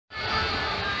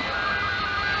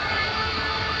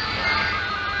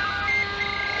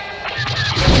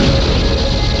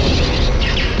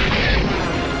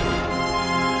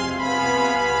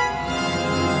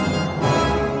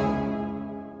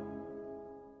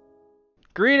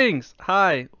Greetings!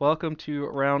 Hi! Welcome to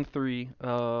round three.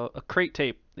 A crate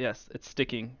tape. Yes, it's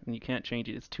sticking, and you can't change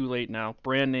it. It's too late now.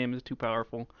 Brand name is too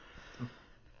powerful.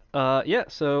 Yeah,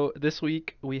 so this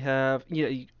week we have,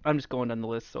 I'm just going down the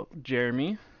list. So,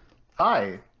 Jeremy,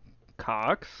 Hi.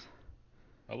 Cox,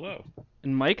 Hello.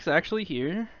 and Mike's actually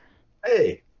here,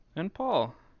 Hey, and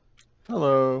Paul.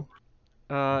 Hello.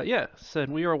 Yeah, so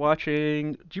we are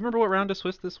watching. Do you remember what round of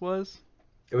Swiss this was?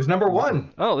 it was number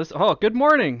one. Oh, good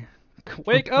morning!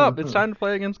 Wake up! It's time to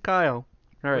play against Kyle. All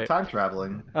We're right. time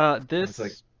traveling. This It's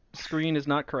like- screen is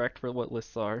not correct for what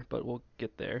lists are, but we'll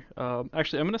get there.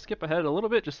 Actually, I'm going to skip ahead a little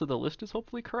bit just so the list is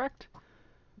hopefully correct.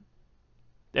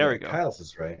 There we go. Kyle's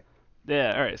is right.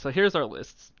 Yeah, all right. So here's our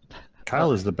lists.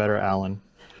 Kyle is the better Alan.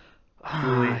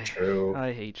 True.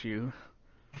 I hate you.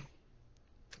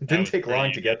 It didn't was take long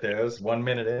pretty to get there. It was 1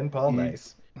 minute in, Paul.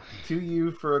 Nice. To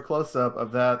you for a close-up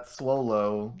of that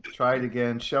Swolo. Try it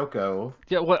again, Shoko.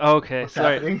 Yeah, what? Okay, What's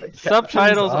sorry. happening?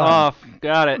 Subtitles on. off.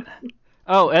 Got it.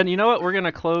 Oh, and you know what? We're going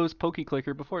to close Pokey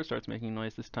Clicker before it starts making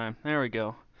noise this time. There we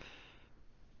go.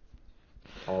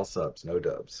 All subs, no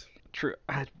dubs. True.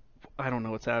 I don't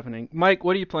know what's happening. Mike,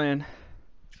 what are you playing?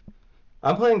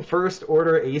 I'm playing First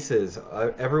Order Aces.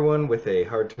 Everyone with a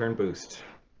hard turn boost.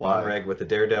 Why? Reg with a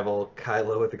Daredevil,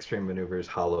 Kylo with Extreme Maneuvers,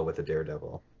 Hollow with a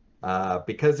Daredevil.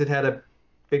 Because it had a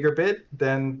bigger bit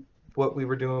than what we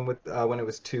were doing with when it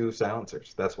was two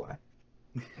silencers. That's why.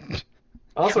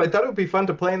 Also, I thought it would be fun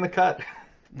to play in the cut.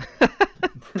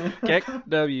 Keck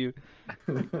W.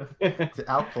 It's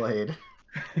outplayed.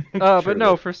 But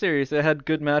no, for serious, it had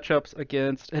good matchups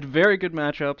against, it had very good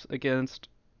matchups against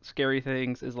scary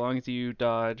things as long as you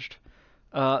dodged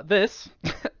this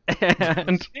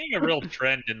and Seeing a real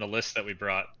trend in the list that we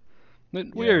brought.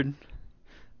 weird.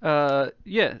 Yeah.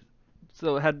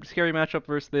 So it had scary matchup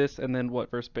versus this, and then what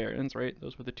versus Barons, right?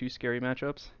 Those were the two scary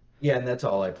matchups. Yeah, and that's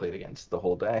all I played against the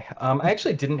whole day. I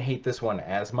actually didn't hate this one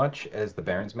as much as the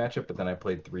Barons matchup, but then I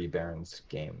played 3 Barons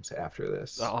games after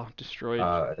this. Oh, destroyed.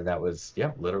 And that was,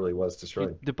 literally was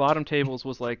destroyed. The bottom tables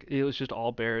was like, it was just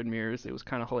all Baron mirrors. It was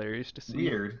kind of hilarious to see.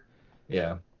 Weird.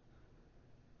 Yeah.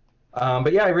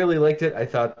 But yeah, I really liked it. I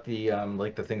thought the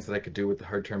the things that I could do with the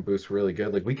hard turn boost were really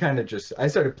good. Like we kind of I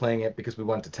started playing it because we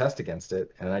wanted to test against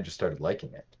it, and I just started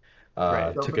liking it.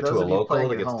 Right. So Took for it to those a of you local playing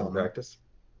to at get some home, practice.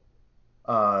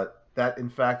 That in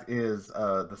fact is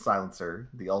the silencer,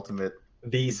 the ultimate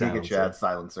The Giga silencer. Chad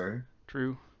silencer.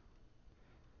 True.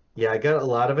 Yeah, I got a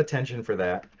lot of attention for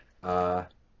that. I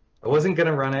wasn't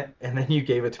gonna run it, and then you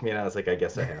gave it to me, and I was like, I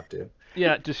guess I have to.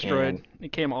 Yeah, destroyed. And-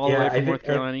 It came all the Yeah, way I from think- North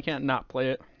Carolina. You can't not play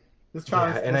it. This, and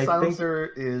I think-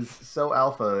 silencer is so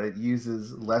alpha, it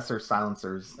uses lesser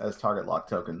silencers as target lock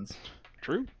tokens.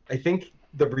 True. I think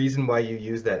the reason why you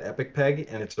use that epic peg,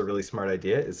 and it's a really smart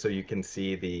idea, is so you can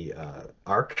see the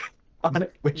arc on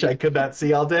it, which I could not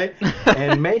see all day,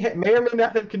 and may or may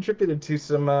not have contributed to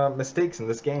some mistakes in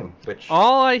this game. Which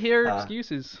All I hear are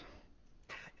excuses.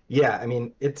 yeah, I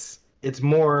mean it's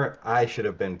more I should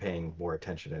have been paying more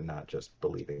attention and not just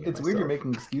believing. It's weird you're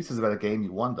making excuses about a game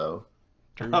you won, though.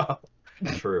 True.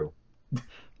 True.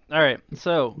 All right,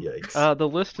 so Yikes. the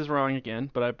list is wrong again,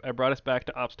 but I brought us back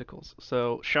to obstacles.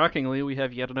 So shockingly, we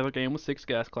have yet another game with 6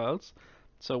 gas clouds.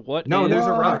 So what? No, is... there's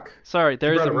a rock. Sorry,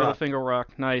 there's brought a a middle rock. finger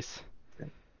rock. Nice.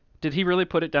 Did he really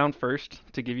put it down first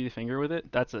to give you the finger with it?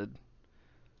 That's a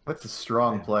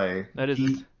strong play. that is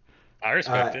He- I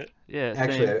respect it. yeah.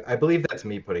 Actually, Same. I believe that's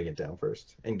me putting it down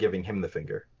first and giving him the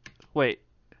finger. Wait.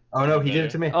 Oh no, he did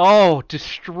it to me. Oh,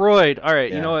 destroyed. All right,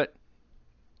 you Yeah. know what?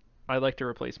 I'd like to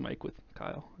replace Mike with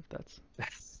Kyle if that's.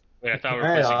 Wait, I thought we were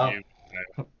Alright, replacing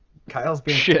you. Kyle's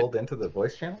being Shit. pulled into the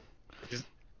voice channel.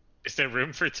 Is there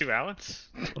room for 2 Allens?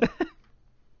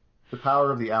 The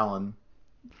power of the Allen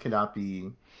cannot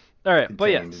be All right, but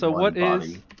yeah. contained in So one what is?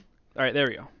 body. All right, there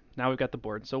we go. Now we've got the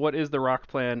board. So what is the rock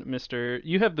plan, Mister?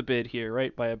 You have the bid here,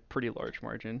 right, by a pretty large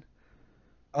margin.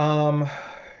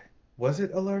 Was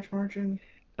it a large margin?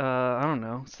 I don't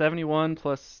know. 71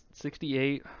 plus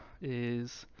 68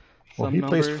 is Well, some he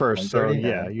number. placed first, so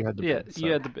 139. yeah, you had the Yeah, bid, you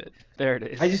so. had the bid. There it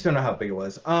is. I just don't know how big it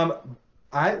was.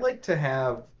 I like to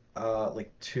have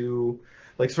like two,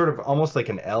 like sort of almost like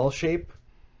an L shape,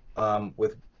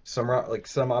 with some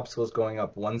obstacles going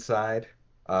up one side.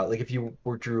 Like if you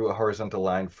drew a horizontal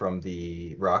line from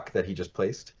the rock that he just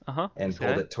placed Uh-huh. and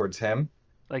pulled Okay. it towards him.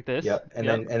 Like this. Yep, and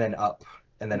Yep.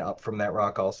 then up from that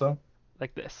rock also.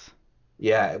 Like this.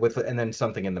 Yeah, and then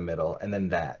something in the middle, and then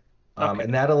that. Okay.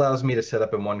 And that allows me to set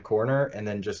up in one corner and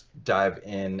then just dive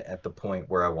in at the point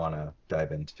where I want to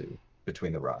dive into.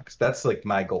 between the rocks. That's like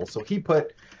my goal. So he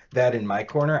put that in my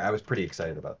corner. I was pretty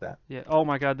excited about that. Yeah. Oh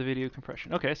my God, the video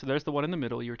compression. Okay, so there's the one in the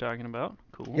middle you were talking about.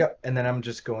 Cool. Yep. And then I'm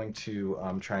just going to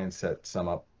try and set some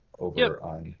up Yep. over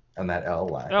on that L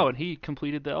line. Oh, and he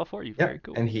completed the L for you. Yep. Very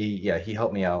cool. And he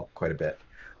helped me out quite a bit.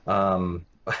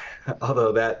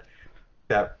 Although that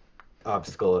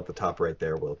obstacle at the top right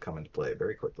there will come into play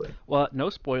very quickly. Well, no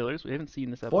spoilers. We haven't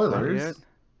seen this episode yet.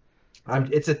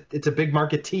 Spoilers. It's a big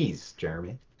market tease,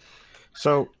 Jeremy.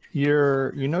 So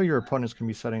your opponents can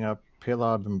be setting up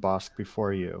Paylob and Bosk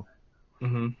before you.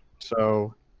 Mm-hmm.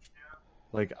 So,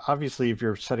 like, obviously, if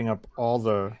you're setting up all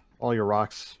your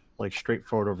rocks like straight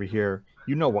forward over here,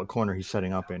 you know what corner he's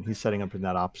setting up in. He's setting up in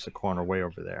that opposite corner, way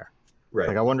over there. Right.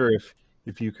 Like, I wonder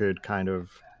if you could kind of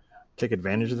take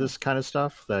advantage of this kind of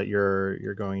stuff, that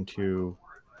you're going to,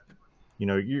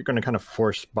 you're going to kind of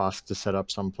force Bosk to set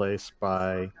up someplace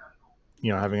by,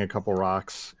 having a couple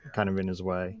rocks kind of in his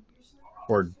way,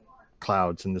 or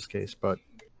clouds in this case. But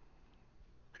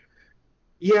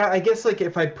yeah, I guess like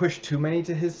if I push too many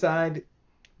to his side,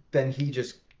 then he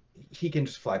can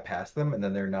just fly past them, and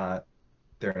then they're not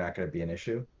going to be an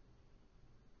issue.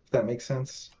 If that makes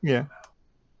sense. yeah.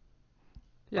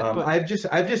 Yeah, but I've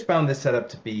just found this setup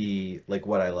to be like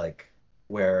what I like,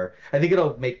 where I think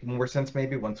it'll make more sense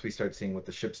maybe once we start seeing what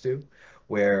the ships do,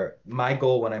 where my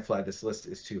goal when I fly this list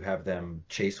is to have them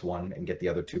chase one and get the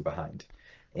other two behind.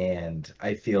 And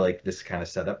I feel like this kind of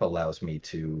setup allows me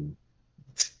to,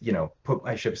 put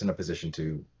my ships in a position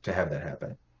to have that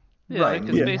happen. yeah, Right,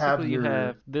 because you basically have you your-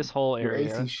 have this whole Your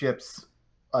area. AC ships,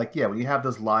 like, yeah, when you have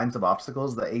those lines of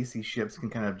obstacles, the AC ships can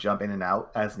kind of jump in and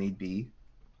out as need be.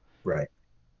 Right.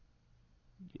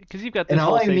 Because you've got this And all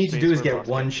whole I safe need to space do is where get Bosk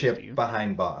one gets ship to you.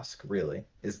 behind Bosk, really,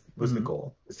 was the Mhm.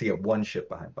 goal, is to get one ship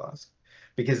behind Bosk.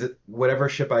 Because whatever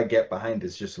ship I get behind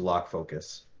is just lock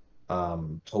focus.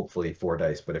 Hopefully 4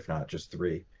 dice, but if not, just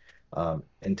 3.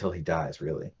 Until he dies,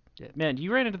 really. Yeah, man,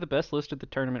 you ran into the best list at the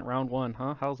tournament round 1,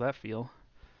 huh? How's that feel?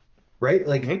 Right?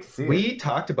 Like, You hate to see you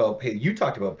talked about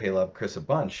Paylob, Chris, a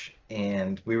bunch,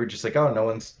 and we were just like, oh, no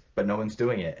one's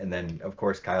doing it. And then, of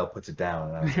course, Kyle puts it down,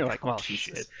 and I was You're like, like, well, oh,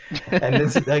 Jesus. shit. And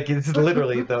this it's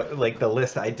literally the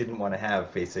list I didn't want to have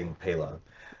facing Paylob.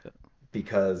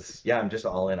 Because I'm just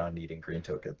all in on needing green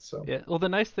tokens. So Yeah, well, the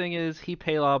nice thing is he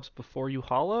paylobs before you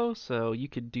hollow, so you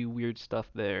could do weird stuff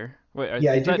there. Wait,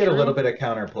 yeah, I is do that get a true? little bit of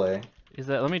counterplay. Is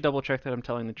that? Let me double check that I'm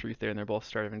telling the truth there, and they're both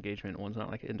start of engagement. One's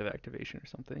not like end of activation or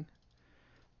something.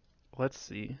 Let's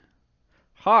see.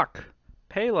 Hawk,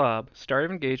 paylob, start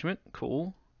of engagement.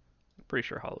 Cool. I'm pretty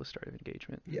sure hollow start of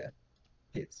engagement. Yeah,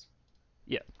 it's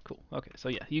Yeah, cool. Okay, so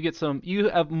yeah, you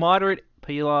have moderate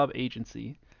paylob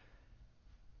agency.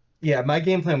 yeah. My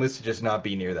game plan was to just not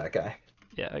be near that guy.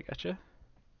 Yeah, I gotcha.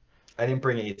 I didn't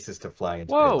bring aces to fly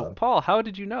into Whoa, Paylob. Paul, how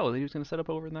did you know that he was going to set up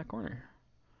over in that corner?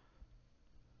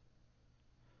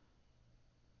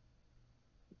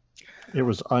 It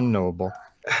was unknowable.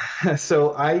 So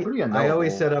Pretty I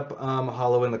always unknowable. set up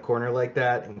Hollow in the corner like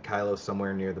that, and Kylo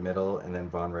somewhere near the middle, and then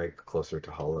Von Reg closer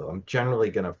to Hollow. I'm generally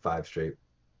gonna 5 straight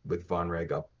with Von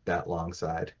Reg up that long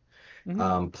side.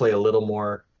 Mhm. Play a little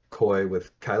more coy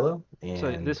with Kylo, and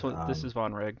So this is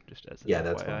Von Reg, just as an yeah,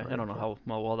 that's FYI. Von I Reg, don't know yeah. how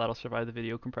well that'll survive the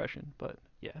video compression, but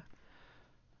yeah.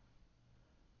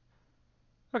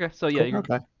 Okay, so yeah, Cool.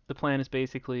 Okay. the plan is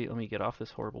basically, let me get off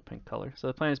this horrible pink color. So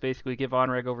the plan is basically get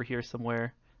Von Reg over here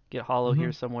somewhere, get Hollow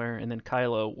here somewhere, and then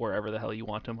Kylo wherever the hell you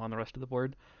want him on the rest of the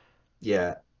board.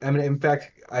 Yeah, I mean, in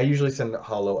fact, I usually send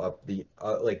Hollow up the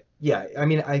I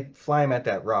mean, I fly him at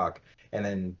that rock and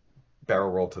then barrel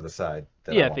roll to the side.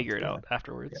 that I Yeah, want figure to it go out in.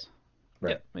 afterwards.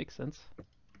 Right. Yeah, makes sense.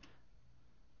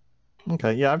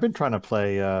 Okay, yeah, I've been trying to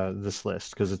play this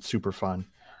list because it's super fun,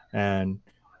 and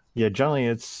yeah, generally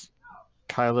it's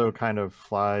Kylo kind of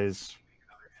flies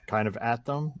kind of at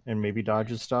them and maybe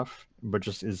dodges stuff, but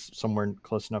just is somewhere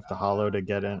close enough to Hollow to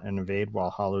get in and evade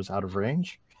while Hollow's out of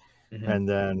range, Mhm. and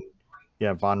then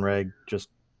yeah, Von Reg just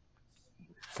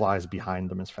flies behind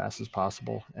them as fast as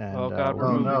possible. And Oh, God, we're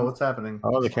Oh moving. no, what's happening?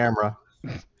 oh, the camera.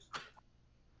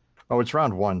 Oh, it's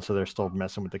round 1, so they're still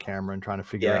messing with the camera and trying to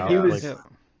figure Yeah, out. he was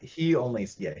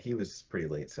Yeah. he was pretty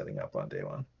late setting up on day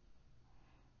 1.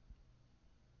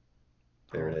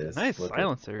 There it is. Nice Look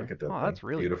silencer. look at that Oh, thing. that's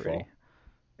really beautiful. pretty.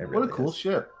 It What a really cool is.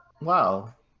 ship.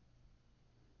 Wow.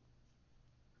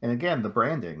 And again, the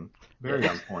branding. Very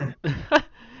on point.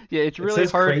 Yeah, it's It really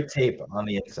says hard. Krayt tape on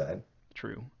the inside.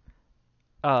 True.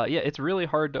 Yeah, it's really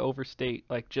hard to overstate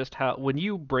like just how when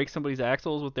you break somebody's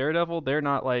axles with Daredevil, they're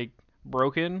not like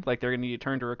broken, like they're gonna need a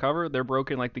turn to recover. They're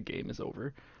broken like the game is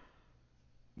over.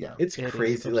 Yeah. It's It is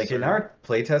crazy. Like in absurd. our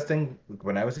playtesting,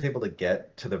 when I was able to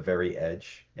get to the very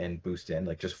edge and boost in,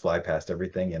 like just fly past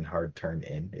everything and hard turn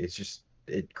in,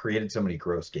 it created so many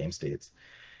gross game states.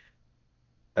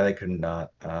 I could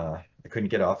not I couldn't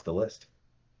get off the list.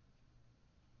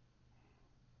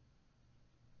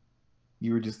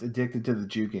 You were just addicted to the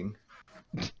juking.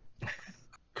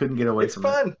 Couldn't get away It's from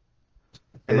fun. it.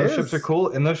 And It those ships are is.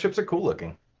 cool, and those ships are cool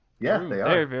looking. Yeah, True. they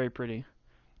They're are. very pretty.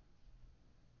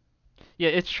 Yeah,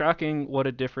 it's shocking what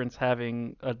a difference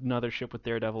having another ship with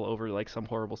Daredevil over like some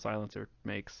horrible silencer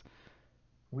makes.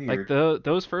 Like Weird.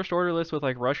 those first order lists with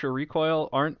like rush or recoil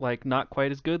aren't like not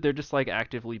quite as good. They're just like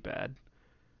actively bad.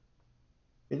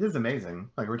 It is amazing.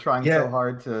 Like we're trying so Yeah,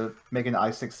 hard to make an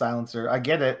I6 silencer. I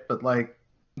get it, but like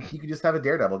you could just have a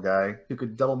Daredevil guy who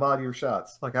could double mod your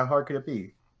shots. Like how hard could it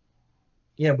be?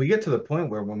 yeah. We get to the point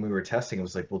where when we were testing, it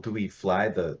was like, well, do we fly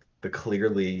the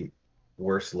clearly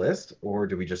worse list, or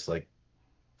do we just like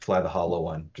fly the hollow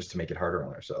one just to make it harder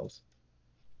on ourselves?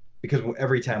 Because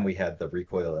every time we had the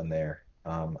recoil in there,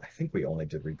 I think we only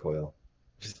did recoil.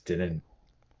 Just didn't.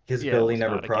 His Yeah, it ability was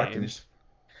never not a procced. And game. just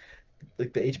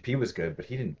like the HP was good, but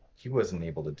he wasn't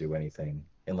able to do anything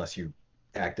unless you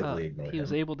actively ignored He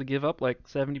was him. able to give up like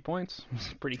 70 points.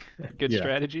 It's pretty good Yeah.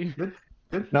 strategy. Good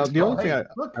Now, the only call. thing Hey,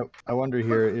 look, I wonder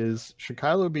here is, should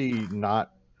Kylo be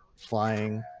not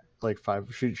flying like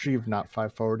five? Should she have not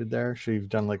five forwarded there? Should he have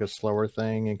done like a slower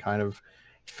thing and kind of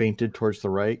feinted towards the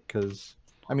right? Because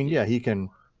I mean, yeah, he can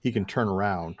turn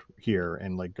around here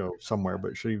and like go somewhere,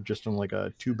 but should he have just done like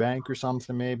a two bank or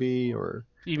something maybe? Or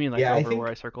You mean like Yeah, I over where I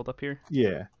think circled up here?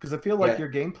 yeah, because I feel like yeah, your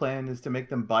game plan is to make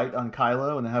them bite on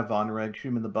Kylo and then have Von Reg shoot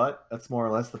him in the butt. That's more or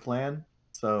less the plan.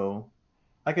 So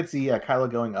I could see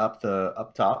Kylo going up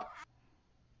top,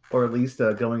 or at least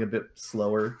going a bit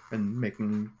slower and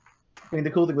making. I mean, the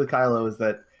cool thing with Kylo is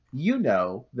that you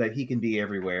know that he can be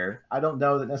everywhere. I don't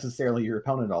know that necessarily your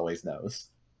opponent always knows.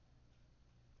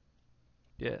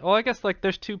 Yeah. Well, I guess like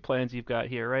there's two plans you've got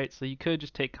here, right? So you could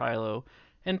just take Kylo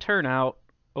and turn out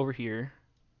over here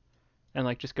and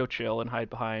like just go chill and hide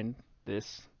behind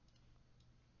this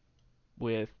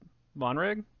with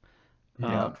Vonreg.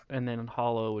 Yeah. And then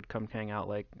Hollow would come hang out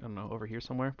like, I don't know, over here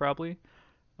somewhere probably.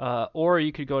 Or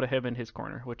you could go to him in his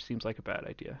corner, which seems like a bad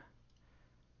idea.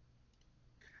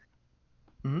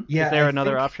 Mm-hmm. yeah. Is there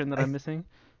another option that I'm missing?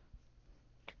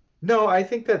 No, I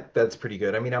think that's pretty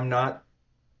good. I mean, I'm not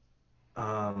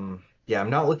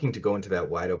looking to go into that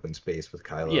wide open space with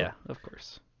Kylo. Yeah, of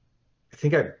course. I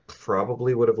think I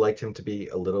probably would have liked him to be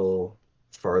a little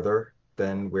farther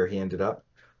than where he ended up,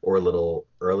 or a little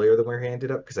earlier than where he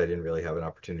ended up, because I didn't really have an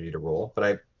opportunity to roll. But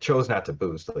I chose not to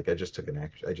boost. Like I just took an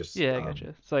action. I just Yeah, I gotcha.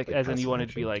 It's like as in passed you an wanted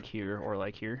to be action. like here or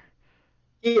like here.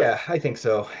 Yeah, I think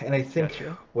so. And I think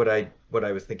Gotcha. what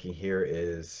I was thinking here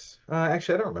is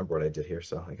actually I don't remember what I did here,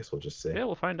 so I guess we'll just see. Yeah,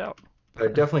 we'll find out.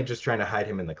 I'm definitely just trying to hide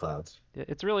him in the clouds. Yeah,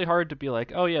 it's really hard to be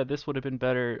like, oh yeah, this would have been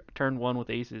better turn one with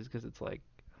aces because it's like,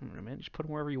 I don't know, man, just put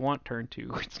him wherever you want turn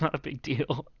two. It's not a big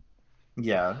deal.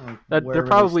 Yeah. There Wherever they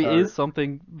probably is start.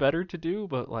 something better to do,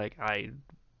 but like I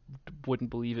wouldn't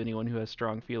believe anyone who has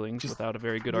strong feelings Just without a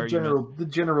very good the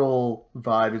argument. general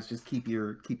vibe is just keep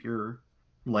your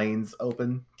lanes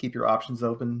open, keep your options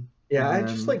open, Yeah, and I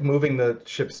just then like moving the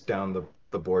ships down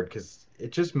the board because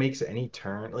it just makes any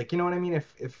turn like you know what I mean.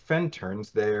 If Fen turns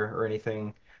there or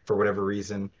anything for whatever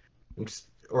reason,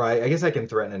 I guess I can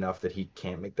threaten enough that he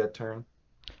can't make that turn.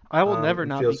 I will never And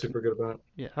not be feel super good about it.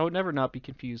 yeah, I would never not be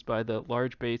confused by the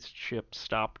large base ship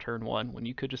stop turn one when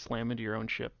you could just slam into your own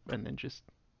ship and then just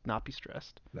not be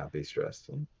stressed. Not be stressed.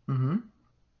 mm-hmm.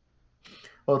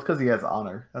 Well, it's because he has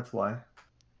honor. That's why.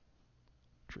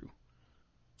 True.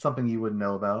 Something you wouldn't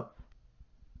know about.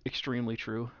 Extremely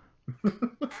true. So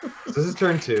this is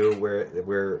turn two.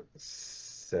 We're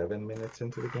 7 minutes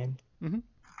into the game. Mm-hmm.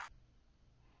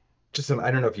 Just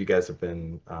I don't know if you guys have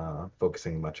been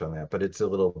focusing much on that, but it's a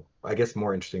little, I guess,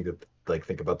 more interesting to like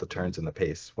think about the turns and the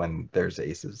pace when there's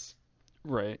aces.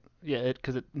 Right. Yeah,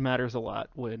 because it matters a lot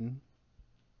when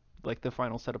like the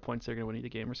final set of points they're gonna win the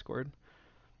game are scored.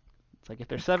 It's like if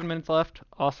there's 7 minutes left,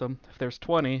 awesome. If there's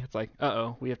 20, it's like,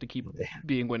 uh-oh, we have to keep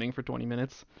being winning for 20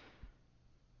 minutes.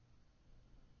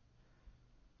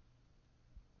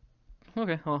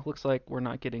 Okay, well, looks like we're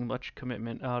not getting much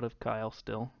commitment out of Kyle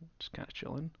still. Just kind of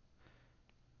chilling.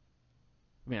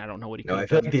 I mean, I don't know what he could No, I have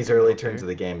feel done like these to early help turns here. of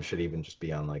the game should even just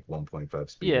be on like 1.5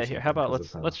 speed or Yeah, something. here, how about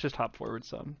 'cause of let's how- just hop forward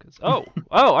some. Cause all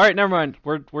right, never mind.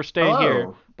 We're staying here.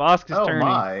 Oh, Bosk is oh turning.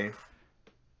 my!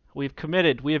 We've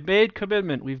committed. We have made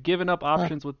commitment. We've given up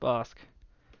options with Bosk.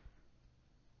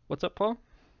 What's up, Paul?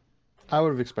 I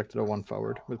would have expected a one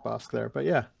forward with Bosk there, but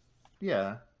yeah.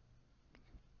 Yeah.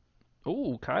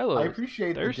 Ooh, I Kylo.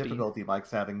 appreciate thirsty. the difficulty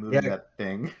Mike's having moving Yeah. that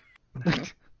thing.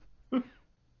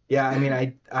 Yeah, I mean,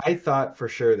 I thought for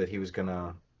sure that he was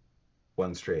gonna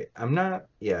one straight. I'm not.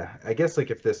 Yeah, I guess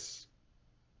like if this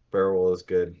barrel roll is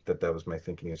good, that was my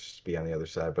thinking, is just be on the other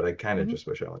side. But I kind of Mhm. just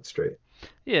wish I went straight.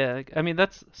 Yeah, I mean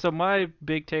that's so my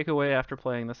big takeaway after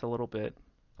playing this a little bit.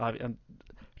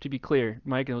 To be clear,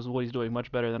 Mike knows what he's doing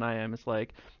much better than I am. It's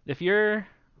like if you're,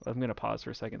 I'm gonna pause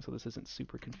for a second so this isn't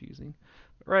super confusing.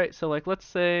 Right, so like let's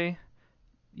say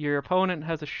your opponent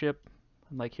has a ship,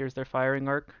 and like here's their firing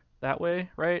arc that way,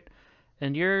 right?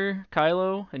 And you're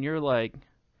Kylo, and you're like,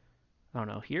 I don't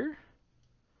know, here,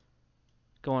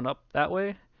 going up that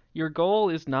way. Your goal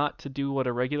is not to do what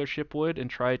a regular ship would and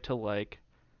try to like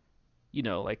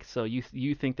like so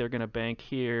you think they're gonna bank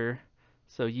here,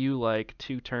 so you like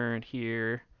two turn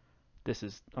here.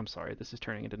 I'm sorry, this is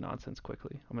turning into nonsense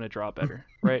quickly. I'm gonna draw better,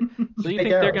 right? So you Make think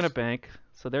they're arrows. gonna bank,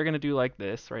 so they're gonna do like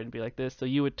this, right, and be like this. So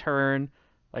you would turn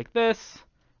like this,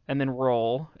 and then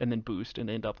roll, and then boost, and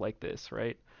end up like this,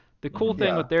 right? The cool thing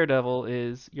Yeah. with Daredevil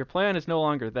is your plan is no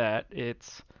longer that.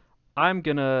 It's I'm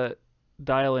gonna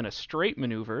dial in a straight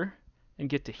maneuver and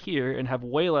get to here and have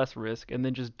way less risk, and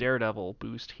then just Daredevil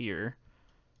boost here,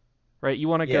 right? You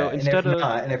want to Yeah, go instead of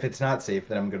and if it's not safe,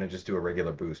 then I'm gonna just do a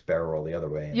regular boost barrel roll the other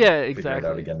way and yeah, figure it out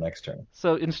exactly. again next turn.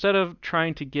 So instead of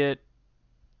trying to get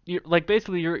like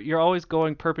basically you're always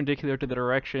going perpendicular to the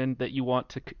direction that you want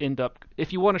to end up.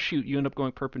 If you want to shoot, you end up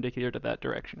going perpendicular to that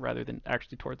direction rather than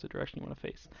actually towards the direction you want to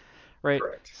face, right?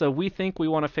 Correct. So we think we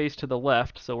want to face to the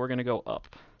left, so we're going to go up.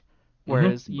 Mm-hmm.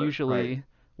 Whereas Right. usually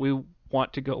we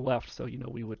want to go left, so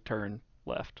we would turn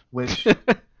left. Which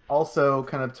also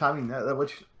kind of timing that,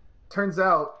 which turns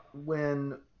out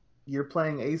when you're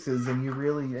playing aces and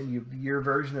your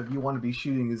version of you want to be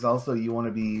shooting is also you want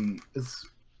to be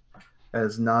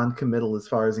as non-committal as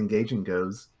far as engaging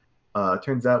goes.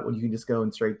 Turns out when you can just go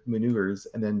in straight maneuvers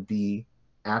and then be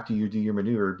after you do your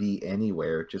maneuver be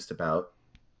anywhere just about,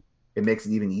 it makes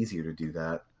it even easier to do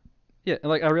that. Yeah, and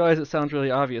like I realize it sounds really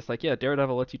obvious. Like, yeah,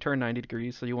 Daredevil lets you turn 90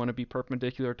 degrees, so you want to be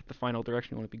perpendicular to the final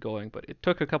direction you want to be going. But it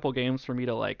took a couple games for me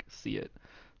to like see it.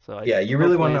 So Yeah, you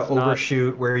really want to hopefully it's not-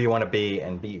 overshoot where you want to be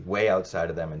and be way outside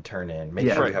of them and turn in. Make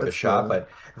Yeah, sure you have a that's shot, the but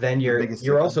then you're biggest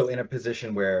also difference. in a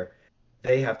position where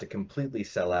they have to completely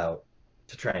sell out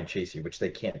to try and chase you, which they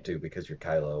can't do because you're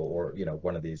Kylo or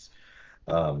one of these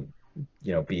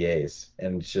BAs,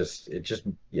 and it just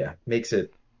makes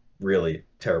it really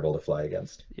terrible to fly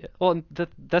against. Yeah, well, and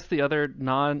that's the other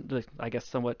I guess,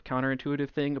 somewhat counterintuitive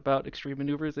thing about extreme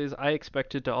maneuvers is I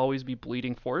expected to always be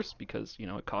bleeding force because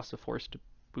it costs a force to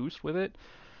boost with it.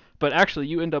 But actually,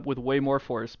 you end up with way more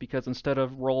force because instead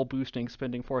of roll boosting,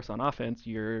 spending force on offense,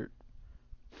 you're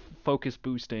focus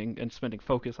boosting and spending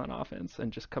focus on offense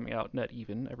and just coming out net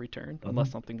even every turn, unless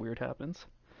something weird happens.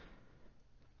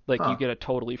 Like you get a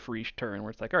totally free turn where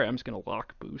it's like, all right, I'm just gonna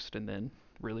lock boost and then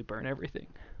really burn everything.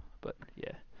 But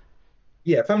yeah.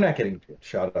 Yeah, if I'm not getting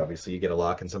shot, obviously you get a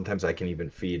lock, and sometimes I can even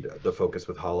feed the focus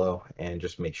with Hollow and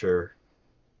just make sure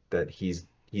that he's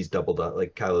doubled up.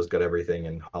 Like Kylo's got everything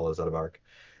and Hollow's out of arc.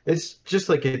 It's just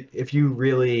like if you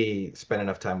really spend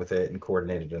enough time with it and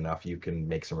coordinate it enough, you can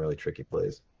make some really tricky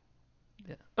plays.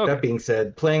 Yeah. Okay. That being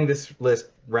said, playing this list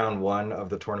round one of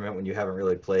the tournament when you haven't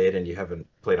really played and you haven't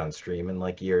played on stream in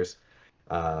like years,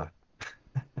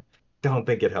 don't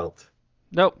think it helped.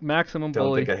 Nope. Maximum Don't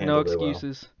bully. think I No handled it well.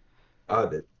 excuses.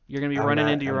 You're You're gonna be running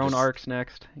into your own arcs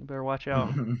next. You better watch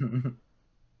out.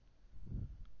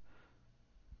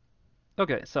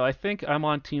 Okay, so I think I'm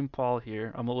on Team Paul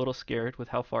here. I'm a little scared with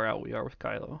how far out we are with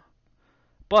Kylo.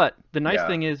 But the nice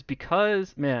thing is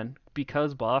because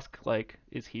Bosk like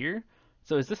is here.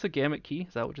 So is this a Gamut key?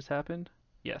 Is that what just happened?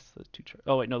 Yes, those two.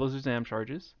 Oh wait, no, those are Zam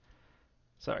charges.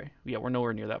 Sorry. Yeah, we're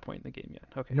nowhere near that point in the game yet.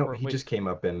 Okay. No, he just came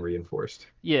up and reinforced.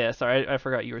 Yeah, sorry, I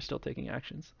forgot you were still taking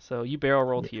actions. So you barrel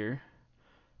rolled here.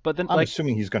 But then I'm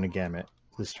assuming he's going to Gamut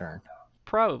this turn.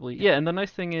 Probably. Yeah, and the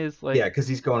nice thing is like yeah, because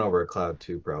he's going over a cloud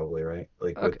too, probably, right?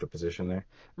 Like with the position there.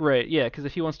 Right, yeah, because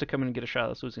if he wants to come in and get a shot,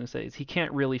 that's what I was going to say, is he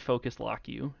can't really focus lock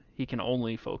you. He can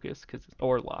only focus,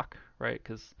 or lock, right?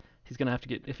 Because he's going to have to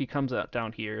get, if he comes out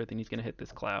down here, then he's going to hit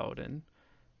this cloud, and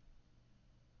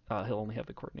he'll only have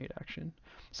the coordinate action.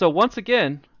 So once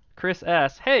again, Chris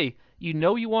asks, hey, you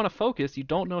want to focus, you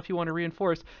don't know if you want to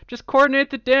reinforce, just coordinate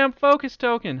the damn focus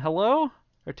token. Hello?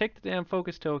 Or take the damn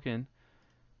focus token.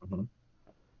 Mm-hmm.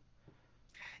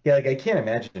 Yeah, like I can't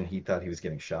imagine he thought he was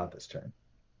getting shot this turn.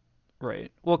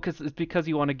 Right. Well, it's because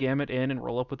you want to Gamut in and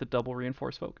roll up with a double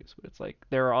reinforced focus. But it's like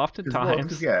there are often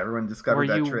times. Well, everyone discovered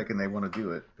that trick and they want to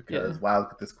do it because wow,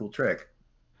 look at this cool trick.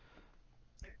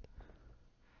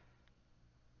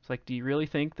 It's like, do you really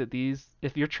think that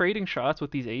if you're trading shots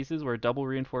with these aces where a double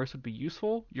reinforce would be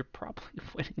useful, you're probably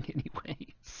winning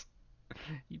anyways.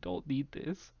 You don't need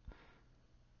this.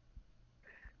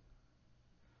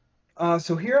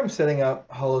 So here I'm setting up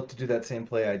Hollow to do that same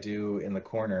play I do in the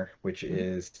corner, which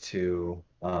is to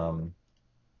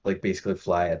like basically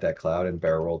fly at that cloud and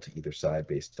barrel roll to either side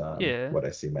based on Yeah. what I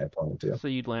see my opponent do. So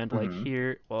you'd land like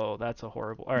here. Whoa, that's a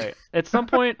horrible. All right. At some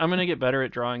point, I'm gonna get better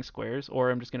at drawing squares, or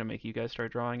I'm just gonna make you guys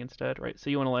start drawing instead, right? So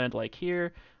you want to land like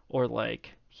here or like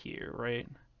here, right?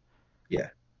 Yeah.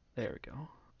 There we go.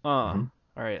 All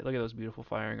right. Look at those beautiful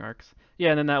firing arcs. Yeah,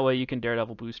 and then that way you can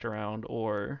Daredevil boost around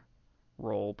or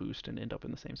roll boost and end up in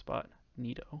the same spot.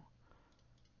 Neato.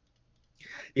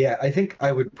 Yeah, I think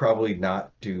I would probably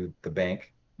not do the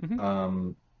bank.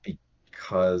 Mhm.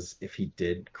 Because if he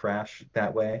did crash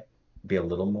that way, it'd be a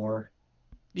little more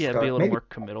Yeah, it'd be a little more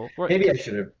committal. Maybe I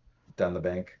should have done the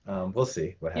bank. We'll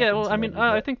see what happens. Yeah, well, I mean,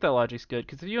 whenever we I get- think that logic's good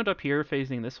because if you end up here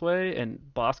facing this way and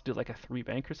Bosk did like a 3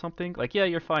 bank or something, like yeah,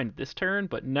 you're fine this turn,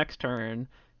 but next turn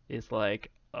is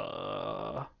like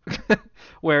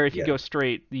where if you go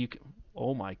straight, you can...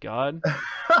 Oh my god.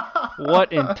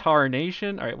 What in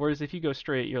tarnation? All right, whereas if you go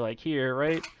straight, you're like here,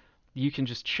 right? You can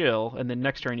just chill, and then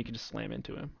next turn you can just slam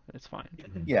into him. It's fine.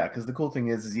 Yeah, because the cool thing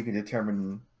is you can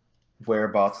determine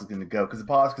where Bosk is going to go, because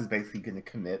Bosk is basically going to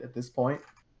commit at this point,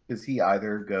 because he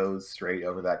either goes straight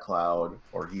over that cloud,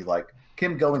 or he like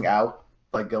him going out,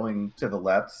 like going to the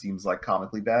left seems like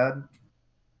comically bad,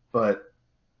 but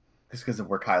just because of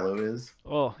where Kylo is.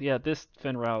 Oh yeah, this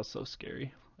Fen Rao is so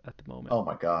scary at the moment. Oh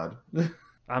my god.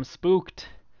 I'm spooked.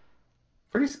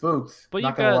 Pretty spooked. But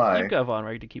not gonna lie. you've got Von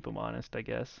Reg to keep him honest, I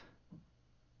guess.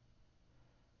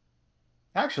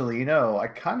 Actually, you know, I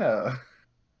kind of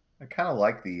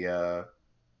like the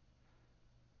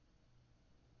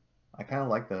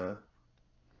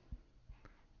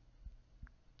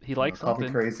He likes call me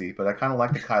something. crazy, but I kind of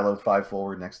like the Kylo 5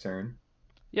 forward next turn.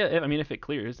 Yeah, I mean, if it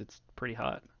clears, it's pretty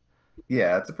hot.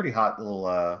 Yeah, it's a pretty hot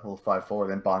little 5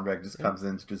 forward. Then Bonreg just comes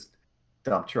in to just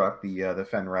dump truck the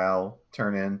Fen Rao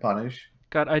turn in punish.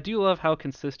 God, I do love how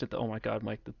consistent oh my god,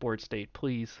 Mike, the board state,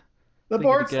 please. The Think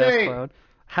board of the gas state. cloud.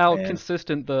 How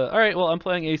consistent the alright, well I'm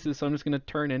playing aces, so I'm just gonna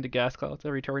turn into gas clouds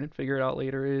every turn and figure it out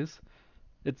later is.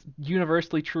 It's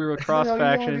universally true across You don't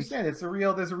factions. understand.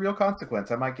 There's a real consequence.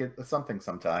 I might get something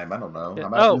sometime. I don't know. Yeah. I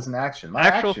might lose an action.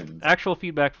 Actual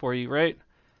feedback for you, right?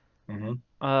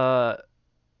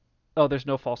 Oh, there's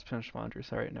no false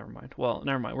transponders. All right, never mind. Well,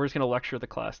 never mind. We're just gonna lecture the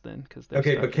class then, because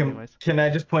okay. But can I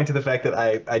just point to the fact that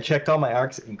I checked all my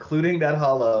arcs, including that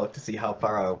hollow, to see how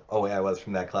far away I was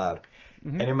from that cloud,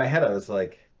 and in my head I was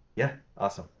like, yeah,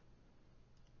 awesome.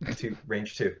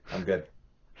 Range 2. I'm good.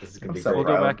 This is gonna be great. We'll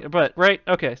go back, but right.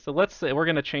 Okay, so let's say we're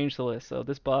gonna change the list. So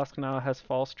this Bosk now has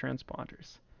false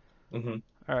transponders.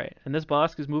 All right, and this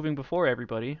Bosk is moving before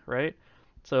everybody, right?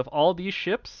 So if all these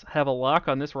ships have a lock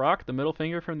on this rock, the middle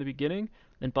finger from the beginning,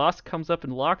 and Bosk comes up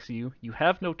and locks you, you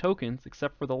have no tokens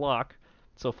except for the lock.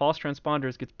 So false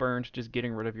transponders gets burned just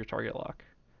getting rid of your target lock,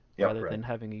 rather than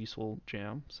having a useful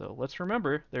jam. So let's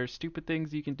remember there's stupid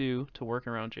things you can do to work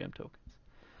around jam tokens.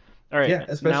 All right. Yeah,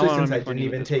 especially since I didn't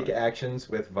even take actions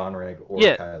with Von Reg or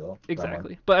Kylo.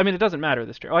 Exactly. But I mean, it doesn't matter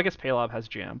this turn. Oh, I guess Palob has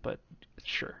jam, but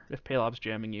sure, if Palob's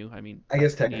jamming you, I mean. I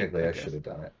guess technically I should have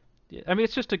done it. Yeah, I mean,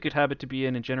 it's just a good habit to be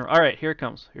in general. All right, here it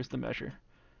comes. Here's the measure.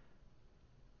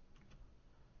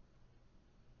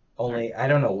 Only I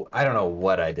don't know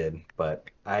what I did, but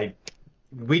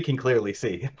we can clearly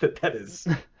see that is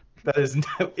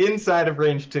inside of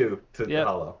range 2 to the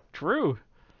hollow. True.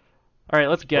 All right,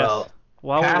 let's guess. Well,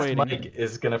 while we're waiting, Mike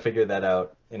is gonna figure that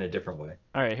out in a different way.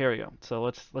 All right, here we go. So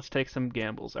let's take some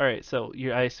gambles. All right, so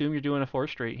I assume you're doing a 4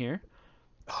 straight here.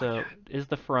 So is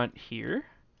the front here?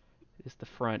 Is the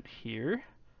front here?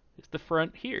 Is the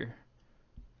front here?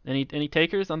 Any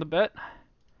takers on the bet?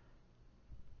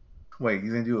 Wait,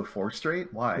 you're gonna do a 4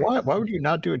 straight? Why? Why would you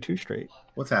not do a 2 straight?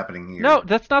 What's happening here? No,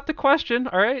 that's not the question.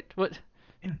 All right, what?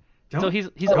 So he's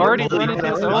already running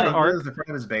his own arc. Does the front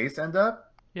of his base end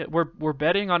up? Yeah, we're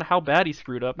betting on how bad he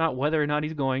screwed up, not whether or not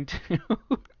he's going to.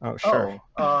 Oh sure.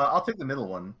 I'll take the middle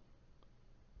one.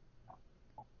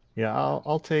 Yeah,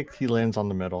 I'll take he lands on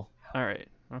the middle. All right.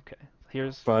 Okay.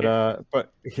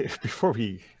 But before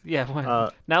we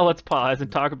now let's pause and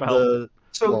talk about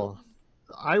well,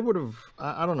 I would have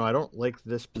I don't know, I don't like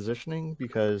this positioning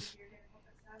because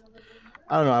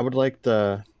I don't know, I would like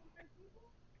the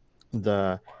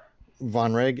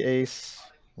Von Reg ace,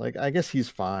 like I guess he's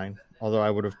fine, although I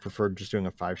would have preferred just doing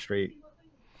a 5 straight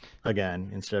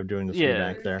again instead of doing the 3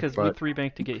 bank there. Because with 3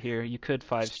 bank to get here, you could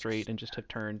 5 straight and just have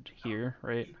turned here,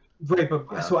 right? Right,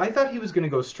 but so I thought he was going to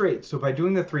go straight. So by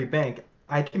doing the 3 bank,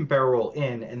 I can barrel roll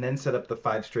in and then set up the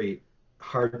 5 straight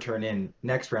hard turn in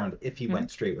next round if he went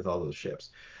straight with all those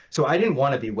ships. So I didn't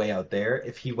want to be way out there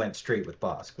if he went straight with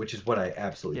Bosk, which is what I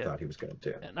absolutely thought he was going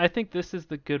to do. And I think this is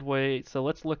the good way. So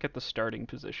let's look at the starting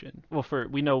position. Well,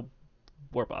 we know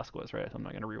where Bosk was, right? I'm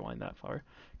not going to rewind that far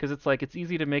because it's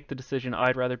easy to make the decision.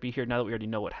 I'd rather be here now that we already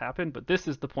know what happened. But this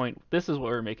is the point. This is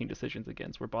what we're making decisions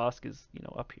against, where Bosk is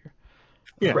up here.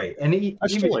 Yeah, right. And you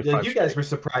guys were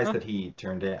surprised that he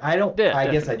turned in.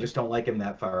 I guess I just don't like him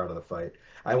that far out of the fight.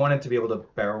 I wanted to be able to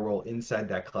barrel roll inside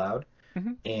that cloud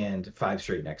and 5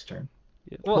 straight next turn.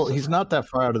 Yeah. Well, he's not that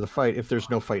far out of the fight if there's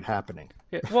no fight happening.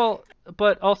 Yeah. Well,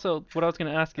 but also what I was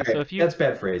going to ask is, so if you that's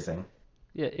bad phrasing.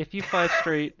 Yeah, if you 5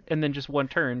 straight and then just 1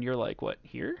 turn, you're like what,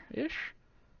 here-ish?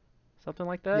 Something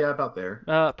like that? Yeah, about there.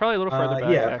 Probably a little further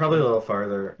back. Yeah, probably a little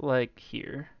farther. Like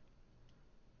here.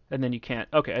 And then you can't.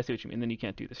 Okay, I see what you mean. Then you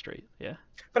can't do the straight. Yeah.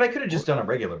 But I could have just done a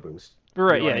regular boost.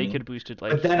 Right. Yeah, you could have boosted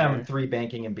like. But then here. I'm 3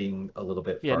 banking and being a little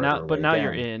bit. Yeah. Now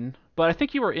you're in. But I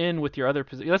think you were in with your other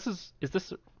position. Is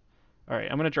this? All right.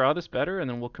 I'm gonna draw this better, and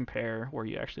then we'll compare where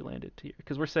you actually landed to here.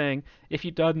 Because we're saying if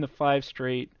you'd done the 5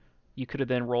 straight, you could have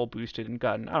then roll boosted and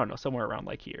gotten, I don't know, somewhere around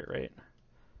like here, right?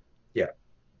 Yeah.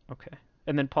 Okay.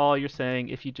 And then Paul, you're saying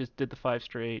if you just did the 5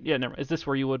 straight, yeah, never. Is this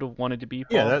where you would have wanted to be,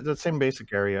 Paul? Yeah, that same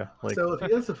basic area. Like, so if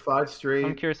he has a 5 straight,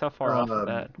 I'm curious how far off of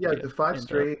that. Yeah, the 5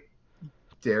 straight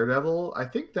Daredevil. I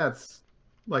think that's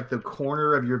like the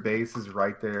corner of your base is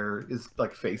right there, is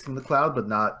like facing the cloud, but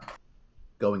not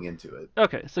going into it.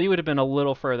 Okay, so you would have been a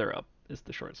little further up, is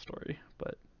the short story,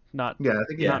 but not. Yeah, I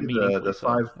think not the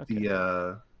 5,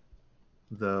 okay.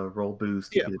 The roll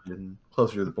boost could have been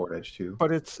closer to the board edge too.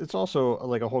 But it's also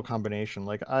like a whole combination.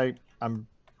 Like I'm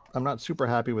not super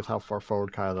happy with how far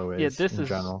forward Kylo is. Yeah, this in is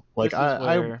general. Like this is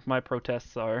where my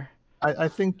protests are. I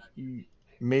think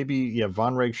maybe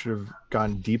Von Reg should have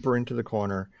gone deeper into the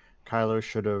corner. Kylo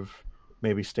should have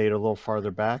maybe stayed a little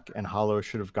farther back, and Hollow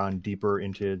should have gone deeper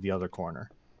into the other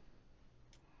corner.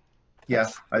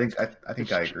 Yes, I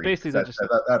think I agree. Basically,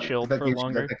 that chilled for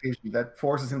longer. That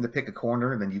forces him to pick a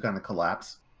corner, and then you kind of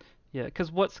collapse. Yeah,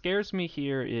 because what scares me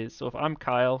here is, so if I'm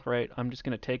Kyle, right, I'm just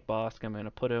going to take Bosk, I'm going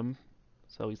to put him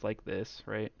so he's like this,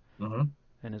 right? Mm-hmm.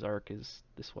 And his arc is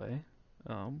this way.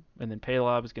 And then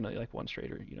Palob is going to like 1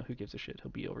 straighter, who gives a shit?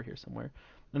 He'll be over here somewhere.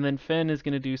 And then Finn is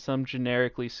going to do some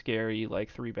generically scary,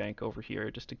 like 3 bank over here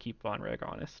just to keep Von Reg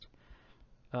honest.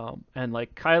 And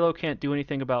like Kylo can't do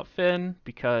anything about Finn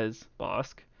because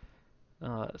Bosk.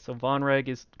 So Von Reg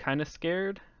is kind of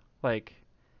scared.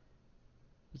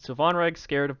 So Von Reg's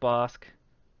scared of Bosk,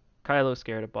 Kylo's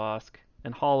scared of Bosk,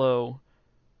 and Hollow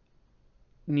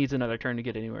needs another turn to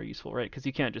get anywhere useful, right? Because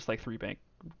you can't just like 3 bank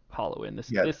Hollow in.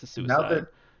 This is suicide.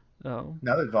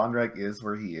 Now that Von Reg is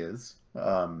where he is,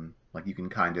 like you can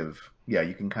kind of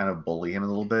bully him a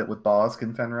little bit with Bosk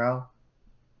and Fenrau.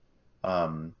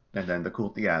 And then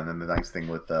the nice thing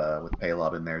with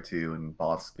Palob in there too, and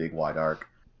Bosk's big wide arc,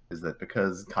 is that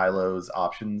because Kylo's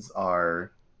options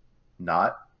are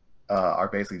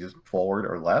basically just forward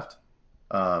or left,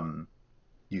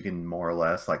 you can more or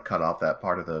less like cut off that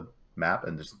part of the map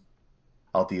and just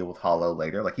I'll deal with Hollow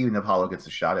later. Like even if Hollow gets a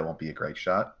shot, it won't be a great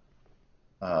shot.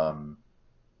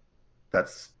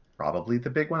 That's probably the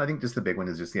big one. I think just the big one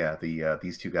is just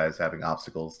these 2 guys having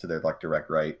obstacles to their like direct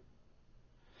right.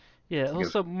 Yeah,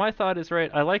 also my thought is, right,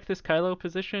 I like this Kylo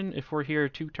position if we're here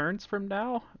 2 turns from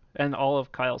now and all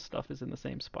of Kyle's stuff is in the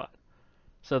same spot.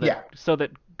 So that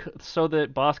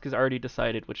Bosk has already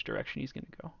decided which direction he's going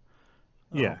to go.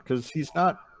 Yeah, because he's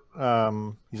not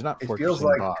It feels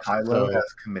like Bosk, Kylo has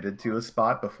committed to a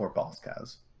spot before Bosk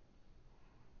has.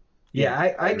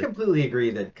 Yeah, I completely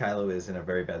agree that Kylo is in a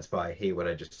very bad spot. I hate what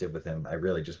I just did with him. I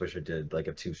really just wish I did like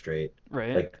a 2 straight,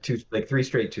 right? Like 3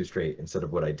 straight, 2 straight instead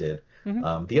of what I did.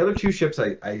 Mm-hmm. The other 2 ships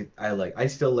I like. I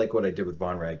still like what I did with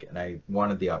Von Reg, and I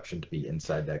wanted the option to be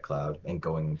inside that cloud and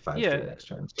going 5 straight next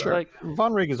turn. So. Sure.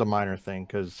 Von Reg is a minor thing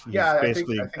because he's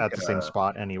basically at the same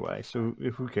spot anyway. So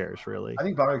who cares really? I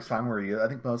think Von Reg's fine where he is. I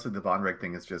think mostly the Von Reg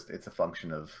thing is just it's a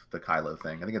function of the Kylo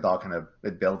thing. I think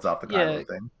it builds off the Kylo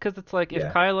thing. Because it's like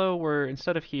if Kylo were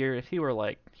instead of here, if he were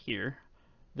like here,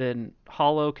 then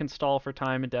Hollow can stall for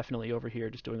time indefinitely over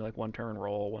here, just doing like 1 turn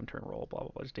roll, blah blah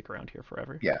blah, just stick around here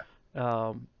forever. Yeah.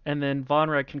 And then Von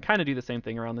Reg can kind of do the same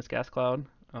thing around this gas cloud.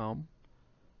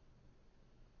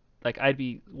 Like I'd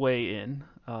be way in.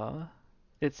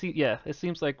 It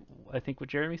seems like I think what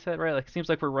Jeremy said, right? Like it seems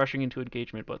like we're rushing into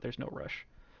engagement, but there's no rush.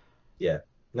 Yeah.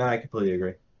 No, I completely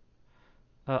agree.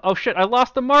 Oh shit! I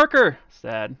lost the marker.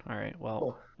 Sad. All right.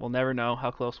 Well, we'll never know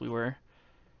how close we were.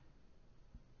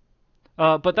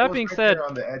 But that being said,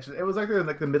 on the edge, it was like in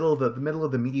like the middle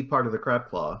of the meaty part of the crab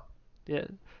claw. Yeah.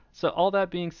 So all that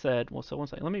being said, well, so one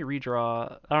second, let me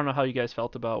redraw. I don't know how you guys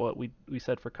felt about what we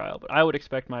said for Kyle, but I would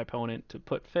expect my opponent to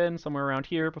put Finn somewhere around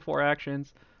here before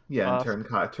actions. Yeah, and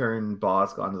Bosk. turn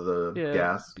Bosk onto the Yeah,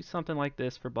 gas. be something like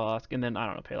this for Bosk, and then I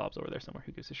don't know, Palob's over there somewhere.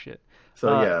 Who gives a shit?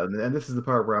 So yeah, and this is the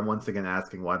part where I'm once again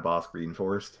asking why Bosk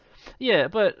reinforced. Yeah,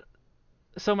 but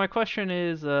so my question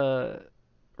is,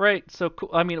 right? So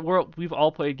I mean, we've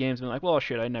all played games and been like, well,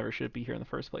 shit, I never should be here in the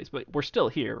first place, but we're still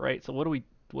here, right? So what do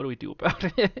we do about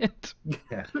it?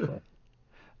 Yeah.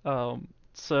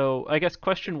 So I guess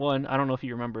question one, I don't know if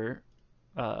you remember,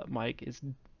 Mike, is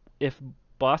if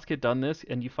Bosk had done this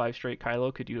and you 5 straight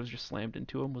Kylo, could you have just slammed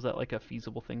into him? Was that like a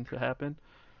feasible thing to happen?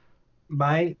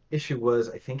 My issue was,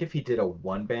 I think if he did a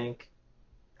one bank,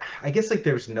 I guess like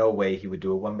there's no way he would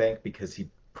do a one bank because he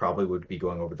probably would be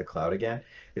going over the cloud again.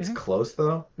 It's Mhm. close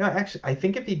though. No, actually, I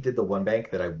think if he did the one bank,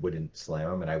 that I wouldn't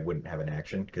slam him and I wouldn't have an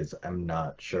action because I'm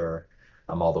not sure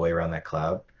I'm all the way around that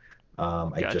cloud.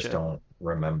 I just Gotcha. don't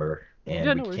remember, and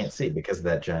Yeah, we no worries. can't see because of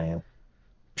that giant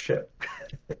ship.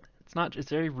 It's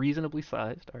very reasonably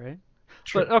sized, all right?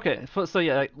 True. But okay, so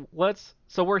yeah,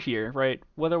 so we're here, right?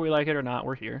 Whether we like it or not,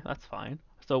 we're here. That's fine.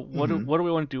 So what do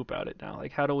we want to do about it now?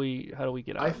 Like how do we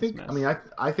get out I of this think. mess? I mean,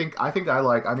 I think I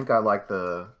like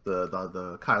the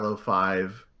Kylo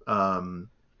 5.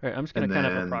 Right, I'm just gonna And kind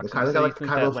of then approximate. I So you like the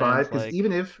think that Kylo 5 lands because like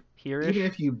even if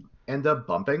here-ish? you end up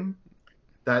bumping,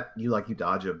 that you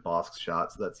dodge a Bosk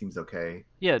shot, so that seems okay.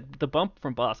 Yeah, the bump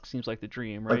from Bosk seems like the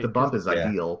dream, right? Like the bump 'Cause is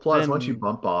ideal. Plus, once you then-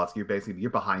 bump Bosk, you're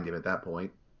behind him at that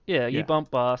point. yeah, you Yeah.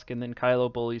 bump Bosk, and then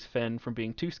Kylo bullies Finn from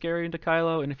being too scary into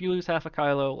Kylo, and if you lose half a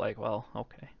Kylo, like, well,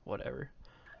 okay, whatever.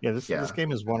 Yeah, this Yeah.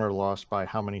 game is won or lost by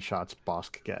how many shots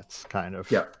Bosk gets, kind of.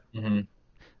 Yep. Mm-hmm.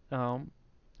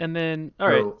 And then all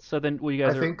right, So, so then you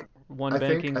guys I think- one I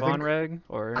think- banking I think- Von Reg,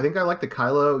 or I think I like the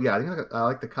Kylo. Yeah, I think I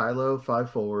like the Kylo 5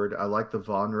 forward. I like the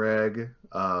Von Reg.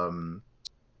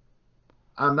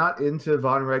 I'm not into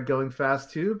Von Reg going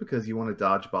fast too because you want to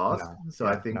dodge Bosk. No, So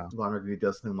I yeah, think no. Von Reg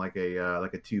does something like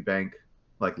a 2 bank,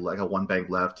 like a 1 bank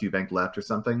left, 2 bank left, or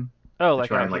something oh, to like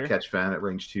try out and here. catch Fenn at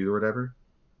range 2 or whatever.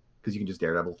 Because you can just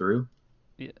Daredevil through,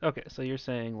 Yeah, okay, so you're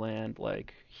saying land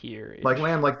like here, like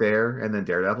land like there, and then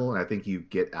Daredevil, and I think you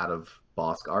get out of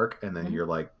Bosk arc, and then Mhm. you're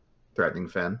like threatening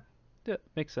Fenn. Yeah,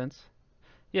 makes sense.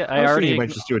 Yeah, I I was already thinking you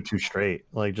might just do it 2 straight,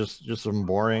 like just some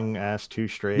boring ass 2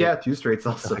 straight. Yeah, 2 straight's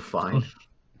also fine.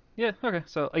 Yeah, okay.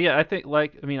 So yeah, I think I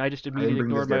just I didn't immediately bring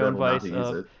this ignored my own Daredevil not vice to use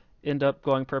of it. end up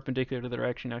going perpendicular to the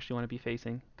direction you actually want to be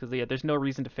facing. Because yeah, there's no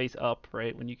reason to face up,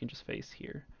 right? When you can just face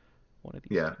here. One of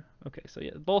these. Yeah. Two. Okay, so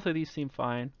yeah, both of these seem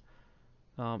fine.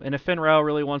 And if Finn Rao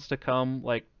really wants to come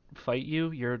like fight you,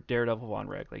 you're Daredevil Von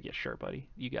Reg. Like, yeah, sure, buddy,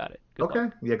 you got it. Good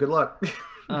Okay. Yeah. Good luck.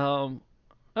 luck.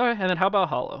 All right, and then how about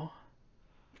Hollow?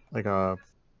 Like a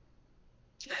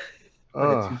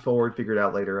Like a 2 forward, figured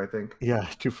out later. I think. yeah,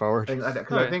 2 forward. Because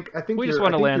Alright. I think We your- just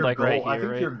wanna I think land, your like, right goal- I here,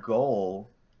 think right?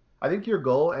 I think your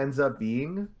goal ends up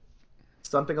being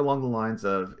something along the lines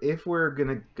of, if we're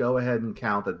gonna go ahead and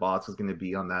count that Bosk is gonna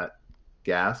be on that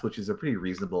gas, which is a pretty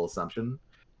reasonable assumption.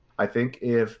 I think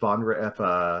if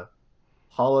Hollow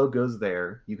goes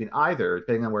there, you can either,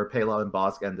 depending on where Palo and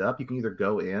Bosk end up, you can either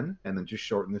go in and then just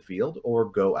shorten the field, or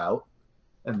go out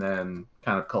and then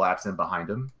kind of collapse in behind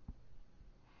him.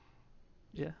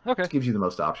 Yeah. Okay. It gives you the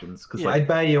most options. Because Yeah. I'd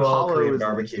buy you all Hollow Korean is the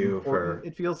least barbecue important, for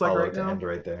it feels like Hollow right to now. end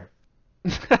right there.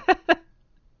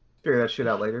 Figure that shit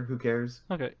out later. Who cares?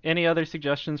 Okay. Any other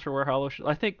suggestions for where Hollow should?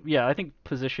 I think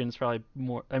position's probably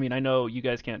more. I mean, I know you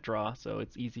guys can't draw, so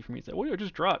it's easy for me to say, well,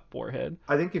 just draw it, Warhead.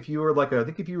 I think if you were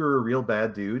a real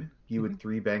bad dude, you would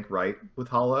 3 bank right with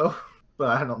Hollow.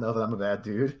 But I don't know that I'm a bad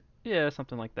dude. Yeah,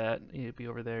 something like that. It'd be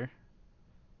over there.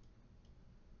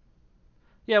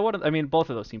 Yeah, both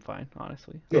of those seem fine,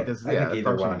 honestly. Yeah, I the think either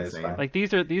functioning one is same. fine. Like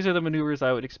these are the maneuvers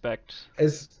I would expect.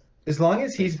 As long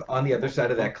as he's on the other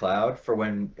side of that cloud for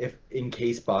when, if in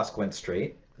case Bosk went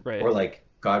straight, Right. or like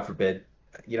God forbid,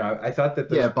 I thought that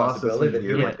there's Yeah, a Boss is possibility that he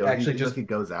here. would actually just if he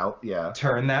goes out. Yeah.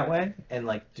 turn that way and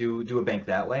like do a bank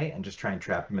that way and just try and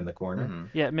trap him in the corner. Mhm.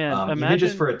 Yeah, man. Even Imagine.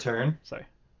 just for a turn. Sorry.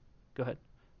 Go ahead.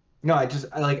 No, I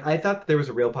thought that there was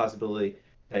a real possibility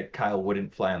that Kyle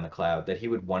wouldn't fly on the cloud, that he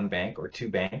would 1 bank or 2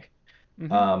 bank.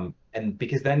 Mhm. And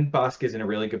because then Bosk is in a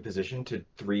really good position to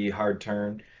 3 hard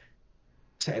turn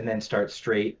and then start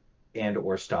straight and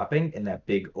or stopping in that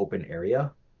big open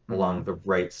area along the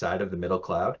right side of the middle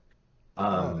cloud,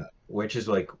 which is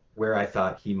like where I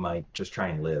thought he might just try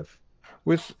and live.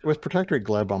 With Protectorate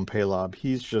Gleb on Paylob,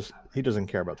 he doesn't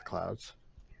care about the clouds.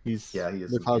 He The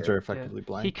doesn't clouds care. are effectively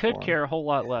blank. He could for him. care a whole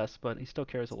lot less, but he still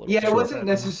cares a little. Yeah, bit. it wasn't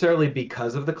necessarily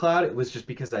because of the cloud. It was just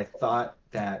because I thought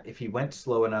that if he went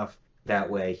slow enough that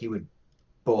way, he would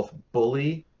both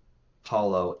bully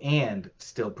hollow and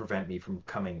still prevent me from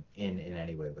coming in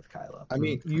any way with Kylo. I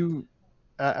mean, you,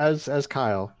 as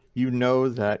Kyle, you know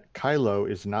that Kylo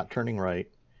is not turning right,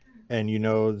 and you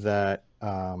know that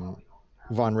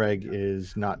Von Reg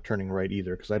is not turning right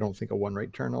either, because I don't think a one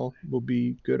right turn will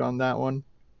be good on that one,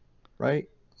 right?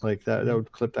 Like that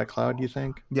would clip that cloud. You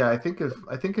think? Yeah, I think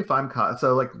if I'm Kyle,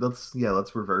 so like let's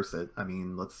reverse it. I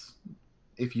mean,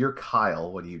 if you're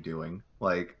Kyle, what are you doing?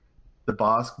 Like the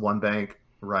Bosk one bank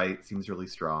right seems really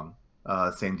strong.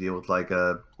 Same deal with like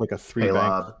a 3 bank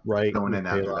Paylob right going with in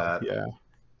after Paylob, that. yeah.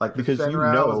 Like the Because Fen you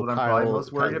Rao know is what I'm probably Kyle-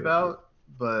 most worried Kyle- about,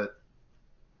 but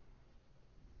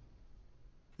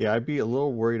Yeah, I'd be a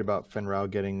little worried about Fenrau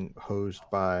getting hosed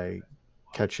by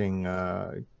getting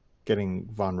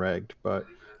Von Regged, but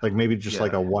like maybe just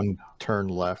like Yeah. a one turn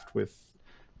left with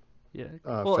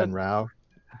Fenrau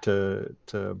to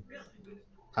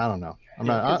I don't know. I'm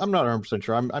not 100%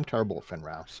 sure. I'm terrible at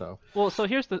Fenrau, so. Well, so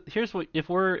here's what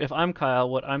if I'm Kyle,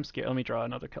 what I'm scared. Let me draw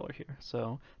another color here.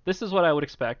 So this is what I would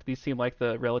expect. These seem like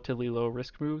the relatively low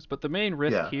risk moves, but the main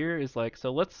risk here is like,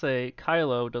 so let's say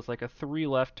Kylo does like a 3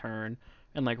 left turn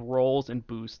and like rolls and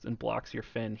boosts and blocks your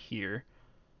Fen here.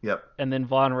 Yep. And then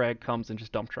Von Rag comes and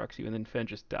just dump trucks you, and then Fen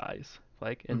just dies.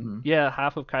 Like, and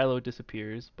half of Kylo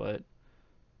disappears, but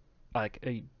like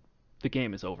the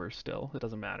game is over still. It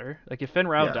doesn't matter. Like if Fen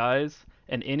Rao dies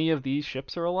and any of these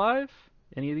ships are alive,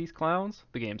 any of these clowns,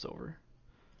 the game's over.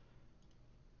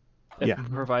 Yeah.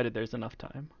 Provided there's enough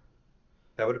time.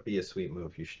 That would be a sweet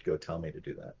move. You should go tell me to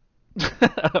do that.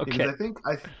 Okay. Because I think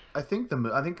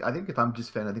if I'm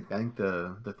just Fen, I think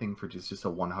the thing for just a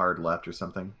one hard left or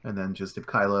something, and then just if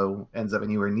Kylo ends up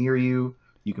anywhere near you,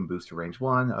 you can boost to range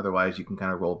 1. Otherwise, you can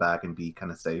kind of roll back and be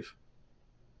kind of safe.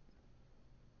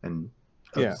 And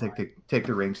just take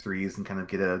the range 3s and kind of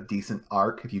get a decent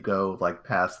arc if you go like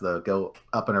go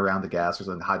up and around the gas or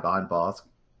something, hide behind boss.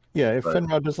 Yeah, if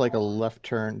Fenrau does like a left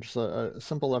turn, just a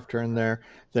simple left turn there,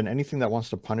 then anything that wants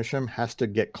to punish him has to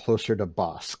get closer to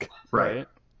Bosk. Right.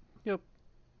 Yep.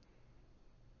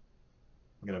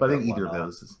 But I think either of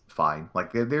those is fine.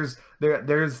 Like there's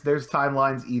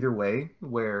timelines either way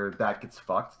where that gets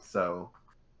fucked. So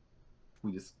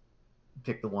we just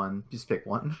pick one. Just pick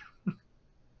one.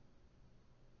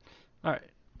 All right.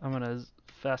 I'm gonna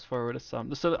fast forward to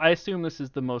some. So I assume this is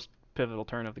the most pivotal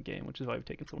turn of the game, which is why we've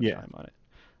taken so much time on it.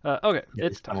 Okay,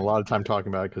 it's time. Spent a lot of time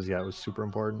talking about it because it was super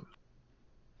important.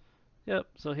 Yep.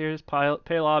 So here's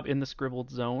Paylob in the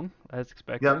scribbled zone, as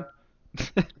expected.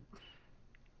 Yep.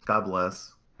 God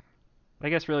bless. I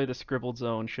guess really the scribbled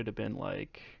zone should have been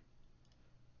like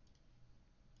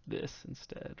this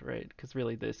instead, right? Because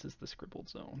really this is the scribbled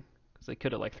zone. Because they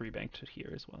could have like 3 banked it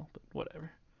here as well, but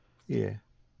whatever. Yeah.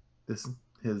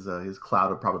 His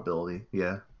cloud of probability.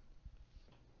 Yeah.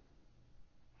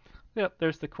 Yep,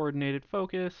 there's the coordinated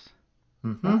focus.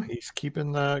 He's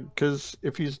keeping the, because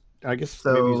if he's, I guess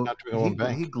so maybe he's not doing a one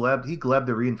bank. He glebbed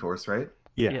the reinforce, right?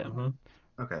 Yeah.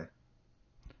 Okay.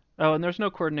 Oh, and there's no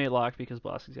coordinate lock because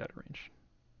Bosk is out of range.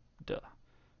 Duh.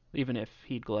 Even if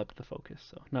he'd glebbed the focus,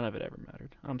 so none of it ever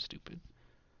mattered. I'm stupid.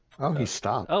 Oh, he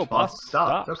stopped. Oh, Bosk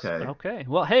stopped. Okay. Okay.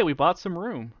 Well, hey, we bought some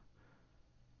room.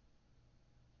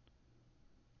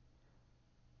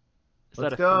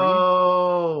 Let's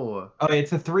go. Oh,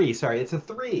 it's a 3. Sorry, it's a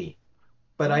 3.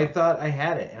 But I thought I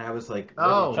had it, and I was like,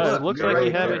 it looks like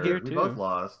you have it here We too. both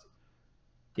lost.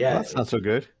 Yeah, that's not so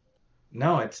good.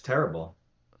 No, it's terrible.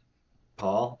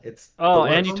 Paul, it's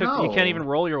and you can't even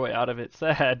roll your way out of it.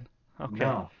 Sad. Okay.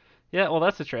 No. Yeah, well,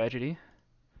 that's a tragedy.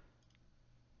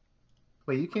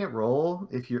 Wait, you can't roll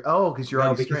if you're because you're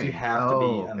already because strained. you have to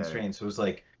be unstrained. So it was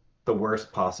like the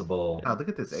worst possible. Oh, look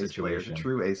at this ace player, the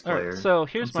true ace player. Right, so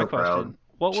here's my question: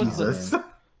 what was Jesus.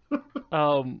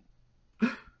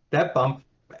 That bump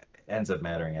ends up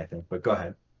mattering, I think. But go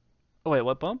ahead. Oh, wait,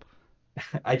 what bump? He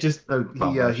bumped he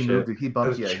pulled the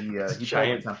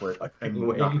template and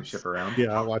knocked the ship around.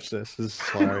 Yeah, I watched this. This is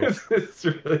hilarious. It's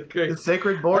really great. The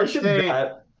sacred board state.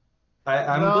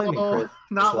 I'm blaming Krayt.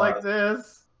 Not like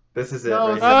this. This is it. No,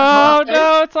 right oh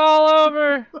no, it's all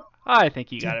over. I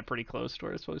think you got it pretty close to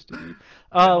where it's supposed to be.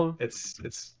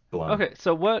 It's blown. Okay,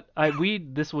 so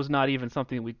this was not even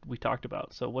something we talked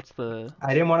about. So what's the?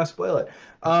 I didn't want to spoil it.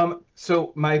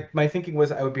 So my thinking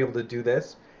was I would be able to do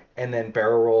this and then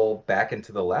barrel roll back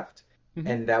into the left,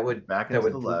 and that would back into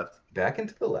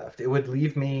the left. It would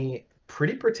leave me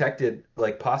pretty protected,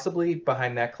 like possibly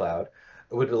behind that cloud.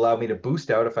 It would allow me to boost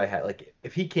out if I had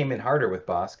if he came in harder with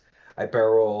Bosk, I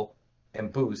barrel roll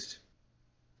and boost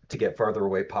to get farther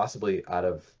away, possibly out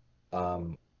of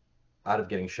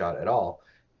getting shot at all,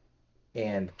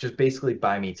 and just basically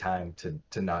buy me time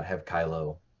to not have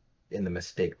Kylo in the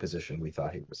mistake position we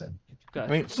thought he was in. Gotcha.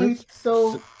 I mean, Wait,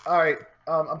 so all right.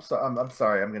 I'm sorry. I'm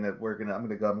sorry. I'm gonna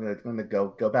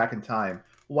go back in time.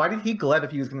 Why did he gleb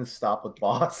if he was gonna stop with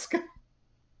Bosk?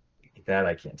 That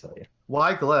I can't tell you.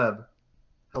 Why gleb?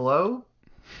 Hello?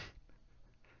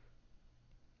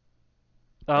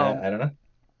 I don't know.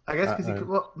 I guess because he could.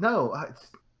 Well, no.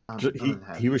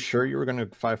 he was sure you were going to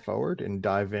five forward and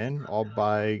dive in all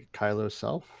by Kylo's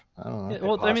self. I don't know. Yeah,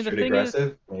 well, I mean, the thing is,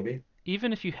 maybe.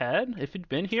 even if it'd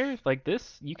been here like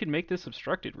this, you could make this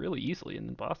obstructed really easily, and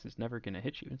the boss is never gonna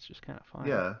hit you. It's just kind of fine.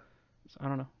 Yeah. So, I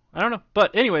don't know.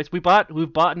 But anyways, we've bought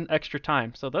an extra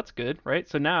time, so that's good, right?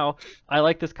 So now I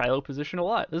like this Kylo position a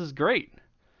lot. This is great.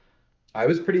 I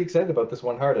was pretty excited about this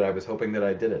one hard, and I was hoping that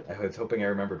I did it. I was hoping I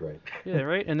remembered right. Yeah,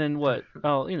 right. And then what?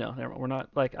 Oh, we're not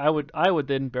like I would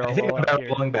then barrel I think roll I'm out here.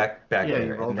 rolling back Yeah, here.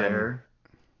 you roll and then- there.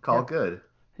 Call good.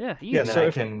 Yeah, easy. Yeah, and then so I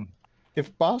if- can.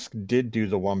 If Bosk did do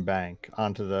the one bank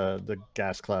onto the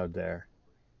gas cloud there,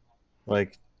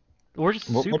 like We're just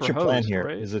super what's your plan hosed, here?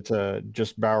 right? Is it to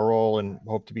just barrel roll and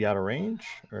hope to be out of range?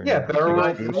 Or Yeah, barrel roll.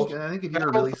 I think if you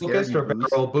were really scared, Focused or you'd barrel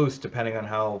boost. roll boost, depending on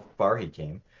how far he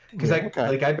came. Because Yeah, I okay.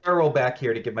 I barrel roll back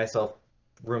here to give myself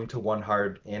room to one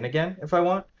hard in again if I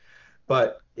want.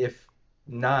 But if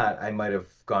not, I might have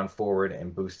gone forward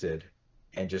and boosted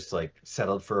and just like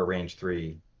settled for a range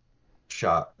 3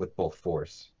 shot with both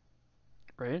force.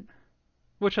 Right?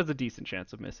 Which has a decent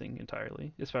chance of missing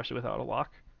entirely, especially without a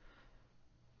lock.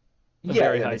 A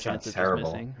very high it's not chance of just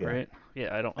terrible. missing, Yeah. right?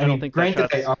 Yeah, I don't I mean, think granted,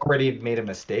 that I shot's... already made a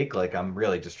mistake. Like, I'm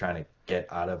really just trying to get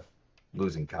out of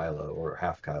losing Kylo or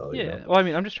half Kylo. Yeah, You know? well, I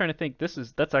mean, I'm just trying to think.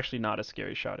 That's actually not a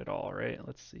scary shot at all, right?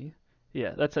 Let's see.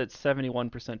 Yeah, that's at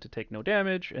 71% to take no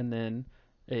damage, and then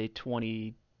a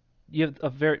 20. You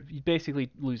basically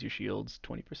lose your shields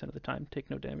 20% of the time, take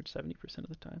no damage 70% of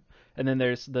the time, and then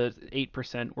there's the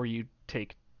 8% where you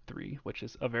take 3, which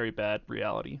is a very bad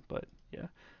reality, but yeah.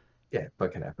 Yeah,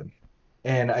 but can happen.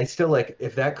 And I still like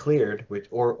if that cleared, which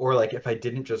or like if I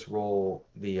didn't just roll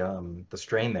the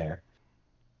strain there,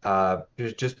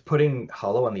 just putting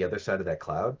Hollow on the other side of that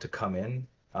cloud to come in,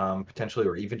 potentially,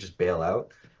 or even just bail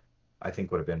out, I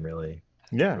think would have been really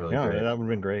great. that would have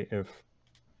been great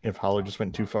if Hollow just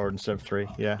went 2 forward instead of 3.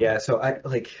 Yeah. Yeah, so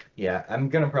I'm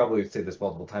gonna probably say this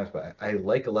multiple times, but I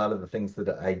like a lot of the things that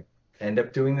I end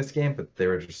up doing this game, but they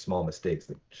were just small mistakes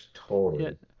that just totally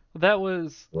Yeah. That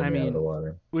was, blew I me out of the mean,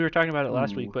 water. we were talking about it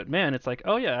last week, Ooh. but man, it's like,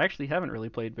 oh yeah, I actually haven't really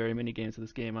played very many games of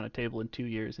this game on a table in 2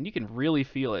 years, and you can really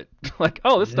feel it. Like,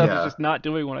 oh, this stuff is Yeah. just not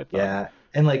doing what I thought. Yeah,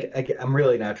 and like I'm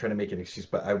really not trying to make an excuse,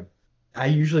 but I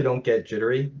usually don't get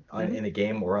jittery in a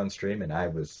game or on stream, and I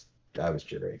was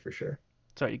jittery for sure.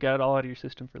 Sorry, you got it all out of your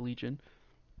system for Legion.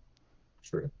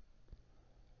 True.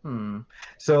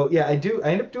 So yeah, I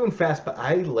end up doing fast, but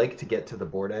I like to get to the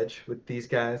board edge with these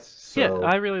guys. So Yeah,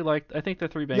 I really liked. I think the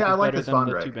 3 bank yeah, I is like better this than Von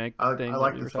the Reg. 2 bank I thing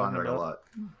like that we were this Von talking Reg a about.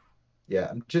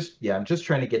 lot. I'm just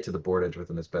trying to get to the board edge with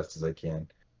them as best as I can.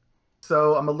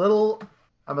 So I'm a little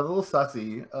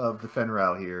sussy of the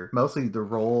Fenrau here. Mostly the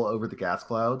roll over the gas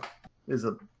cloud has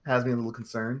me a little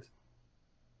concerned.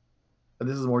 And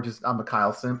this is more just I'm a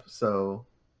Kyle simp, so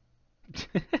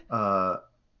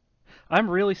I'm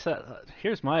really sad.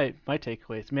 Here's my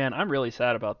takeaways. Man, I'm really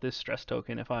sad about this stress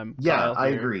token if I'm yeah, Kyle I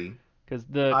here. agree. Because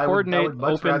the I would coordinate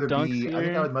much open rather dunks be. here. I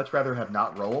think I would much rather have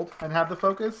not rolled and have the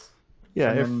focus. Yeah,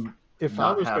 and if then if I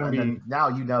not was have, going and to be then now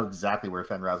you know exactly where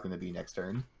Fenrau's going to be next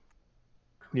turn.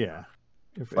 yeah,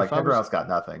 if Like I was Fenrau's got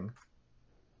nothing.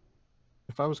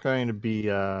 if I was going to be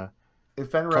If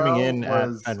Fenrau coming in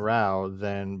was, at Rao,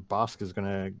 then Bosk is going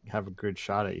to have a good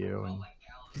shot at you. And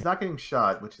he's not getting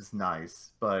shot, which is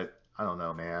nice, but I don't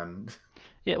know, man.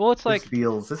 Yeah, well, it's like This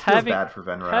feels having- bad for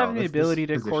Fenrau. having the This ability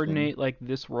to positioning. coordinate like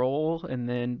this roll and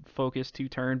then focus to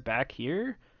turn back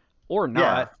here, or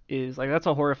not, is like that's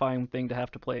a horrifying thing to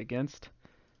have to play against.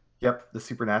 Yep, the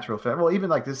supernatural Well, even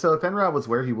like this. So if Fenrau was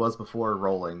where he was before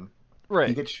rolling, he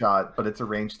Right. gets shot, but it's a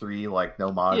range 3, like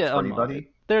no mods Yeah, for unmodded.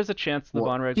 anybody. There's a chance the Well,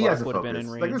 Von Reg he has lock a would have been focus.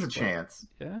 in range. Like there's a but- chance.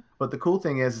 Yeah. But the cool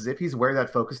thing is if he's where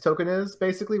that focus token is,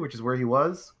 basically, which is where he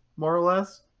was, more or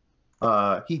less,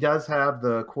 he does have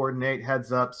the coordinate,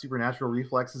 heads up, supernatural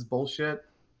reflexes bullshit,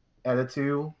 edit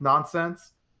 2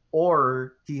 nonsense,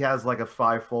 or he has like a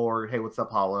 5/4, hey, what's up,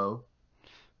 Hollow?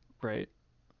 Right.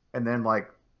 And then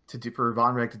like for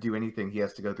Von Reg to do anything, he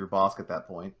has to go through Bosk at that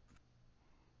point.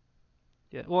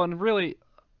 Yeah. Well, and really,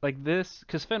 like this,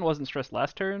 because Fen wasn't stressed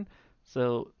last turn,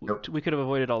 so Nope. we could have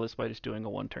avoided all this by just doing a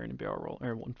 1 turn and barrel roll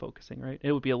or 1 focusing, right?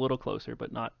 It would be a little closer,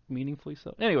 but not meaningfully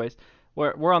so. Anyways,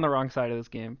 we're on the wrong side of this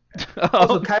game.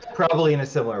 Also, Kyle's probably in a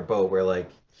similar boat where like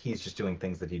he's just doing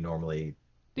things that he normally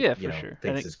Yeah, you for know, sure. I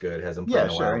thinks think is good, hasn't Yeah, played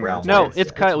in a sure, while. yeah. Round no, one,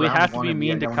 it's yeah. Kyle. We round have to one be and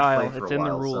mean to no one's played Kyle. for a It's in the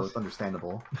while, so rules. it's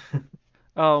understandable.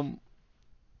 But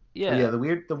Yeah, yeah. the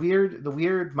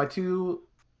weird. My two.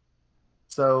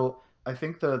 So I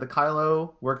think the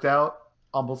Kylo worked out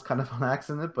almost kind of on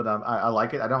accident, but I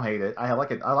like it. I don't hate it. I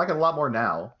like it. I like it a lot more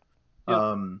now.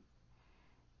 Yep.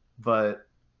 But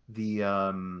the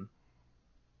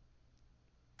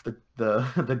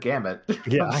the gamut.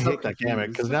 Yeah, I'm I so hate that gamut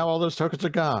because confused. now all those tokens are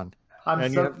gone. I'm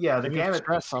And so you have, yeah. The and you have gamut.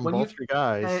 stress on when both your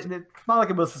guys. and it's not like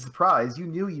it was a surprise. You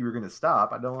knew you were going to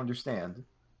stop. I don't understand.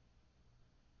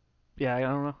 Yeah, I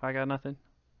don't know. I got nothing.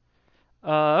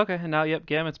 Okay, and now, yep,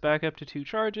 Gamut's back up to 2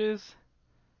 charges.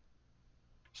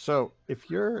 So if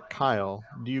you're Kyle,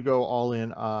 do you go all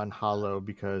in on Hollow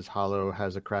because Hollow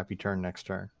has a crappy turn next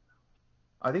turn?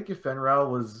 I think if Fenrir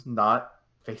was not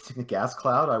facing a gas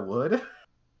cloud, I would.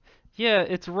 Yeah,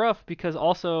 it's rough because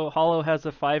also Hollow has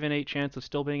a 5 in 8 chance of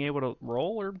still being able to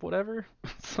roll or whatever.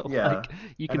 So, Yeah. like,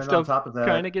 you And can then still on top of that,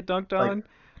 kind of get dunked like, on.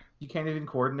 you can't even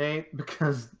coordinate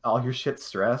because all your shit's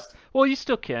stressed. Well, you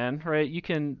still can, right? You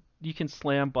can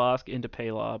slam Bosk into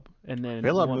Paylob, and then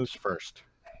Paylob moves first.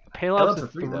 Paylob's Paylob's a a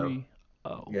 3, though. 3.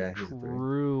 Oh, Yeah, he's a 3.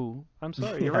 true. I'm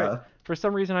sorry, you're Yeah. right. For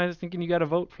some reason, I was thinking you got to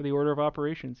vote for the order of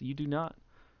operations. You do not.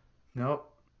 Nope.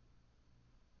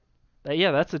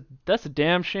 Yeah, that's a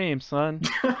damn shame, son.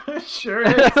 Sure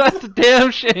is. That's a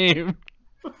damn shame.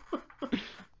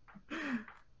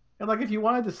 And like, if you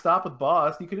wanted to stop with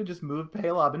Boss, you could have just moved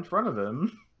Paylob in front of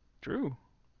him. True.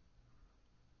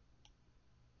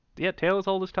 Yeah, Taylor's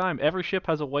hold his time. Every ship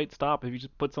has a white stop if you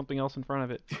just put something else in front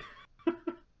of it.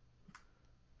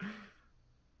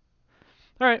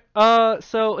 All right.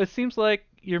 So it seems like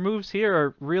your moves here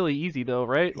are really easy, though,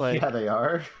 right? Like, Yeah, they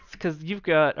are. because you've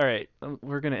got, all right,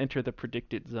 we're gonna enter the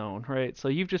predicted zone, right? So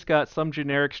you've just got some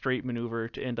generic straight maneuver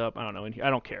to end up, I don't know, I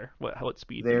don't care what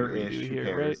speed you There-ish. do Who here,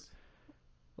 cares? right?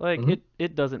 Like Mhm.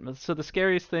 it doesn't. So the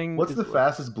scariest thing What's is the what,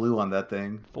 fastest blue on that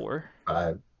thing? 4.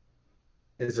 5.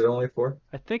 Is it only 4?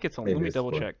 I think it's only. Let Maybe me it's double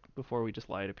 4. check before we just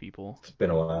lie to people. It's been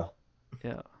a while.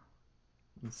 Yeah.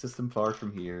 System far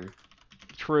from here.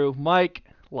 True. Mike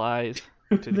lies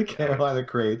to The the Carolina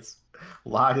crates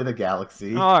lie to the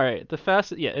galaxy. All right. The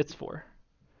fastest. Yeah, it's 4.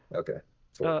 Okay.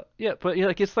 4. Yeah, but yeah,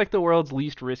 like it's like the world's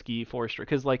least risky forester,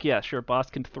 because like yeah, sure, boss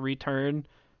can 3 turn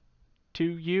to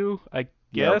you, I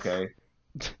Yeah, guess, okay.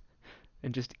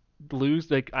 and just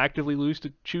lose, like actively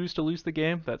choose to lose the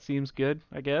game. That seems good,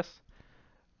 I guess.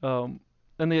 And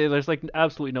there's like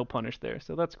absolutely no punish there,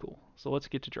 so that's cool. So let's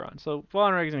get to drawing. So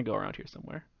Von Reg's gonna go around here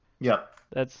somewhere. Yep.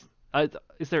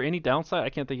 Is there any downside? I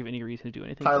can't think of any reason to do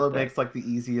anything. Kylo like that. makes like the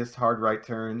easiest hard right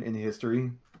turn in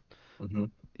history. Mm-hmm.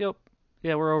 Yep.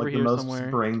 Yeah, we're over Like here the most somewhere.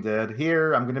 brain dead.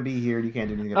 Here, I'm gonna be here. You can't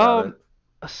do anything about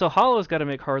it. So Hollow's got to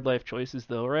make hard life choices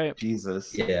though, right?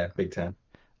 Jesus. Yeah, big time.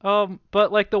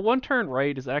 But like the 1 turn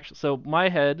right is actually, so my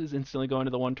head is instantly going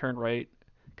to the 1 turn right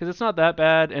because it's not that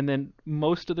bad, and then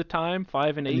most of the time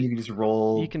 5 and 8 And you can just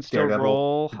roll. you can still Daredevil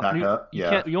roll. to back up. You Yeah.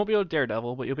 can't. You won't be able to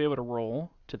Daredevil, but you'll be able to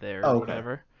roll to there Oh, or okay.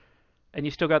 whatever. And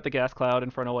you still got the gas cloud in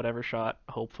front of whatever shot,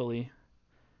 hopefully.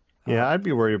 Yeah, I'd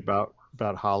be worried about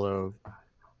Hollow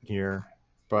here.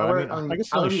 But I guess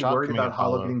the I would only be shot worried coming about at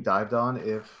Hollow Hollow. getting dived on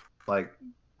if like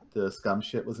the scum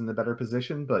shit was in a better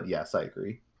position. But yes, I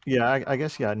agree. Yeah, I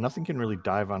guess nothing can really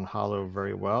dive on Hollow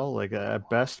very well. Like at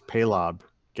best, Paylob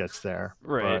gets there,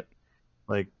 Right.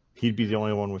 But like he'd be the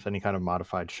only one with any kind of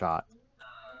modified shot.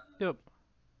 Yep.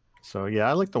 So yeah,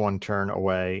 I like the 1 turn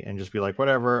away and just be like,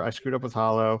 whatever. I screwed up with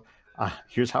Hollow.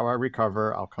 Here's how I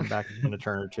recover. I'll come back in a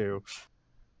turn or 2.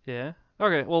 Yeah.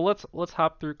 Okay. Well, let's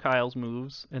hop through Kyle's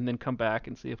moves and then come back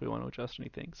and see if we want to adjust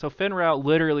anything. So Fenrir,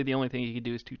 literally the only thing he can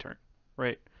do is 2 turn,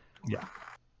 right? Yeah.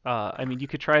 I mean, you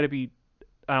could try to be.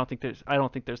 I don't think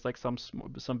there's like some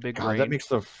big. God, that makes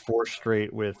the 4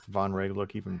 straight with Von Reg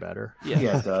look even better. Yeah.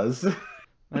 Yeah, it does.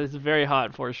 That is a very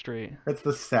hot 4 straight. That's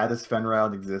the saddest Fenrir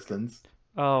in existence.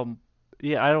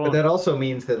 Yeah, I don't. But that also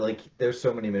means that like there's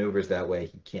so many maneuvers that way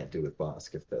he can't do with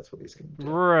Bosk if that's what he's gonna do.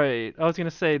 Right. I was gonna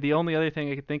say the only other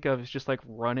thing I could think of is just like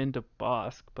run into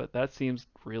Bosk, but that seems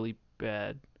really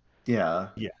bad. Yeah.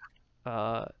 Yeah.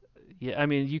 I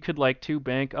mean, you could like 2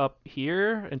 bank up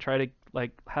here and try to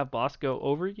like have Bosk go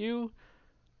over you.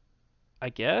 I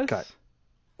guess. Okay.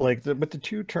 Like with the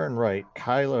 2 turn right,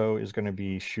 Kylo is going to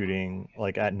be shooting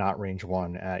like at not range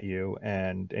 1 at you,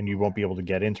 and you won't be able to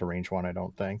get into range 1, I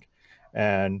don't think.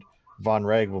 And Von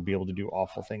Reg will be able to do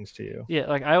awful things to you. Yeah,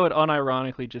 like I would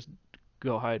unironically just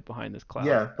go hide behind this cloud.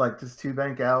 Yeah, like just 2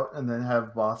 bank out and then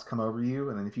have boss come over you,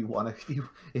 and then if you want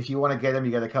to get him,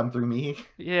 you got to come through me.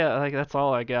 Yeah, like that's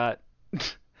all I got.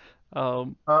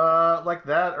 Like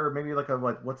that, or maybe like a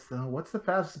what's the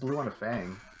fastest blue on a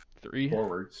Fang? 3.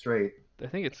 Forward, straight. I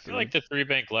think it's I feel 3. like the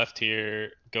 3-bank left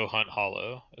here, go hunt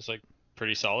hollow. It's like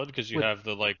pretty solid because you With- have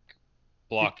the like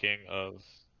blocking of.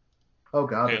 Oh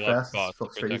god, the Hey, left fastest boss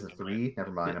to straight is a protect them, 3.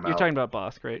 Never mind, I'm You're out. talking about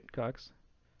Bosk, right, Cox?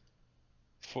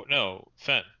 No,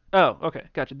 Fen. Oh, okay,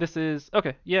 gotcha. This is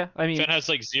okay. Yeah, I mean, Fen has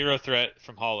like 0 threat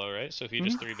from hollow, right? So if he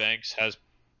just Mhm. 3 banks, has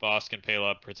Bosk and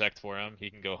Paylob protect for him, he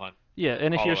can go hunt yeah,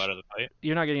 and if hollow you're out of the fight.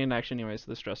 you're not getting an action anyway, so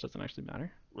the stress doesn't actually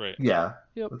matter. Right. Yeah.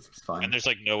 Yep. That's fine. And there's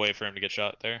like no way for him to get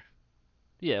shot there.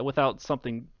 Yeah, without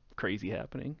something crazy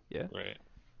happening. Yeah. Right.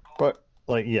 But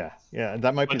like, yeah,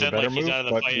 that might be But the then better like he's move. out of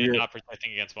the But fight and not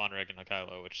protecting against Von Reg and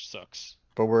Kylo, which sucks.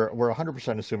 we're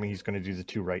 100% assuming he's going to do the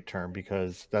 2 right turn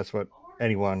because that's what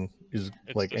anyone is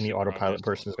It's like the any super autopilot obvious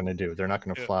person is going to do. They're not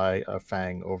going to Yeah. fly a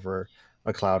Fang over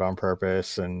a cloud on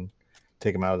purpose and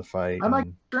take him out of the fight. I might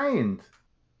and- be strained.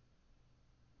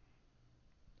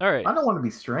 All right. I don't want to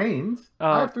be strained.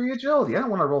 I have 3 agility. I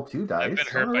don't want to roll 2 dice. I've been I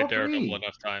hurt wanna by roll Daredevil 3.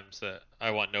 enough times that I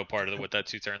want no part of what that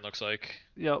 2-turn looks like.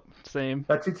 Yep. Same.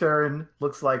 That 2-turn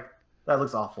looks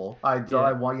awful. I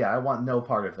want no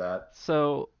part of that.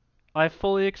 So, I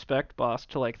fully expect Bosk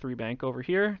to like 3-bank over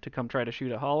here to come try to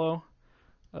shoot a hollow.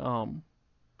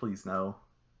 Please no.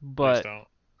 Please But don't.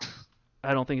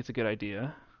 I don't think it's a good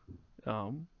idea.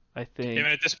 I think. I mean,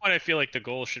 at this point, I feel like the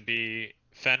goal should be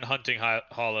Fen hunting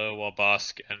hollow while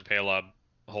Bosk and Paylob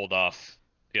hold off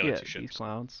the other Yeah, 2 these ships.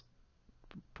 clowns.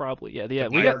 Probably. Yeah. Yeah.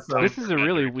 But We yeah, got. so- This is a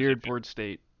really Commander weird position. board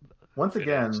state. Once It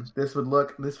again,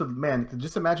 is. man,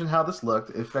 just imagine how this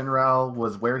looked if Fenral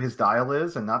was where his dial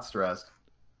is and not stressed.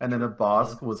 And then if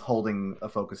Bosk was holding a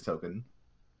focus token.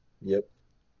 Yep.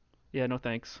 Yeah. No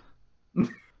thanks.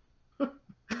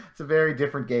 It's a very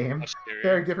different game. Much scarier.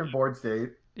 Very different board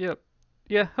state. Yep.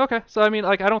 Yeah. Okay. So I mean,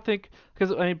 like, I don't think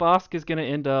because I mean, Bosk is gonna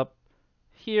end up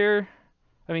here.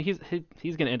 I mean,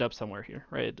 he's gonna end up somewhere here,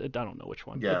 right? I don't know which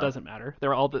one. Yeah. It doesn't matter.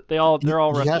 They're all He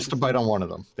roughly has to the bite same. on one of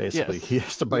them, basically. Yes. He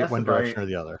has to bite has one to bite. direction or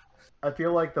the other. I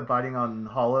feel like the biting on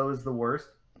Hollow is the worst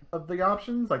of the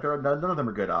options. Like none of them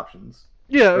are good options.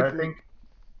 Yeah. But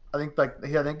I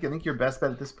think your best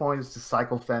bet at this point is to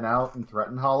cycle Fen out and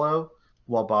threaten Hollow,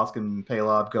 while Bosk and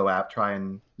Paylob go out, try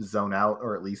and zone out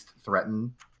or at least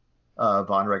threaten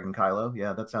Von Reg and Kylo.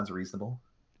 Yeah, that sounds reasonable.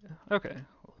 Okay.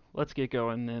 Let's get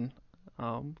going then.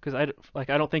 Because I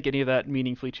don't think any of that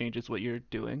meaningfully changes what you're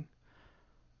doing.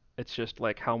 It's just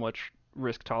like how much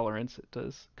risk tolerance it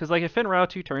does. Because like if Fenrau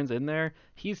 2 turns in there,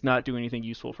 he's not doing anything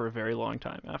useful for a very long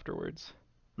time afterwards.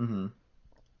 Mm-hmm.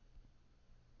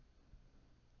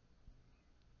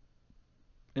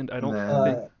 And I don't then-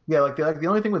 think. Yeah, like the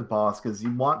only thing with Bosk is you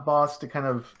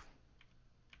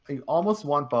almost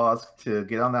want Bosk to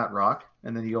get on that rock,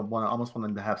 and then you almost want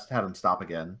them to have him stop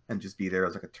again and just be there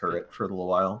as like a turret for a little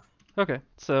while. Okay.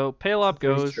 So Paylob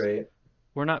Three goes. straight.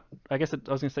 We're not. I guess I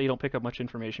was gonna say you don't pick up much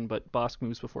information, but Bosk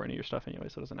moves before any of your stuff anyway,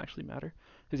 so it doesn't actually matter.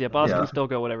 Because yeah, Bosk Yeah. can still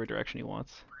go whatever direction he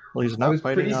wants. Well, he's I not was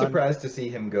biting pretty on. surprised to see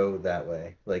him go that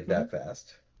way, like that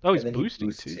fast. Oh, he's And then boosting he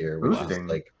boosts too. here, which Boosting. is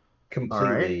like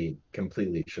completely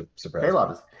surprised.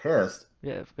 Paylob is pissed.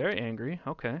 Yeah, very angry.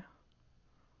 Okay.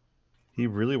 He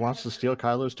really wants to steal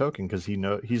Kylo's token because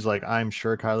he's like, I'm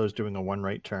sure Kylo's doing a 1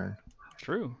 right turn.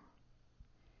 True.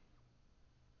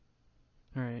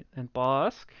 All right, and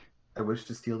Bosk I wish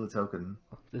to steal the token.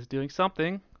 is doing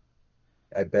something.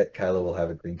 I bet Kylo will have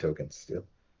a green token still.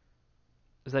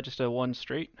 Is that just a 1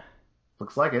 straight?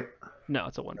 Looks like it. No,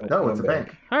 it's a 1 bank. No, it's a One bank.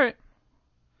 bank. All right.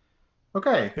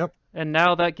 Okay. And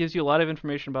now that gives you a lot of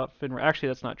information about Finra. Actually,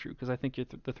 that's not true because I think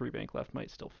the 3 bank left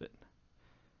might still fit.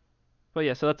 But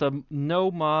yeah, so that's a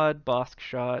no mod Bosk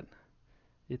shot.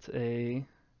 It's a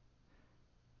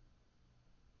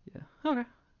okay.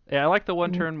 Yeah, I like the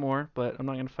 1 turn more, but I'm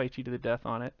not gonna fight you to the death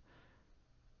on it.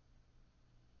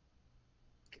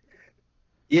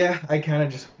 Yeah, I kind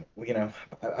of just,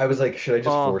 I was like, should I just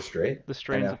Oh, 4 straight? The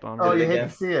strain's know. a bummer. Oh, Did it you hate again.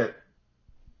 to see it.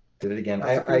 Did it again.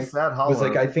 That's a I pretty sad hollow. was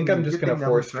like, I think I'm mean, just good gonna thing no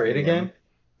 4 one's straight threatening him. again,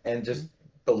 and just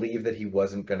believe that he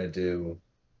wasn't gonna turn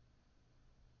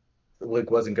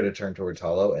towards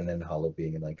Hollow, and then Hollow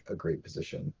being in like a great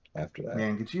position after that.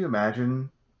 Man, could you imagine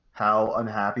how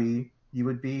unhappy you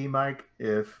would be, Mike,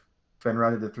 if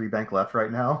Fenrod did the 3 bank left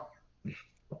right now? Yeah,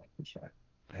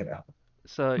 I know.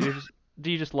 So do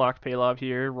you just lock Paylob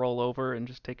here, roll over, and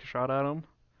just take a shot at him?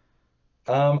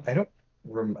 I don't.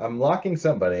 I'm locking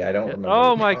somebody. I don't remember.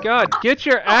 Oh my God! Get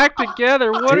your act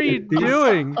together! What are you Dude, these-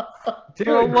 doing? Dude,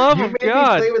 For the love you of made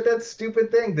God. me play with that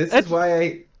stupid thing. This That's- is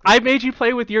why I made you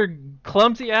play with your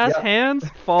clumsy ass Yep. hands.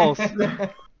 False.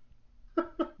 I.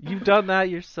 You've done that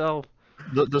yourself.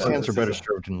 Those hands are this better is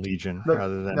served in Legion Look,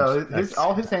 rather than no, X.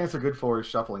 all his hands are good for is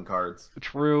shuffling cards.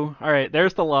 True. All right,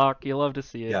 there's the lock. You love to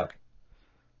see it. Yeah.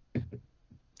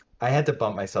 I had to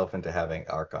bump myself into having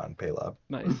Archon Paylob.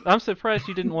 Nice. I'm surprised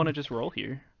you didn't want to just roll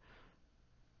here.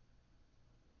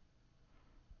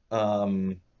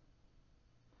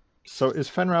 So is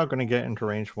Fenrir going to get into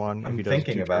range 1 if I'm he does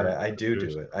thinking two about it. turns? I do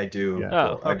it. I do. Yeah.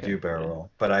 Oh, I okay. do barrel Yeah.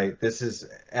 roll. But this is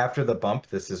after the bump.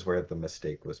 This is where the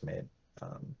mistake was made,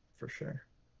 for sure.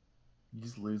 You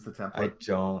just lose the template. I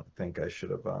don't think I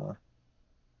should have.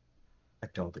 I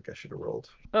don't think I should have rolled.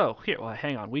 Oh, here. Well,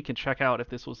 hang on. We can check out if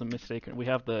this was a mistake. We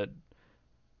have the.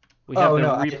 Oh,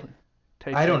 no,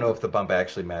 I don't know if the bump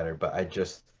actually mattered, but I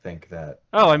just think that.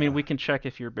 Oh, I mean, we can check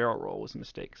if your barrel roll was a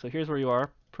mistake. So here's where you are,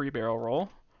 pre-barrel roll.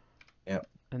 Yep.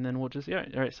 And then we'll just, yeah,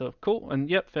 all right, so cool. And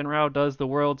yep, Fenrir does the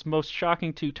world's most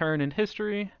shocking 2-turn in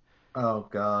history. Oh,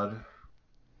 God.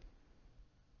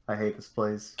 I hate this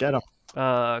place. Get him.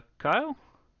 Kyle?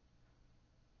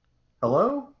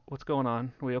 Hello? What's going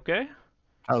on? We okay?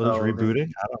 Kylo's Oh,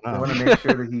 rebooting? I I don't want know. to make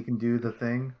sure that he can do the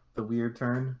thing, the weird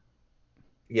turn.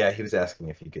 Yeah, he was asking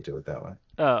if you could do it that way.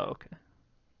 Oh, okay.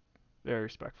 Very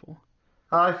respectful.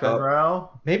 Hi, Fenrir.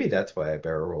 Maybe that's why I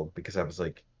barrel rolled, because I was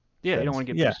like, Yeah, you don't want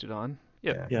to get Yeah. boosted on.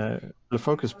 Yep. Yeah, the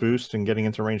focus boost and getting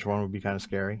into range 1 would be kind of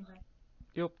scary.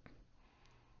 Yep.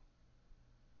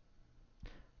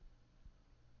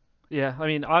 Yeah, I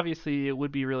mean, obviously it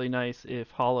would be really nice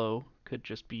if Hollow could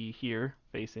just be here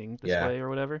facing this Yeah. way or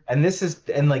whatever. and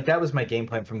like that was my game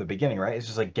plan from the beginning, right? It's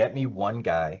just like get me one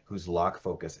guy who's lock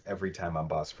focus every time I'm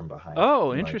boss from behind.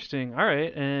 Oh, And, like, interesting. All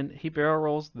right, and he barrel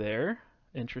rolls there.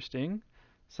 Interesting.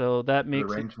 So that The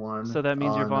makes it, range 1. so that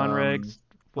means your Von Regs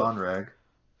Von Reg.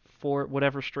 for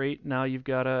whatever straight. Now you've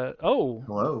got a oh.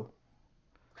 Hello.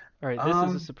 All right, this is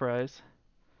Um, a surprise.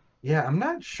 Yeah, I'm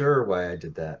not sure why I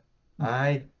did that.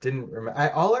 I didn't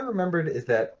remember. All I remembered is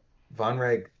that Von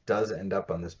Reg does end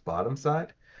up on this bottom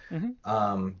side.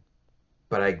 Mhm.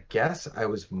 But I guess I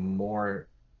was more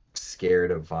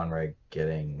scared of Von Reg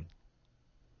getting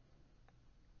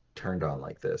turned on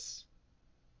like this.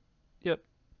 Yep.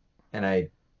 And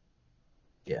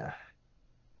yeah.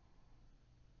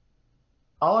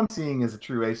 All I'm seeing is a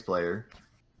true ace player.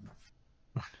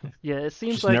 Yeah, it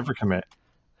seems Just like never commit.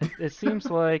 it seems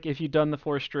like if you'd done the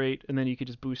 4 straight and then you could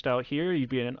just boost out here, you'd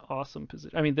be in an awesome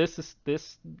position. I mean, this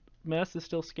mess is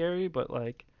still scary, but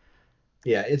like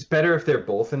Yeah, it's better if they're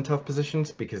both in tough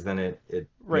positions because then it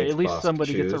right, makes at least Bosk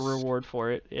somebody gets a choose. reward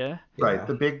for it. Yeah. Right. Yeah.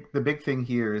 The big thing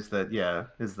here is that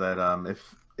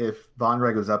if Von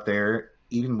Reg was up there,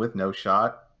 even with no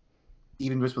shot,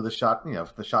 even just with a shot,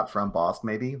 the shot from Boss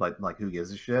maybe, like who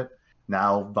gives a shit?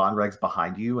 Now Von Reg's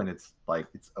behind you, and it's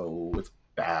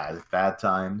bad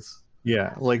times.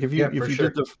 Yeah, like if you sure.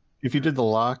 did the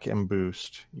lock and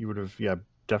boost, you would have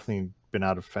definitely been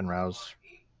out of Fenrir's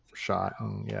shot,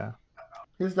 and yeah.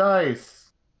 His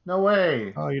dice. No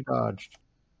way. Oh, you dodged.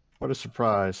 What a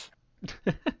surprise.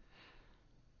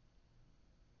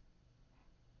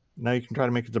 Now you can try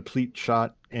to make a deplete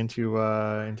shot into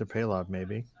Paylob,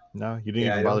 maybe. No, you didn't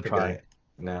Yeah, I even don't bother think trying.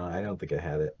 No, I don't think I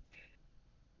had it.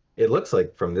 It looks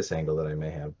like from this angle that I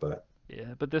may have, but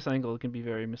Yeah, but this angle can be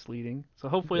very misleading. So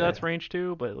hopefully Yeah. that's range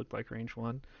 2, but it looked like range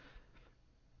 1.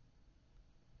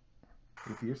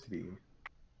 It appears to be.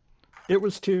 It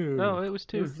was 2. No, it was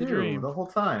 2. It was The two dream. the whole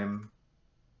time.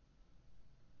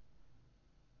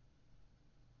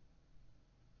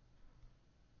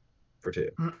 for 2.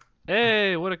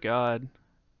 Hey, what a god.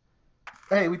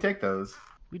 Hey, we take those.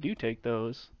 We do take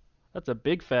those. That's a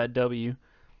big fat W.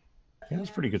 Yeah, that's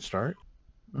a pretty good start.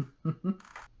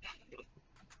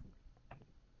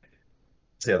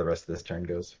 See how the rest of this turn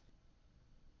goes.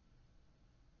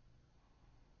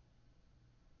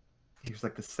 He's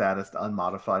like the saddest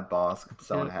unmodified boss. I'm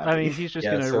so Yeah, unhappy. I mean, he's just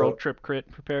Yeah, gonna so- roll trip crit.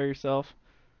 Prepare yourself.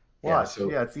 Watch. Yeah, so-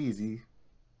 it's easy.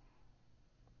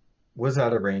 Was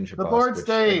out of range of The boss, board which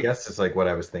state! I guess is like what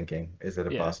I was thinking, is that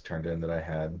a Yeah. boss turned in that I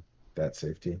had that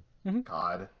safety.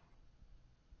 God.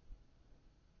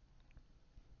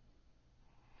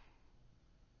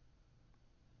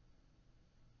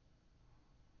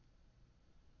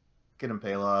 Get him,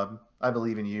 Paylob. I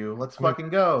believe in you. Let's fucking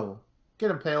go. Get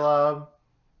him, Paylob.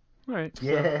 Alright, so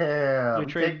Yeah, we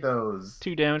we trade take those.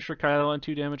 2 damage for Kylo and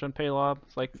 2 damage on Paylob.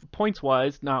 It's like,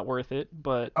 points-wise, not worth it,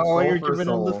 but... Oh, Soul you're for a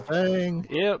giving him the soul. thing.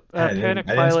 Yep, I Panic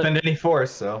didn't Pilot... spend any force,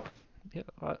 so Yeah,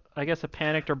 I guess a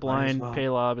panicked or Might as blind well.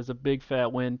 Paylob is a big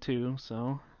fat win, too,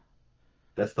 so...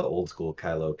 that's the old school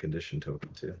Kylo condition token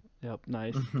too. Yep,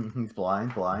 nice. He's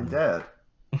blind, dead.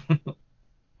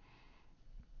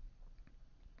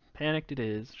 Panicked it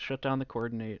is. Shut down the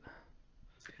coordinate.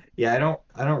 Yeah, I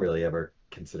don't really ever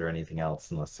consider anything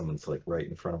else unless someone's like right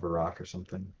in front of a rock or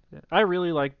something. Yeah. I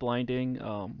really like blinding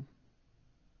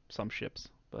some ships,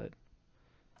 but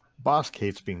Bosk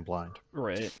hates being blind.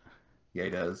 right. Yeah, he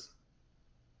does.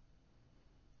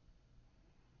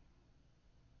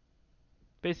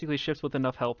 Basically, ships with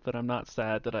enough health that I'm not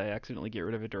sad that I accidentally get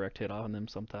rid of a direct hit on them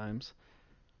sometimes.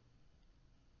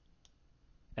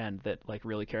 And that like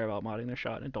really care about modding their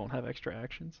shot and don't have extra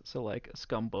actions. So like a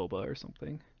Scum Boba or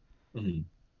something.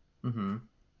 Mm-hmm.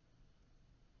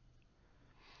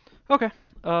 Okay.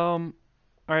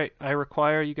 Alright, I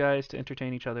require you guys to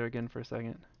entertain each other again for a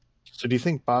second. So do you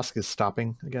think Bosk is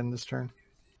stopping again this turn?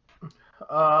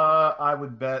 I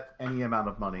would bet any amount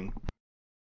of money.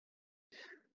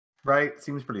 Right?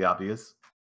 Seems pretty obvious.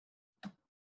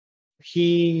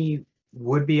 He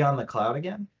would be on the cloud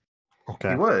again.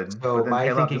 Okay. He would, So but then my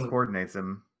Caleb thinking- just coordinates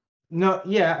him. No,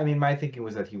 yeah, I mean, my thinking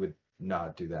was that he would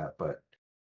not do that, but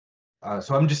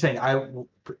so I'm just saying,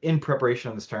 in preparation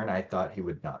of this turn, I thought he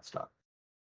would not stop.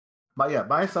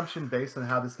 My assumption based on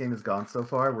how this game has gone so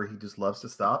far, where he just loves to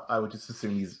stop, I would just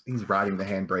assume he's riding the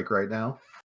handbrake right now.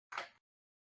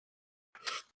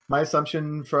 My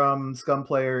assumption from Scum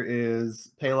Player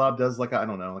is Paylob does like I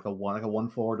don't know, like a one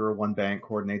forward or a one bank,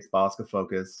 coordinates Bosk a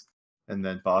focus, and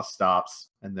then Bosk stops,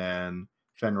 and then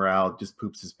Fenrau just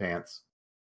poops his pants.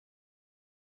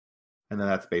 And then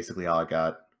that's basically all I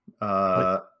got.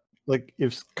 Like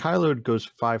if Kylo goes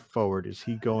 5 forward, is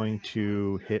he going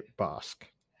to hit Bosk?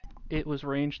 It was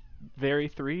ranged very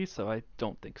 3, so I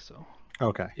don't think so.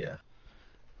 Okay. Yeah.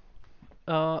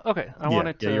 Okay.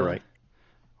 You're right.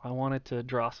 I wanted to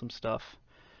draw some stuff.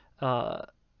 So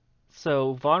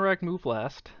Vonreg moved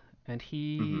last, and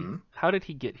he. How did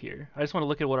he get here? I just want to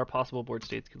look at what our possible board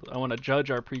states. I want to judge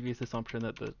our previous assumption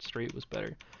that the straight was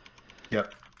better.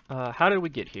 Yep. How did we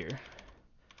get here?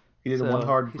 He did So, one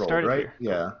hard he roll, started right? here.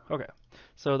 Yeah. Okay.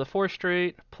 So the 4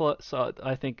 straight plus.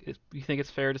 I think you think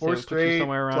it's fair to say 4 it puts you straight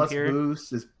somewhere around plus here.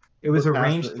 boost is It was a past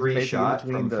range the- 3 basically shot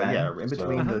between from the Fen. in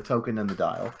between the token and the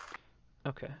dial.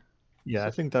 Okay. Yeah,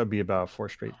 I think that would be about 4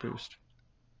 straight boost.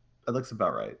 That looks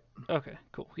about right. Okay.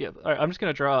 Cool. Yeah. All right. I'm just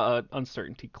gonna draw an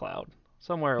uncertainty cloud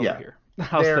somewhere over here.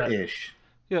 How's There that? ish.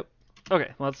 Yep.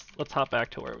 Okay. Let's hop back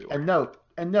to where we were.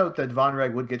 And note that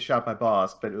Vonreg would get shot by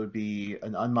Bosk, but it would be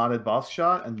an unmodded Bosk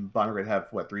shot, and Vonreg would have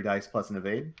what 3 dice plus an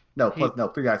evade? No,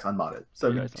 3 dice unmodded.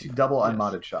 So 3 dice two unmodded, double yes.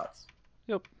 unmodded shots.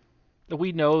 Yep.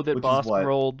 We know that Which is Bosk what?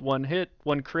 rolled 1 hit,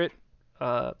 1 crit,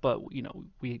 but you know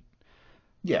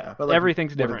Yeah, but like,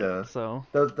 everything's what are different. So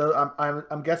Those,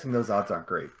 I'm guessing those odds aren't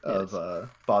great of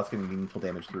Bosk getting meaningful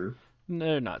damage through.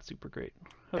 they're not super great.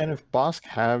 Okay. And if Bosk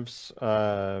has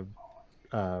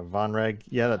Vonreg,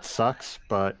 yeah, that sucks.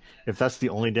 But if that's the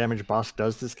only damage Bosk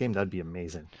does this game, that'd be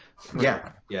amazing.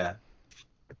 Yeah. Yeah.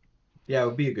 Yeah, it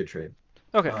would be a good trade.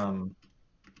 Okay.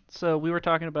 So we were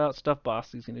talking about stuff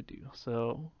Bosk is gonna do.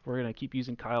 So we're gonna keep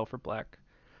using Kyle for black,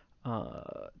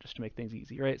 just to make things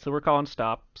easy, right? So we're calling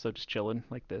stop. So just chilling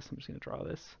like this. I'm just gonna draw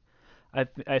this. I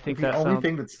think The that only sounds...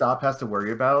 thing that Stop has to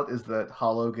worry about is that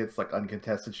Hollow gets like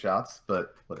uncontested shots,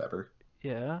 but whatever.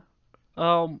 Yeah.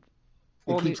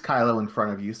 It keeps Kylo in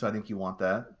front of you, so I think you want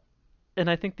that. And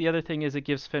I think the other thing is it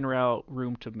gives Fenrau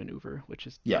room to maneuver, which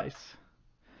is nice.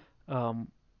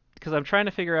 Because I'm trying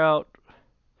to figure out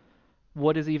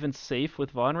what is even safe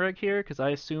with Vonreg here, because I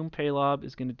assume Paylob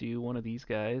is going to do one of these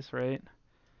guys, right?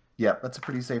 Yeah, that's a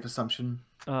pretty safe assumption.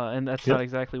 And that's not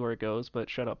exactly where it goes, but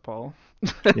shut up, Paul.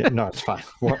 Yeah, no, it's fine.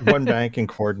 One bank and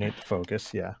coordinate the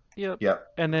focus, yeah. Yep.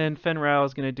 And then Fenrau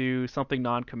is going to do something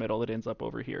non-committal that ends up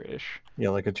over here-ish. Yeah,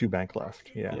 like a 2 bank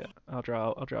left, yeah. Yeah, I'll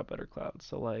draw better clouds,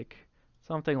 so like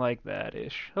something like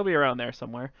that-ish. He'll be around there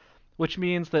somewhere, which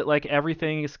means that like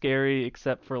everything is scary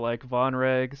except for like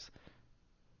Vonreg's.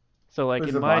 So like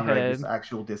in my head,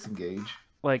 actual disengage,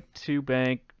 like 2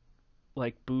 bank,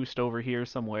 like boost over here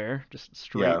somewhere, just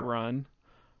straight run.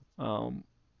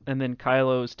 And then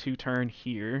Kylo's 2 turn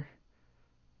here.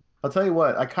 I'll tell you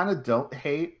what, I kind of don't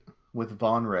hate with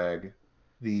Vonreg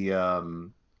the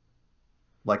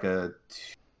like a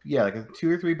 2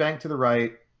 or 3 bank to the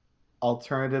right,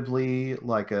 alternatively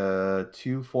like a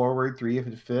 2 forward, 3 if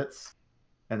it fits,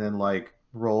 and then like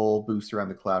roll boost around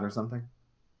the cloud or something.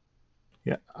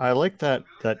 Yeah, I like that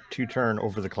 2 turn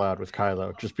over the cloud with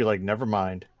Kylo. Just be like, never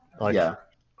mind. Like,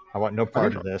 I want no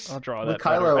part of this. I'll draw with that.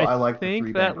 Kylo, better. I like the think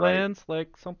 3 that bank right. lands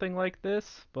like something like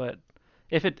this, but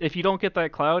if you don't get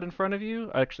that cloud in front of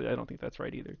you, actually I don't think that's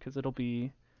right either, because it'll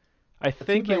be. I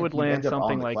think it would land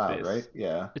something like cloud, this. Right?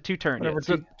 Yeah. The 2 turn. Whatever,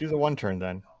 So, do the 1 turn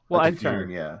then. well, I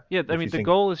turn, yeah. I mean, the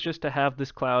goal is just to have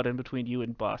this cloud in between you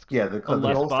and Bosk. Yeah, the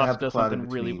unless goal is to Bosk have the does cloud something in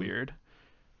really between. weird.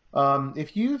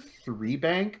 If you 3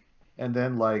 bank and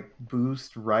then like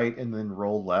boost right and then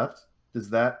roll left, does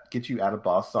that get you out of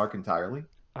boss arc entirely?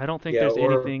 I don't think Yeah, there's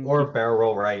or anything. barrel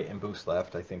roll right and boost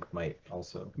left. I think might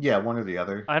also. Yeah, one or the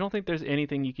other. I don't think there's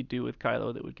anything you could do with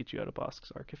Kylo that would get you out of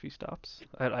Bosk's arc if he stops.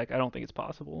 I don't think it's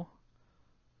possible.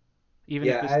 Even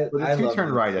if this, But the I two love turn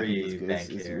the right, I three think bank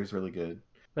is here. really good.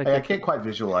 like, I can't quite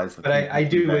visualize the. But I the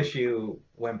do bank. wish you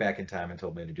went back in time and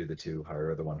told me to do the 2 hard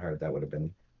or the 1 hard. That would have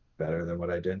been better than what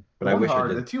I did. But I One wish I hard,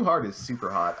 did. the 2 hard is super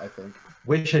hot. I think.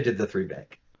 Wish I did the 3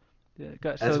 bank. yeah,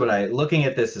 That's what I. Looking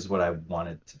at this is what I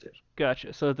wanted to do.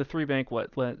 Gotcha. So the 3 bank,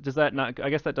 what does that not? I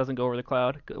guess that doesn't go over the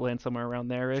cloud. Land somewhere around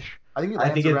there-ish. I think it I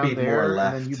lands think it'd around be there, more and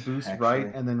left, then you boost actually.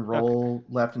 right, and then roll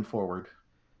left and forward.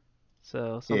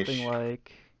 So something Ish.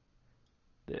 like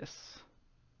this.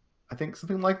 I think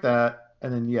something like that,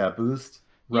 and then boost.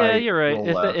 Yeah, Right, you're right. roll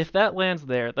If left. if that lands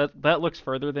there, that looks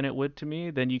further than it would to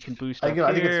me. Then you can boost up I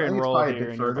think here and it's roll probably a here bit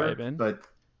and you're further, vibing. but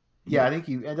yeah, I think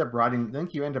you end up riding.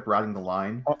 the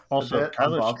line. Also, bit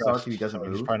on Kylo's Bob's arc stressed, if he doesn't so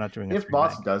he's move. probably not doing a If three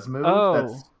boss bank. does move, Oh.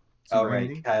 that's Oh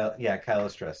serenity. right, Kyle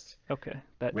is stressed, Okay,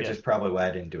 that which yeah. is probably why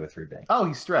I didn't do a 3 bank. Oh,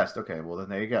 he's stressed. Okay, well then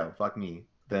there you go. Fuck me.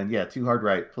 Then 2 hard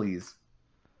right, please.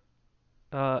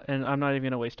 And I'm not even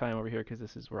gonna waste time over here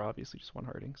because we're obviously just 1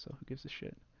 harding. So who gives a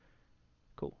shit?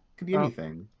 Cool. Could be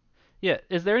anything. Yeah.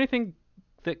 Is there anything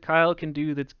that Kyle can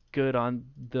do that's good on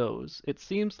those? It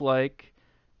seems like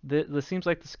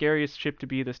the scariest ship to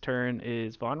be this turn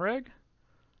is Vonreg.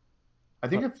 I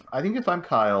think if I'm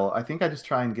Kyle, I think I just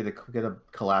try and get a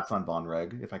collapse on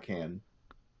Vonreg if I can.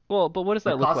 Well, but what does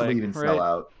that look possibly like? even right? sell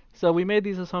out. So we made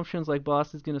these assumptions like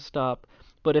boss is gonna stop,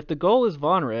 but if the goal is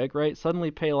Vonreg, right? Suddenly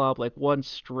Palob like 1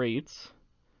 straight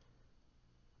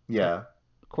Yeah.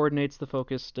 coordinates the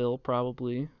focus still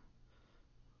probably.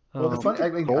 Well, the fun, I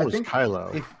goal is think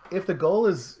Kylo. if the goal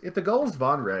is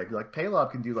Vonreg, like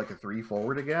Palob can do like a 3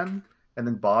 forward again, and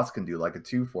then Boss can do like a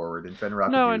 2 forward, and Fenrir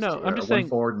No, I can do know. I'm just a 1 saying-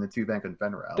 forward and a 2 bank on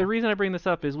Fenrir. The reason I bring this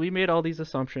up is we made all these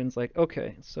assumptions like,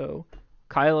 okay, so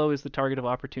Kylo is the target of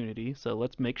opportunity, so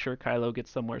let's make sure Kylo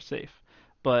gets somewhere safe.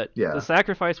 But Yeah. the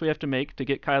sacrifice we have to make to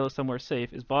get Kylo somewhere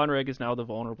safe is Vonreg is now the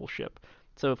vulnerable ship.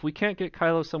 So if we can't get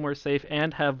Kylo somewhere safe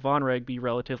and have Vonreg be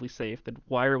relatively safe, then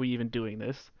why are we even doing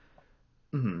this?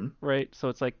 Mm-hmm. Right? So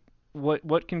it's like,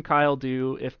 what can Kyle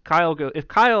do if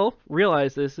Kyle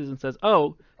realizes this and says,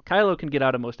 oh, Kylo can get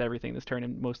out of most everything this turn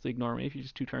and mostly ignore me if you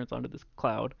just 2 turns onto this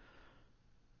cloud.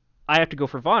 I have to go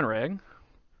for Vonreg.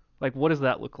 Like, what does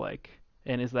that look like?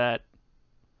 And is that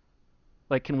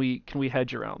like, can we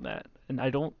hedge around that? And I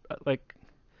don't like,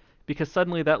 because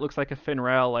suddenly that looks like a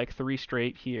Finral like 3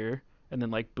 straight here and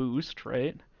then like boost,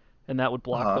 right? And that would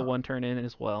block the 1 turn in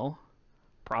as well,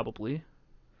 probably.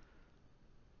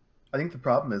 I think the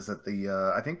problem is that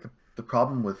the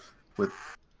problem with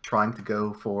trying to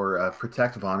go for a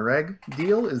protect Vonreg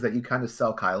deal is that you kind of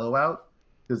sell Kylo out,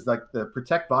 because like the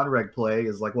protect Vonreg play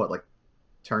is like what, like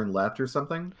turn left or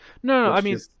something. No, Which I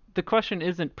mean just- the question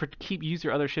isn't use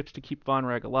your other ships to keep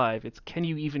Vonreg alive. It's can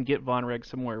you even get Vonreg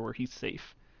somewhere where he's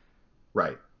safe?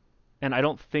 Right. And I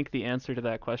don't think the answer to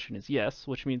that question is yes,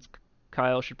 which means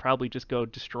Kyle should probably just go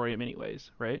destroy him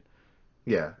anyways, right?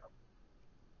 Yeah.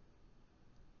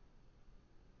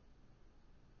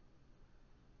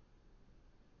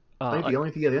 I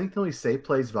think the only safe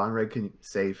plays Vonreg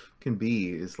can be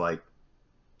is like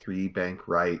 3 bank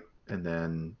right and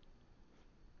then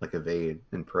like evade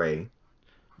and pray.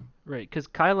 Right, because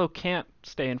Kylo can't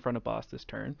stay in front of boss this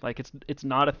turn. Like it's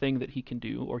not a thing that he can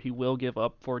do, or he will give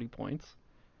up 40 points.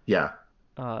 Yeah.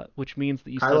 Which means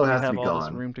that you Kylo suddenly has to have be all this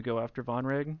gone. room to go after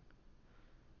Vonreg.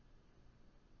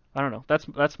 I don't know.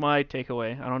 That's my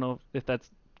takeaway. I don't know if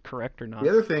that's correct or not. The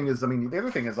other thing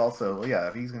is also,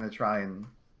 if he's gonna try and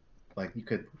like, you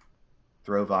could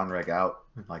throw Vonreg out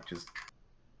and like just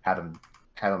have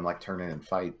him like turn in and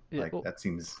fight. Yeah, like well- that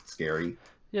seems scary.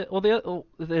 Yeah, well,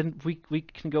 then we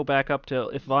can go back up to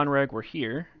if Vonreg were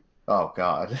here, Oh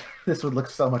god, this would look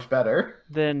so much better.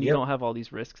 then you Yep. don't have all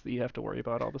these risks that you have to worry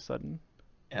about all of a sudden.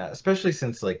 Yeah, especially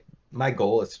since like my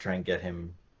goal is to try and get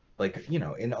him, like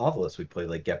in Ovilus we play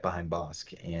like get behind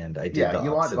Bosk, and I did Yeah, the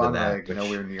you want opposite of that, Vonreg which-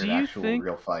 nowhere near Do an you actual think-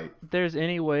 real fight. There's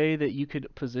any way that you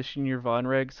could position your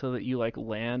Vonreg so that you like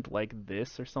land like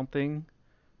this or something,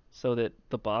 so that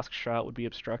the Bosk shot would be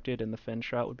obstructed and the Fen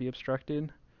shot would be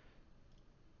obstructed?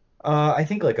 I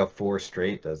think like a 4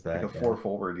 straight does that. Like a yeah. 4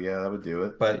 forward, that would do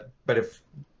it. But if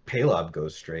Palob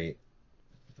goes straight,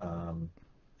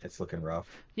 it's looking rough.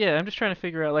 Yeah, I'm just trying to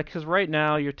figure out, like, because right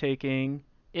now you're taking,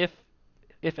 if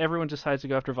everyone decides to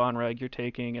go after Vonreg, you're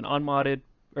taking an unmodded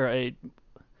or an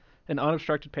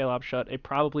unobstructed Palob shot, a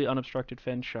probably unobstructed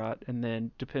Fen shot, and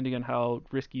then depending on how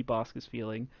risky Bosk is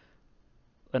feeling,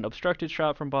 an obstructed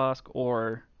shot from Bosk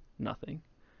or nothing,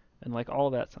 and like all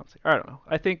that sounds like I don't know.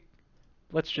 I think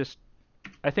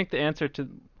the answer to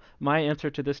my answer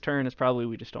to this turn is probably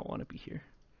we just don't want to be here.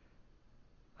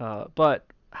 But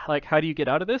like, how do you get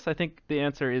out of this? I think the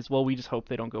answer is, well, we just hope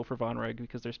they don't go for Von Reg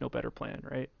because there's no better plan,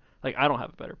 right? Like, I don't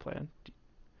have a better plan.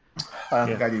 I don't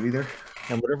think I do either.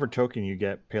 And whatever token you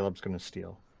get, Paleb's going to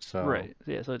steal. So Right.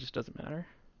 Yeah. So it just doesn't matter.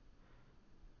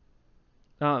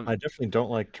 I definitely don't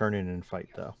like turn in and fight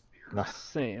though. No.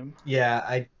 Same. Yeah,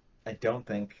 I don't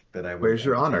think that I would. Where's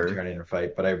your honor? Turn in and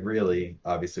fight, but I really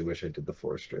obviously wish I did the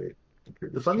 4 straight.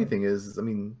 The funny thing is, I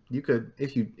mean, you could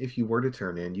if you were to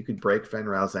turn in, you could break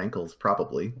Fenrau's ankles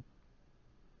probably.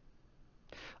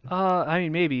 I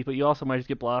mean maybe, but you also might just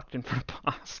get blocked in front of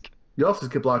Bosk. You also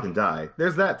just get blocked and die.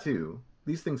 There's that too.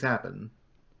 These things happen.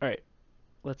 All right,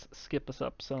 let's skip us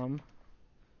up some.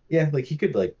 Yeah, like he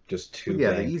could like just two.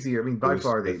 Yeah, the easier. I mean, by boost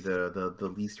far with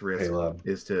the least risk Caleb.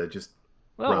 is to just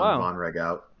Oh run wow, Von Reg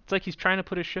out. it's like he's trying to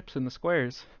put his ships in the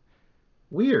squares.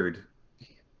 Weird.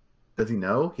 Does he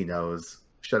know? He knows.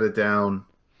 Shut it down.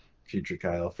 Future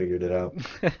Kyle figured it out.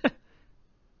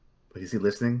 But is he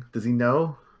listening? Does he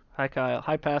know? Hi Kyle.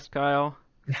 Hi past Kyle.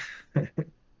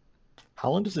 How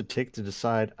long does it take to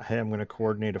decide, hey, I'm going to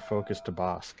coordinate a focus to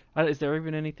Bosk? Is there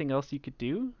even anything else you could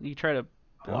do? You try to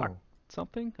block No.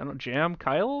 something? I don't know, jam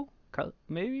Kyle?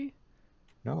 Maybe?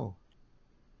 No.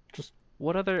 Just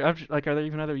What other, like, are there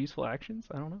even other useful actions?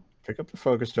 I don't know. pick up the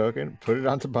focus token, put it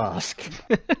onto Bosk.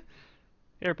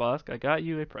 Here, Bosk, I got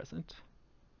you a present.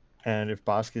 And if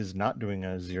Bosk is not doing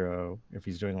a 0, if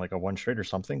he's doing like a 1 straight or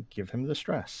something, give him the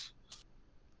stress.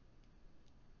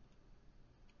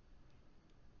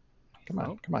 Come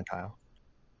on, come on, Kyle.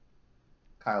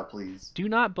 Kyle, please. Do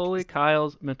not bully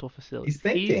Kyle's mental facility. He's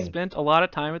thinking. He spent a lot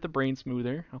of time at the brain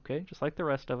smoother, okay, just like the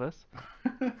rest of us.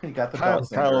 He got the Kyle, belt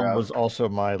sander out. was also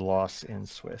my loss in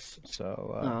Swiss,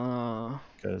 so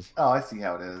because Oh, I see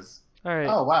how it is. All right.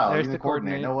 Oh wow, there's you the can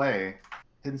coordinate. coordinate. No way.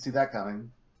 Didn't see that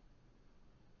coming.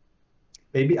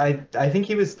 Maybe I think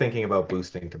he was thinking about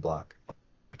boosting to block,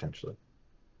 potentially.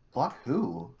 Block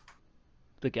who?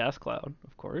 The gas cloud,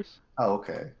 of course. Oh,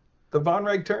 okay. The Von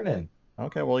Reg turn in.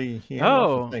 okay, well he had enough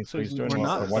Oh, of things, so so he's doing we're a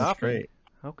not 1 stopping. straight.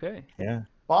 Okay. Yeah.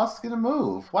 Boss is gonna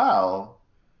move. Wow.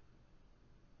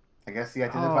 I guess he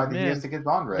identified that he man. has to get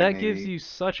Von Reg. That maybe. gives you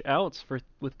such outs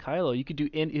with Kylo. You could do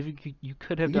you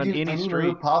could have You could done do any any straight.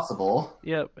 move possible.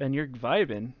 Yep, and you're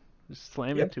vibing. Just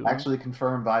slam Yep, into him. Actually,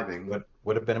 confirm vibing.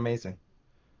 Would have been amazing.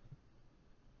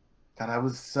 God, I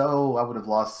would have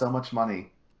lost so much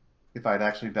money if I'd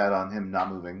actually bet on him not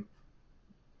moving.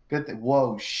 Good thing.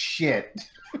 Whoa, shit.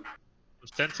 I'm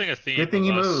sensing a theme Good thing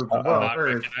of you us moved. Uh-oh. Whoa, not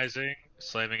Earth. recognizing,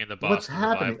 slamming in the boss. What's with the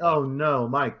happening? vibe Oh block. no,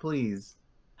 Mike, please.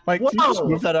 Mike, can you just Whoa!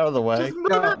 move that out of the way? Just move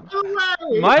it out of the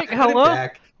way. Mike, Put it hello?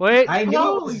 back. Wait, I knew it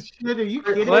Holy was, shit, are you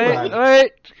kidding wait, me?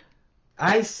 wait.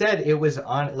 I said it was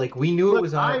on. Like we knew it Look,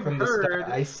 was on I've from the heard- start.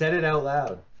 I said it out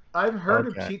loud. I've heard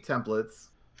Okay. of cheat templates,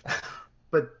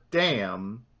 but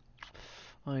damn.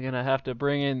 I'm gonna have to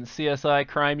bring in CSI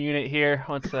crime unit here.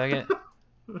 1 second.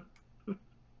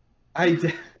 I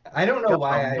don't know God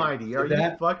why almighty, I are did you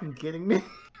that, fucking kidding me?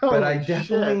 but I Holy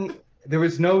definitely shit. there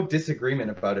was no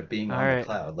disagreement about it being on Alright, the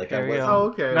cloud. Like there I we wasn't. go. Oh,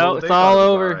 okay. No, well, it's they all thought it was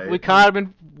over. alright. We caught him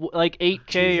in like 8K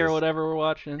or Jesus. whatever we're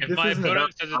watching. If This my isn't opponent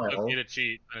about says it's Kyle. okay to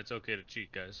cheat, then it's okay to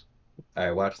cheat, guys. All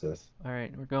right, watch this. All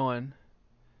right, we're going.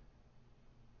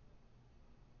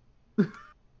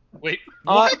 Wait,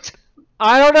 Uh, what?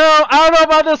 I don't know. I don't know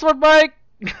about this one, Mike.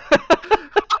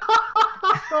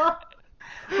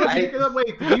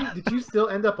 Wait, did you still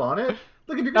end up on it?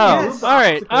 Look, if you're Oh, gonna move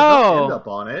alright. obstacles, don't Oh. end up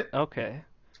on it. Okay.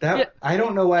 That Yeah. I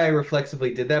don't know why I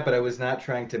reflexively did that, but I was not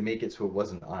trying to make it so it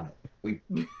wasn't on it. We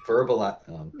verbalized.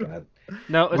 Oh god,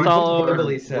 No, it's We all just over.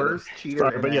 verbally said it. Worst cheater.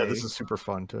 Sorry, but yeah, NA. this is super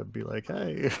fun to be like,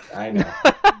 hey, I know.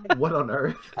 What on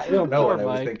earth? I don't know Poor what I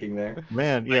was Mike. thinking there.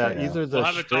 man, yeah, Yeah. either the We'll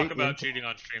have a straight talk about into, cheating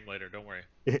on stream later. Don't worry.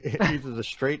 either the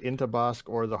straight into Bosk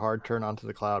or the hard turn onto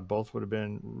the cloud, both would have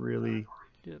been really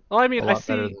Well, I a mean, I lot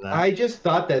better see. than that. I just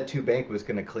thought that 2 bank was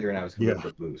going to clear and I was going to Yeah.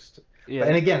 get the boost. Yeah.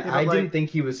 And again, Yeah, but I like- didn't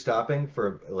think he was stopping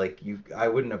for like you. I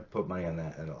wouldn't have put money on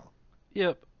that at all.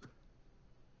 Yep.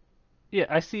 Yeah,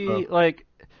 I see. Oh. Like,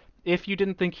 if you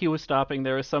didn't think he was stopping,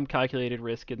 there was some calculated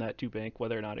risk in that 2 bank,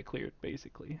 whether or not it cleared,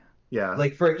 basically. Yeah.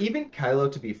 Like for even Kylo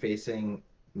to be facing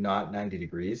not 90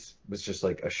 degrees was just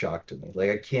like a shock to me. Like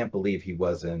I can't believe he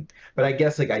wasn't. But I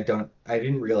guess like I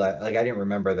didn't realize, like I didn't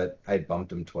remember that I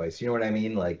bumped him twice. You know what I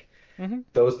mean? Like Mhm.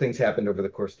 those things happened over the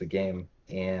course of the game,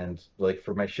 and like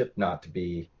for my ship not to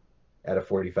be at a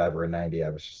 45 or a 90, I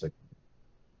was just like,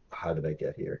 how did I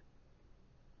get here?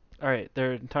 All right,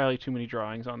 there are entirely too many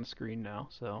drawings on the screen now,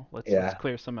 so let's Yeah.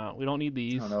 clear some out. We don't need I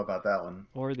these don't know about that one.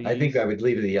 or these. I think I would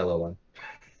leave the yellow one.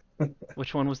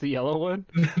 Which one was the yellow one?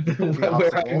 Where I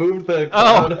obstacle? moved the Oh,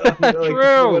 cloud up, like, true.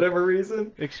 for whatever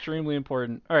reason. Extremely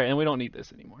important. All right, and we don't need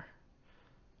this anymore.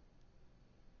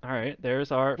 All right,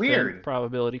 there's our Weird. Fed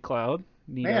probability cloud.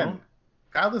 Neato. Man,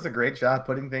 Kyle does a great job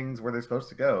putting things where they're supposed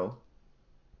to go.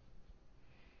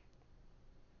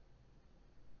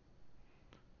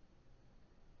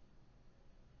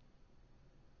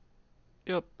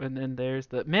 Yep, and then there's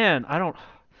the man. I don't,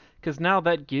 because now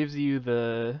that gives you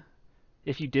the,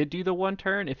 if you did do the one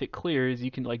turn, if it clears,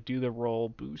 you can like do the roll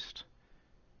boost.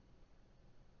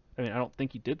 I mean, I don't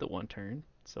think you did the one turn,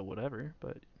 so whatever.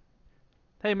 But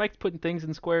hey, Mike's putting things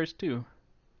in squares too.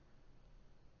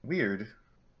 Weird.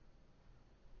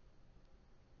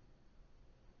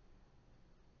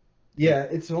 Yeah,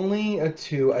 it's only a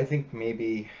 2. I think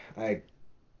maybe I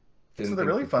didn't So the think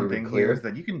really fun through it thing clear. here is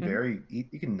that you can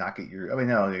you can not get your. I mean,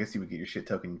 no, I guess you would get your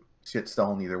shit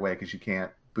stolen either way because you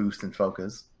can't boost and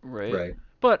focus. Right. Right.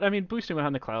 But I mean, boosting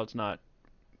behind the cloud's not.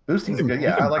 Boosting's You good. can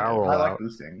Yeah, I barrel like out.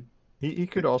 boosting. He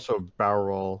could also barrel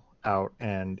roll out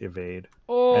and evade.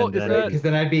 Oh, And is then- that? Because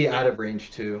then I'd be out of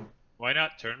range too. Why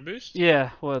not turn boost? Yeah.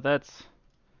 Well, that's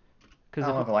I because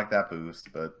don't know if I like that boost,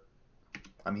 but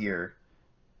I'm here.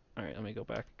 all right, let me go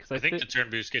back because I think the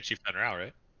turn boost gets you Fenrir out,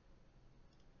 right?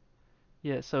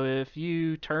 Yeah, so if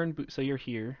you turn boost, so you're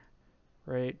here,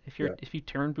 right? If you're Yeah. if you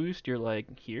turn boost, you're like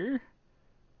here,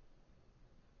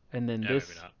 and then Yeah, this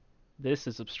maybe not. this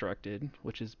is obstructed,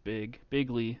 which is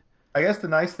bigly. I guess the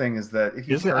nice thing is that if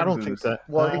you Is it? turn I don't boost, think that-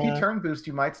 well, if you turn boost,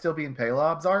 you might still be in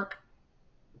Palob's arc.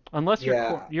 Unless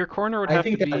Yeah. your corner would I have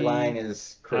think to that be line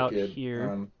is out crooked.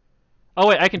 here. Oh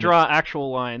wait, I can draw actual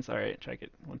lines. All right, check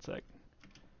it. One sec.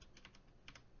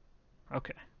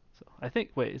 Okay, so I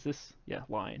think wait, is this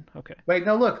line? Okay. Wait,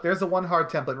 no, look, there's a one hard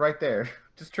template right there.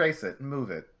 Just trace it and move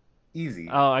it. Easy.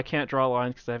 Oh, I can't draw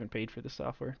lines because I haven't paid for the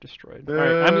software. Destroyed. All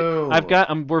right,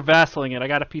 Boo. we're vassling it. I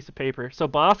got a piece of paper. So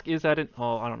Bosk is at an.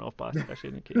 Oh, I don't know if Bosk is actually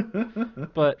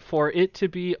indicated. But for it to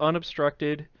be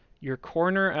unobstructed, your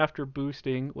corner after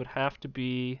boosting would have to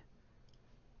be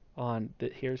on the.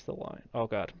 Here's the line. Oh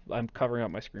god, I'm covering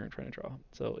up my screen and trying to draw.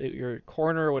 So your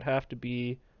corner would have to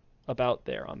be about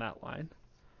there on that line.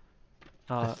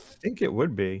 I think it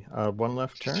would be one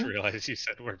left Just turn. realized you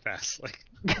said we're vassling.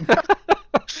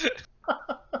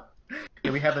 Yeah,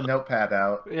 we have the notepad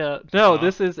out. Yeah. No, Uh-huh.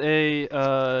 this is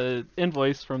a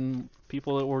invoice from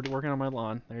people that were working on my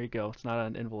lawn. There you go. It's not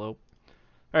an envelope.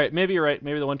 All right, maybe you're right.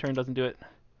 Maybe the one turn doesn't do it.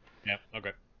 Yeah,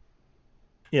 okay.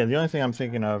 Yeah, the only thing I'm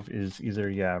thinking of is either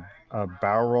a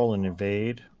barrel roll and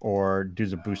evade, or do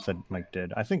the boost that Mike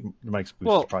did. I think Mike's boost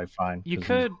Well, is probably fine. You 'cause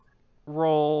could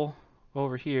roll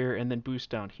over here and then boost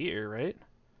down here, right?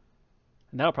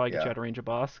 And that'll probably get you Yeah. out of range of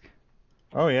Bosk.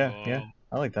 Oh yeah,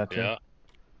 I like that too. Yeah.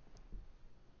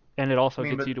 And it also I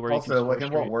mean, gets but you to where you also, can like, score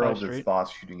in what straight, world five is straight.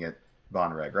 Boss shooting at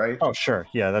Von Reg, right? Oh sure,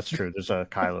 yeah, that's true. There's a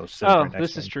Kylo sitting Oh, right next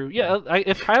this to is him. true. Yeah,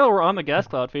 if Kylo were on the gas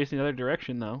cloud facing the other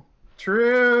direction, though.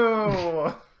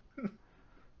 True.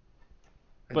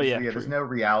 But yeah, there's true. no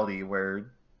reality where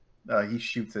he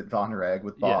shoots at Von Reg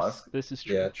with Yes, Boss. this is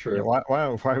true. Yeah, Yeah, true. why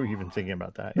are we even thinking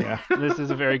about that? Yeah. This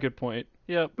is a very good point.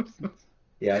 Yep.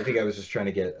 Yeah, I think I was just trying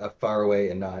to get far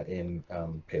away and not in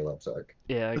Palob's arc.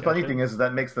 Yeah, I The funny gotcha. thing is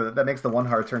that makes the one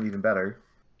hard turn even better.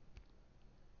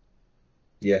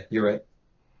 Yeah, you're right.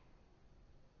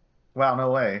 Wow,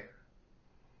 no way.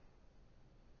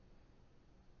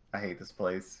 I hate this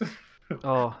place.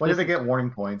 Oh, When did they this- get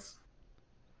warning points?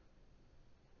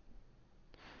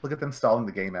 Look at them stalling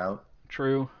the game out.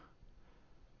 True.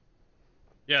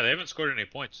 Yeah, they haven't scored any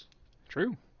points.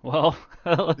 True. Well,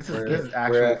 This We're- is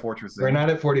actual we're fortressing. We're not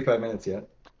at 45 minutes yet.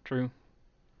 true.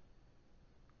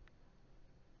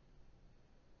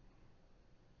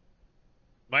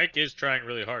 Mike is trying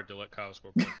really hard to let Kyle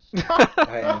score points.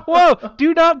 I am. Whoa!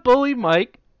 Do not bully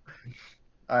Mike.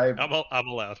 I'm I'm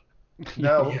allowed.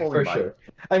 no, Yeah, holy for Mike. sure.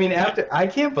 I mean, I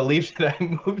can't believe that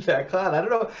I moved that cloud. I don't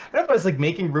know if I was like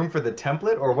making room for the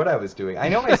template or what I was doing. I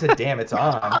know I said, "Damn, it's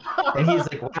on," and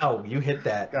he's like, "Wow, you hit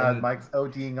that." God, And Mike's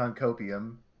ODing on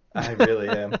copium. I really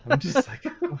am. I'm just like,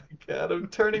 oh my god, I'm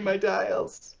turning my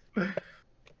dials.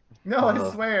 No, I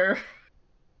Uh. swear.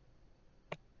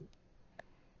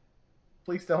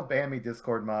 Please don't ban me,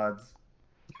 Discord mods.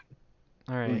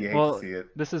 All Ooh, right. you hate Well, to see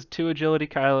it. this is 2 agility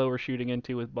Kylo we're shooting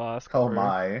into with Bosk. Oh for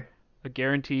my. A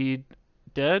guaranteed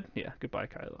dead? Yeah, goodbye,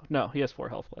 Kylo. No, he has 4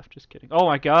 health left. Just kidding. Oh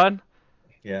my god.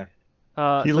 Yeah,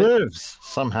 He So lives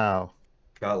somehow.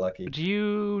 got lucky. do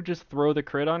you just throw the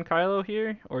crit on Kylo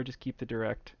here, or just keep the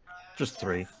direct? Just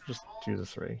 3. Just do the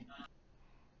 3.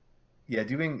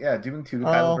 doing 2 to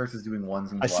Kylo Oh, versus doing 1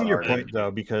 seems I a see lot your harder. point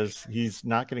though, because he's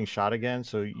not getting shot again,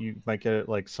 so you might get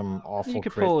like some awful You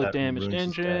could crit pull a that damaged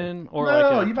ruins his day. engine or No,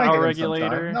 like a you might power hit him sometime.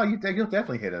 regulator. No, you'll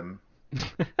definitely hit him.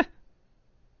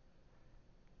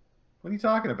 What are you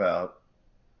talking about?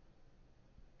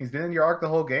 He's been in your arc the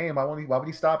whole game. Why would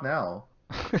he stop now?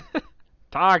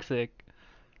 Toxic.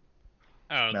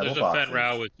 I don't know. Metal There's a Fen boxes.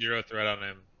 Rao with 0 threat on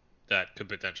him that could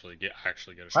potentially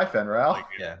actually get a Hi, shot. Fenral. Like,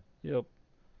 Yeah. Yep.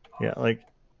 Yeah, like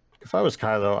if I was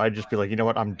Kylo, I'd just be like, you know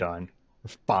what, I'm done.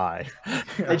 Bye.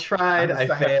 I tried. I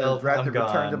failed. have to I'm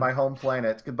return to gone. my home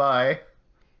planet. Goodbye.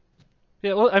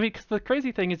 Yeah, well, I mean, 'cause the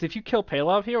crazy thing is if you kill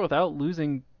Palov here without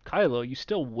losing Kylo, you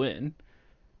still win.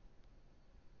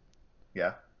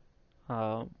 Yeah.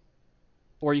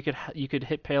 Or you could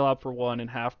hit Palov for 1 and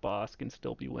half Bosk and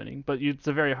still be winning, but it's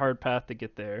a very hard path to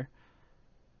get there.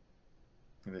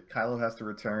 Kylo has to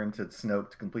return to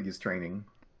Snoke to complete his training.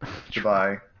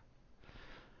 Goodbye.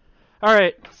 All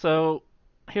right, so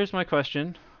here's my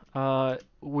question.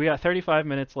 We got 35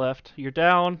 minutes left. You're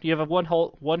down. You have a one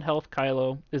health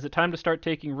Kylo. Is it time to start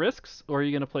taking risks, or are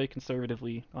you gonna play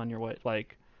conservatively on your way,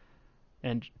 like,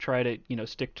 and try to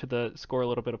stick to the score a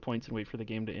little bit of points and wait for the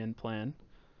game to end plan?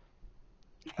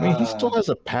 I mean, he still has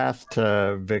a path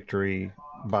to victory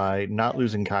by not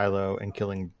losing Kylo and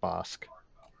killing Bosk.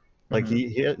 Like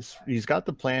he's got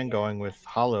the plan going with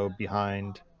Hollow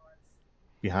behind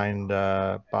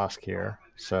Bosk here.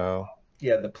 So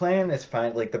Yeah, the plan is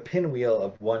fine. Like the pinwheel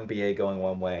of one BA going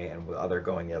one way and the other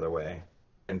going the other way,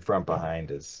 and front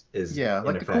behind is Yeah, in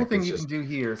like the effect, cool thing it's you just- can do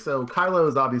here. So Kylo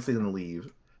is obviously going to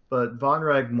leave, but Von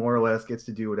Reg more or less gets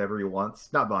to do whatever he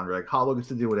wants. Not Von Reg. Hollow gets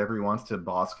to do whatever he wants to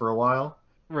Bosk for a while.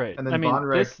 Right. And then I mean, Von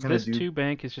Reg's gonna this do- 2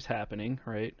 bank is just happening,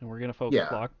 right? And we're gonna focus Yeah.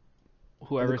 block And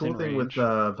whoever's the cool in thing range.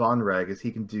 with Von Reg is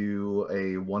he can do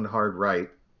a 1 hard right,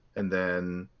 and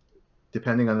then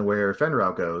depending on where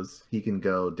Fenrau goes, he can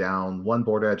go down one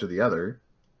board edge or the other,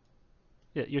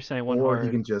 Yeah, you're saying one or hard.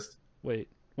 he can just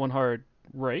 1 hard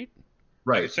right.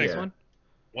 right, saying This yeah, one.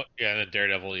 Yeah, and then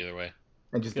Daredevil either way,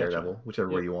 and just Gotcha. Daredevil, whichever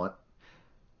way Yep. you want.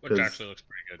 which 'Cause actually looks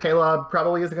pretty good. Caleb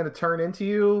probably isn't going to turn into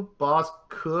you. Boss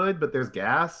could, but there's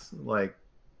gas. Like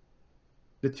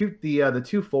the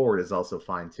two forward is also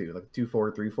fine too. Like 2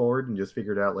 forward, 3 forward, and just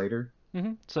figure it out later.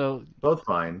 So Both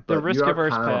fine. the But risk you are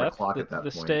averse kind of on a path, clock the, at that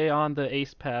the point. stay on the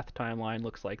ace path timeline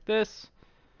looks like this.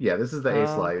 Yeah, this is the ace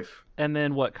Um, life. And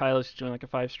then what? Kylo's doing like a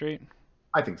 5 straight.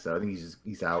 I think so. I think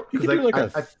he's out. you 'Cause, could do like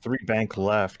I a 3 bank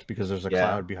left because there's a Yeah.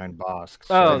 cloud behind Bosk.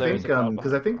 Oh, I there think is a cloud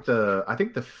because I behind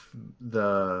think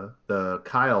the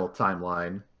Kyle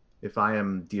timeline. If I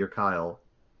am Dear Kyle,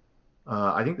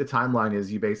 I think the timeline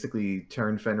is you basically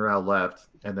turn Fenrau left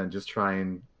and then just try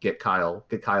and get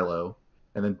Kylo,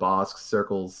 and then Bosk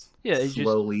circles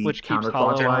slowly which keeps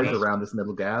Hollow counterclockwise honest. around this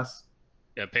middle gas.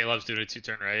 Yeah, Palov's doing a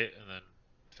 2-turn right, and then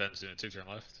Fenn's doing a 2-turn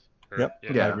left. Or- Yep.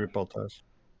 Yeah. I agree with both those.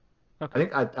 Okay. I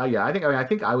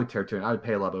think I would turn. I would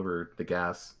Palob over the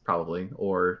gas probably,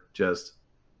 or just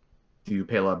do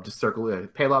Palob just circle.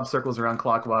 Palob circles around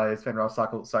clockwise. Fenrau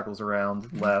circles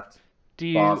around left. Do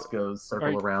you? Boss goes are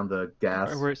circle you- around the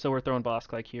gas. So we're throwing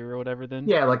Bosk like here or whatever then.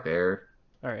 Yeah, like there.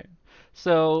 All right.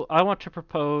 So I want to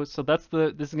propose. So this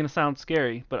is gonna sound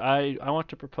scary, but I want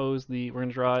to propose we're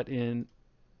gonna draw it in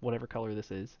whatever color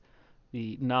this is.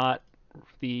 The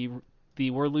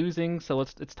we're losing, so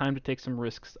it's time to take some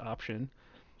risks option.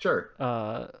 Sure.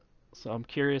 So I'm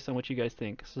curious on what you guys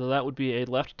think. So that would be a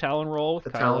left Talon roll with The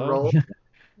Kylo. talent roll.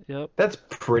 Yep. That's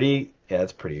pretty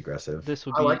aggressive. This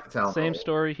would I be like the Talon same roll.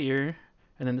 story here,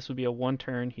 and then this would be a 1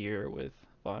 turn here with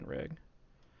Von Reg.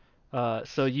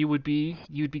 So you'd be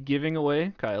giving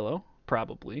away Kylo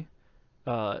probably,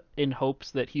 in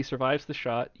hopes that he survives the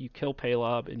shot. You kill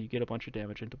Palob and you get a bunch of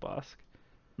damage into Bosk.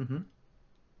 Mm-hmm.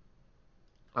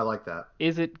 I like that.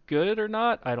 Is it good or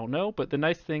not? I don't know. But the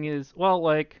nice thing is, well,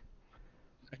 like,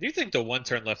 I do think the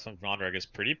 1-turn left from Vonreg is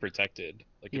pretty protected.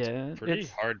 Like, Yeah, it's pretty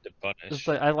it's- hard to punish. it's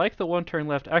like, I like the 1 turn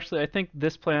left. Actually, I think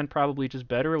this plan probably just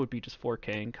better. It would be just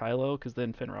 4King Kylo, because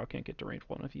then Finrao can't get to range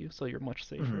 1 of you, so you're much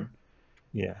safer. Mhm.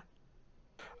 Yeah.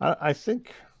 I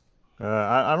think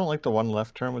I don't like the 1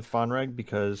 left turn with Fonreg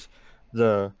because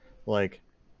the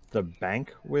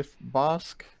bank with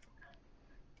Bosk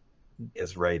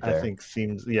Is right there. I think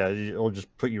seems it'll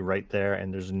just put you right there,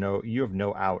 and you have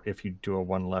no out if you do a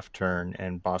 1 left turn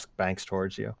and Bosk banks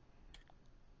towards you.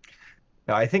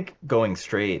 No, I think going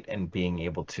straight and being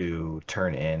able to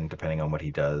turn in depending on what he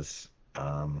does,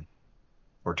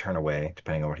 or turn away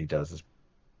depending on what he does, is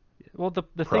Well, the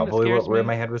thing that probably scares where me,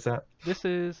 my head was at. this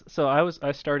is so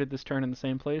I started this turn in the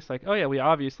same place. Like, oh yeah, we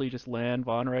obviously just land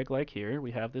Von Reg like here. We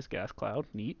have this gas cloud,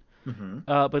 neat.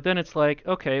 But then it's like,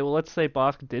 okay, well, let's say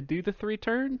Bosk did do the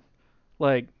 3-turn.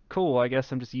 Like, cool, I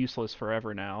guess I'm just useless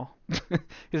forever now.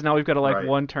 Because now we've got to, like, Right.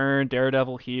 1 turn,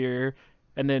 Daredevil here,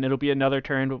 and then it'll be another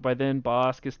turn, but by then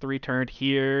Bosk is 3-turned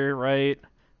here, right?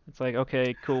 It's like,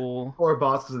 okay, cool. Or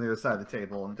Bosk is on the other side of the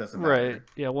table and it doesn't Right. matter.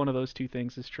 Yeah, one of those two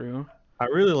things is true. I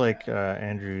really like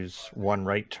Andrew's 1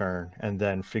 right turn and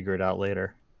then figure it out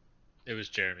later. It was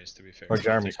Jeremy's, to be fair. Or So I'll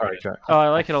Jeremy, take sorry. credit. Oh, I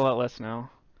like it a lot less now.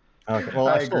 Okay, well,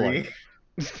 I still agree.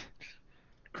 like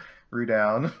Rue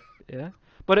down. Yeah.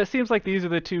 But it seems like these are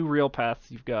the 2 real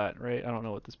paths you've got, right? I don't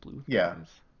know what this blue Yeah. thing is.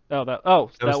 Oh, that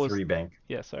was 3 bank.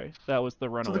 Yeah, sorry. That was the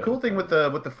So runaway. the cool thing with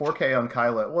the 4K on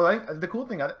Kylo, well, the cool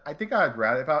thing I think I'd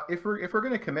rather if we're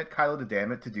gonna commit Kylo to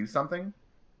damn it to do something,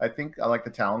 I think I like the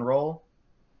Talon roll.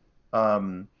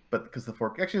 But because the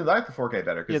 4K, actually, I like the 4K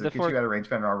better because it gets you out of range,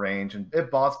 Fenrir range, and if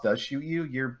boss does shoot you,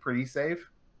 you're pretty safe.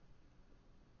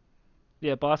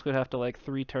 Yeah, boss would have to like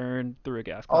 3-turn through a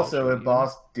gas cloud. Also, if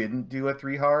boss didn't do a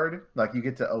 3 hard, like you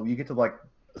get to like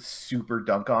super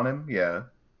dunk on him. Yeah.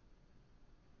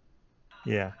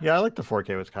 Yeah, I like the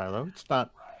 4K with Kylo. It's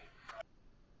not.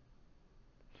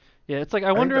 Yeah, it's like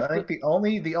I wonder if I think the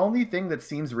only thing that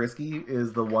seems risky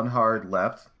is the 1 hard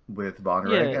left with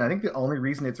Bonreg, and I think the only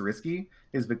reason it's risky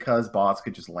is because boss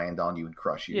could just land on you and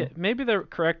crush you. Yeah, maybe the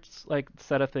correct like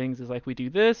set of things is like we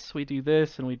do this, and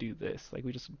we do this. Like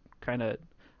we just kind of.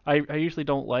 I usually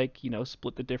don't like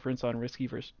split the difference on risky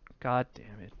versus. God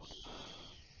damn it.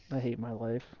 I hate my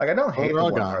life. Like I don't hate the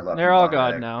 1 hard left. They're all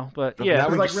gone now, but yeah.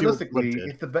 Because like realistically,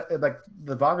 if the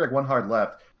Bonreg 1 hard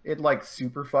left, it like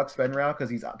super fucks Fenrir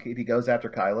because if he goes after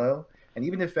Kylo, and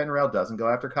even if Fenrir doesn't go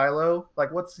after Kylo,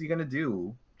 like what's he gonna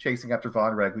do chasing after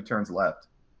Bonreg who turns left?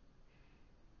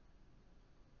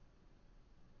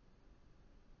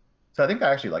 So I think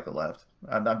I actually like the left.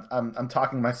 I'm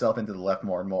talking myself into the left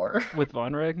more and more. With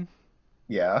Bonreg?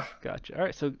 Yeah. Gotcha. All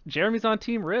right, so Jeremy's on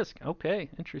Team Risk. Okay,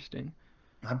 interesting.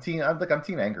 I'm team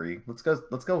angry. Let's go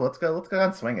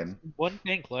on swinging. 1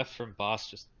 bank left from boss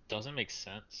just doesn't make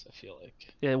sense, I feel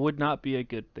like. Yeah, it would not be a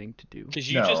good thing to do.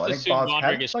 Because you just assume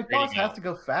Bonreg is boss has to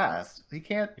go fast. He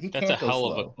can't That's a go hell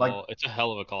slow. of a call. It's a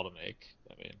hell of a call to make.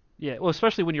 I mean. Yeah, well,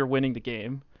 especially when you're winning the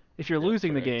game. If you're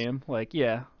losing the game, like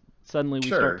suddenly we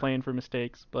start playing for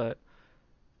mistakes, but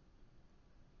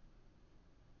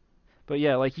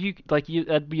yeah, like you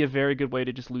that'd be a very good way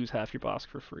to just lose half your boss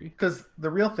for free. Because the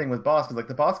real thing with boss is like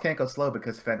the boss can't go slow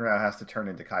because Fenrir has to turn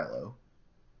into Kylo.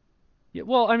 Yeah,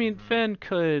 well, I mean, Fen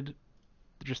could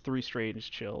just 3 straight and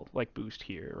just chill, like boost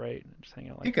here, right? Just hang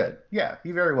out like he could. Yeah,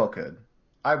 he very well could.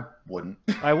 I wouldn't.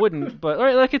 I wouldn't, but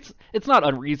like it's not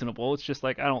unreasonable. It's just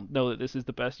like I don't know that this is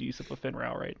the best use of a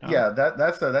Fenrir right now. Yeah,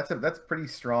 that's pretty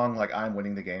strong. Like I'm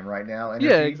winning the game right now. Energy.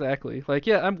 Yeah, exactly. Like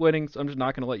I'm winning, so I'm just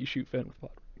not gonna let you shoot Fen with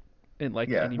bot in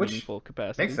like any meaningful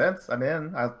capacity. Makes sense. I'm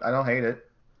in. I don't hate it.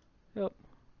 Yep.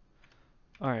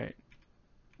 All right.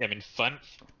 Yeah, I mean,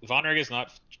 Vonreg is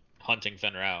not hunting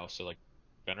Fenrir, so like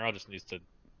Fenrir just needs to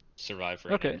survive for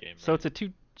any game. So it's a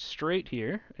 2 straight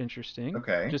here. Interesting.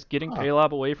 Okay. Just getting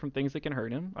Paylob away from things that can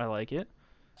hurt him. I like it.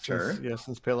 Sure.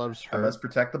 Since Paylob's hurt. I must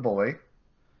protect the boy.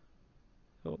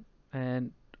 Oh,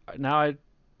 and now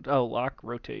lock,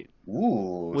 rotate.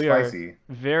 Ooh, we spicy. Are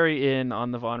very in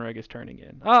on the Vonreg is turning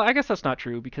in. I guess that's not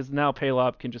true because now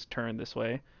Paylob can just turn this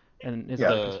way, and his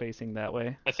life is facing that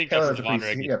way. I think that's the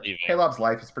Vonreg. Paylob's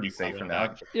life is pretty safe for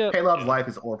now. Yeah. Paylob's life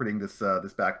is orbiting this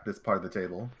part of the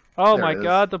table. Oh my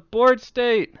God, the board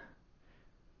state!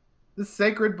 The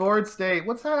sacred board state.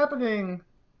 What's happening?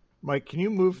 Mike, can you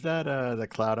move that the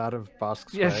cloud out of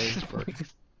Bosk's way?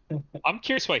 I'm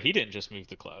curious why he didn't just move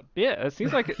the cloud. Yeah, it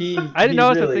seems like I didn't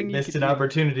know it's a thing. Missed an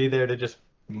opportunity there to just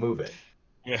move it.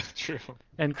 Yeah, true.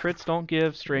 And crits don't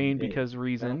give strain because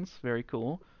reasons. Very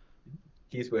cool.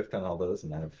 He's whiffed on all those,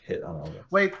 and I've hit on all those.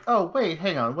 Wait,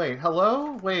 hang on, wait,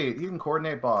 hello? Wait, you can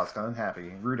coordinate boss. I'm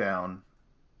unhappy. Rue down.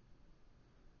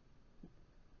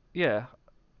 Yeah,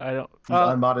 I don't. These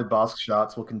unmodded boss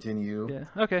shots will continue.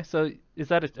 Yeah. Okay. So is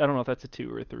that I don't know if that's a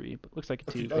 2 or a 3, but looks like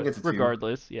a 2. I think it's a 2.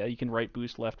 Regardless, yeah, you can right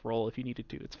boost left roll if you needed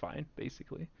to. It's fine,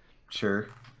 basically. Sure.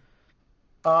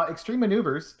 Extreme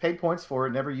maneuvers. Paid points for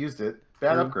it. Never used it.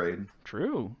 Bad upgrade.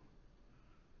 True.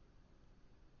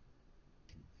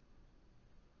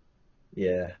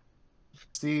 Yeah.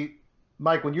 See,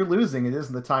 Mike, when you're losing, it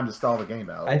isn't the time to stall the game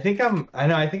out. I think I'm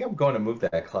going to move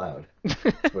that cloud.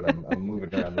 That's what I'm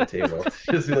moving around the table.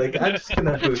 Just be like, I'm just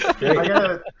gonna boost straight.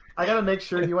 I gotta make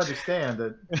sure you understand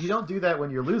that you don't do that when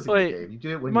you're losing the game. You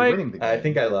do it when Mike, you're winning the game. I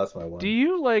think I lost my one. Do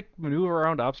you like maneuver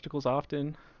around obstacles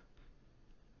often?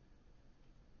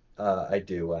 I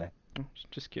do. Why?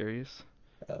 Just curious.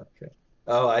 Okay.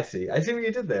 Oh, I see. I see what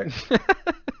you did there.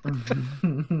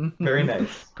 Very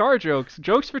nice. Car jokes.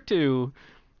 Jokes for two.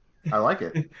 I like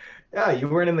it. Yeah, you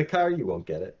weren't in the car, you won't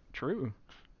get it. True.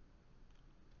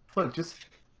 Look,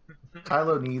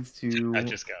 Kylo needs to. I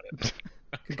just got it.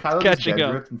 Can Kylo just Catching dead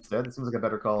up. drift instead? This seems like a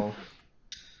better call.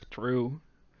 True.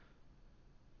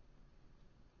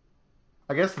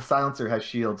 I guess the silencer has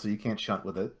shield, so you can't shunt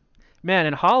with it. Man,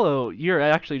 in Hollow, you're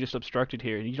actually just obstructed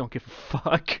here, and you don't give a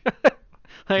fuck.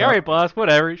 Like, Yep. alright, boss,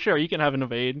 whatever. Sure, you can have an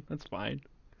evade. That's fine.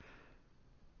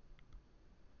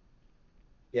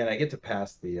 Yeah, and I get to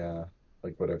pass the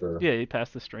like whatever. Yeah, you pass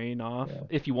the strain off Yeah.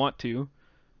 if you want to.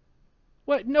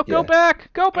 What? No, go Yeah. back!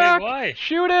 Go back! why?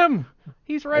 Shoot him!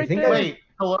 He's right think there. Wait,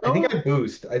 hello? I think I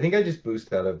boost. I think I just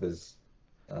boost out of his.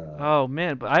 Oh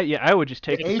man, but I would just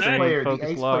take the the ace strain, player, focus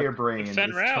the ace lock. player brain It's is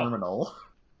Fen Rao. terminal.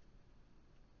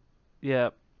 Yeah.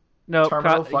 No,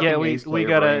 Terminal yeah, fucking we ace player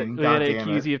gotta brain, we gotta goddamn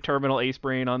accuse it. you of terminal ace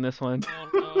brain on this one.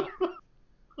 Oh,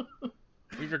 no.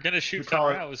 We were gonna shoot We call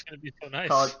Fen it- Rao. It was gonna be so nice.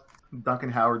 Call it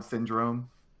Duncan Howard syndrome.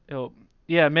 Oh,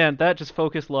 yeah, man, that just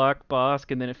focus lock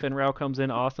Bosk, and then if Finrao comes in,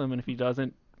 awesome, and if he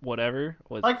doesn't, whatever.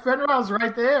 Like Fenrir's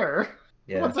right there.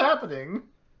 Yeah. What's happening?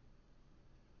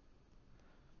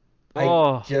 I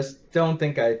Oh. just don't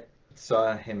think I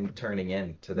saw him turning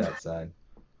in to that side.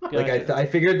 Like Gotcha. I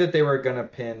figured that they were gonna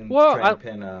pin, Well, try and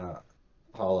pin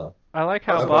Hollow. I like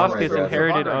how Oh, Bosk Von is Reg,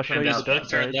 inherited. Von Reg I'll show turned you out the dark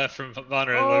Turn side. left from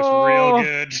Vonner. It Oh. looks real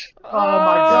good. Oh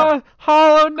my god.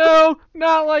 Hollow, no,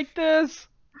 not like this.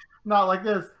 Not like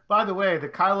this. By the way, the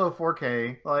Kylo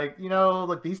 4K, like,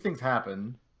 like these things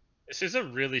happen. This is a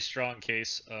really strong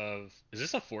case of. Is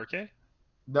this a 4K?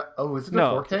 No, oh, is it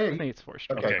No, a 4K? I think it's 4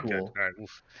 Okay, good. cool. All right.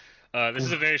 Oof. This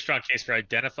is a very strong case for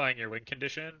identifying your win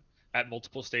condition at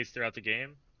multiple states throughout the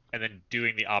game, and then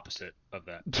doing the opposite of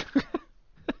that.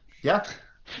 Yeah.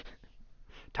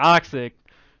 Toxic.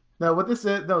 No, what this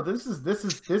is? No, this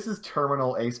is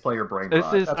terminal ace player brain This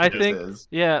rot. is, That's I what this think, is.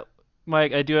 yeah,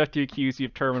 Mike, I do have to accuse you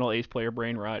of terminal ace player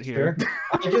brain rot here. Sure.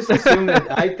 I just assumed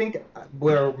that. I think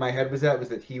where my head was at was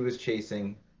that he was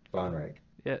chasing Von Reg.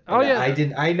 Yeah. And Oh yeah. I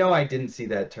didn't. I know I didn't see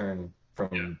that turn from.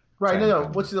 Yeah. Right? trying No.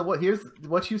 to come. Here's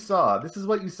what you saw. This is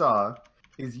what you saw.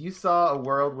 Is you saw a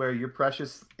world where your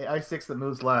precious I6 that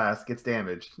moves last gets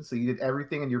damaged. So you did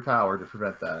everything in your power to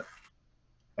prevent that.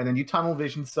 And then you tunnel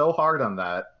vision so hard on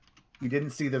that, you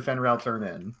didn't see the Fenrir turn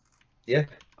in. Yeah.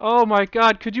 Oh my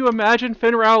God! Could you imagine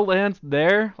Finrao lands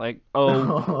there? Like,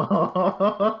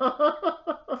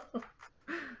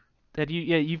 that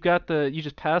you've got you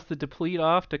just passed the deplete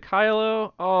off to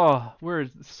Kylo. Oh, we're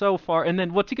so far. And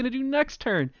then what's he gonna do next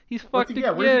turn? He's fucked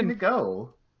Yeah, where's he again. gonna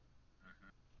go?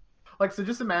 Like, so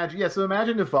just imagine. Yeah, so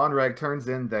imagine if Von Reg turns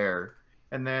in there,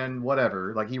 and then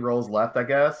whatever, like he rolls left, I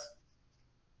guess.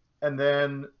 And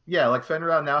then like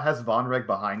Fenrir now has Von Reg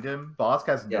behind him. Bosk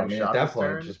has Yeah. no I mean, shot at that this point,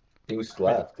 turn. just boost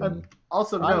left. And,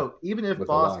 Also, note, even if with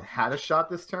a Bosk lock. had a shot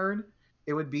this turn,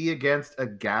 it would be against a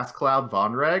gas cloud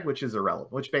Von Reg, which is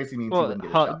irrelevant. Which basically means he Well, wouldn't get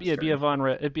a shot this it'd be a turn.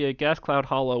 it'd be a gas cloud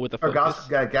hollow with a Or focus.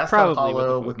 gas Probably cloud with a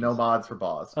hollow with no focus. mods for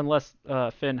Bosk. Unless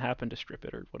Finn happened to strip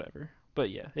it or whatever. But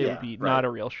yeah, it Yeah, would be right. not a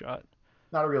real shot.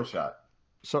 Not a real shot.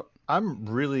 So I'm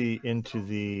really into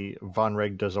the Von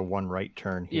Reg does a one right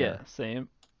turn here. Yeah, same.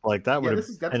 Like that would have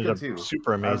that's ended good up too.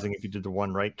 super amazing if you did the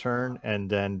one right turn and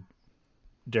then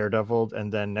Daredeviled,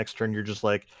 and then next turn you're just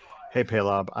like, hey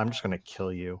Palob, I'm just gonna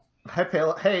kill you.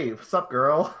 Hey, what's up,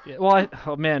 girl? Yeah, well,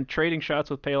 oh man, trading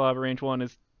shots with Palob range 1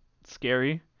 is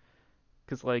scary.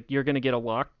 Because, like, you're going to get a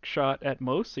lock shot at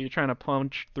most, so you're trying to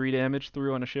punch 3 damage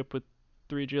through on a ship with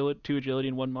 2 agility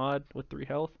and 1 mod with 3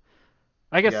 health.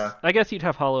 I guess you'd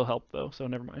have hollow help, though, so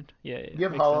never mind. Yeah, You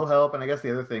have makes hollow sense. help, and I guess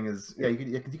the other thing is,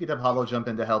 you could have hollow jump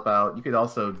in to help out. You could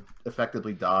also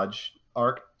effectively dodge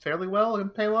arc fairly well in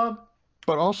Palob.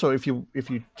 But also if you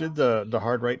did the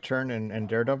hard right turn and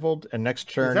Daredeviled, and next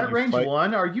turn Is that you range fight...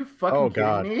 1? Are you fucking Oh kidding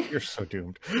god, me? you're so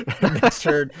doomed. Next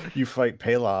turn you fight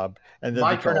Palob, and then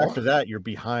the turn Michael. after that you're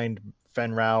behind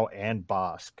Fenrao and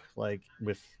Bosk, like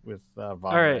with Von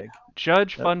All right, Reg.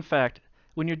 Judge, Yep. fun fact.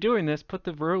 When you're doing this, put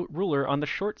the ruler on the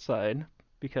short side,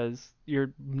 because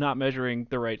you're not measuring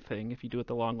the right thing if you do it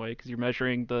the long way, because you're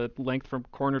measuring the length from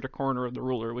corner to corner of the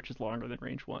ruler, which is longer than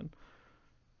range 1.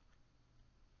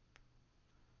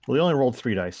 Well, he only rolled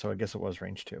 3 dice, so I guess it was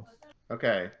range 2.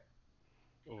 Okay,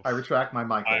 Oof. I retract my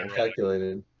Michael. I-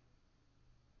 calculated.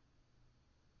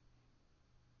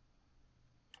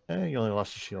 You only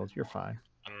lost a shield. You're fine.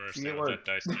 I don't See, it understand what that worked.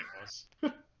 dice thing was.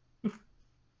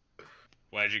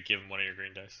 Why did you give him one of your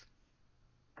green dice?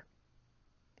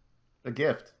 A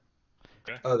gift.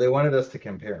 Oh, they wanted us to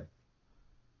compare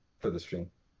for the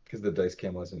stream because the dice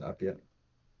cam wasn't up yet.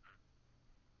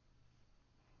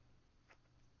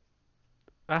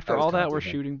 After I was all that, we're taunting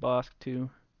him. shooting Bosk, too.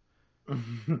 Wait,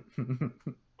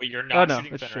 you're Oh not no,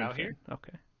 shooting it's Fenrir out Shin here? Fin.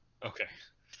 Okay. Okay.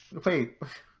 Wait,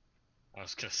 I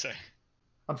was gonna say.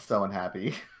 I'm so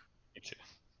unhappy. Me too.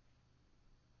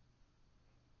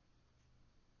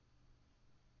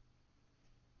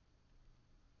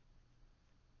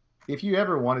 If you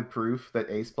ever wanted proof that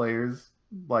ace players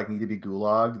like need to be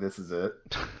gulagged, this is it.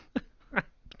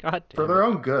 God damn For their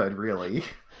own good, really.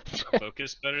 A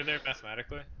focus better there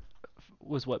mathematically?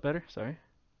 Was what better? Sorry.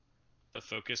 The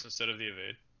focus instead of the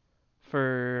evade?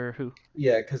 For who?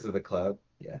 Yeah, because of the cloud.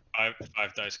 Yeah.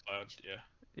 Five dice cloud, yeah.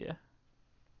 Yeah.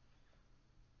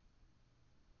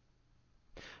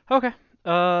 Okay.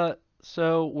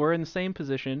 So we're in the same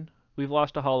position. We've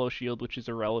lost a hollow shield, which is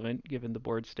irrelevant given the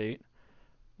board state.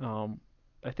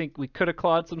 I think we could have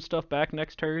clawed some stuff back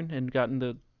next turn and gotten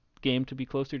the game to be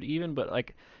closer to even, but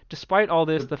like, despite all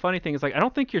this, the funny thing is like I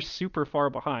don't think you're super far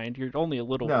behind. You're only a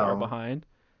little far No. behind.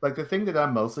 Like the thing that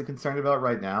I'm mostly concerned about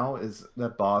right now is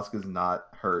that Bosk is not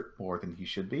hurt more than he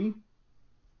should be.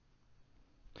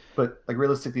 But like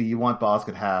realistically, you want Bosk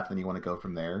at half, and you want to go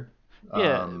from there.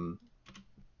 Yeah.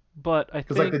 But I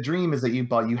because think like the dream is that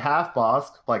you half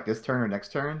Bosk like this turn or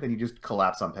next turn, then you just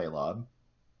collapse on Paylob.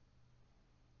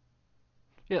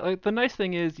 yeah, like the nice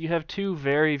thing is you have two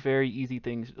very, very easy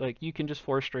things. Like you can just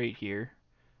 4 straight here,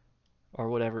 or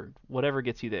whatever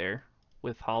gets you there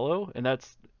with Hollow, and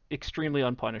that's extremely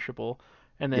unpunishable.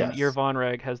 And then Yes. your Von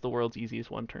Reg has the world's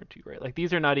easiest 1 turn 2, right? Like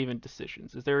these are not even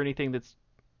decisions. Is there anything that's?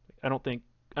 I don't think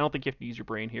you have to use your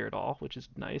brain here at all, which is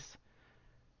nice.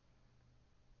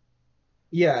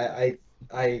 Yeah,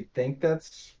 I think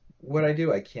that's what I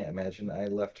do. I can't imagine I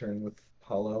left turn with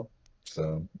Hollow.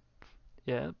 So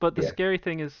Yeah, but the Yeah. scary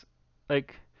thing is,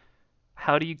 like,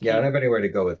 how do you yeah, I don't keep? have anywhere to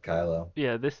go with Kylo.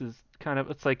 Yeah, this is kind of.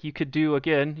 It's like you could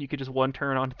just 1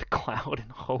 turn onto the cloud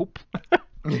and hope.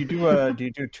 Do you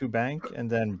do 2 bank and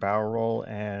then barrel roll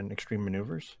and extreme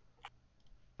maneuvers?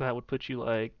 That would put you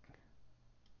like,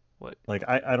 what? Like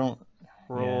I don't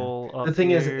Roll up The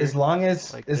thing is, here, as long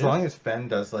as like this? Fen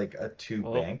does like a 2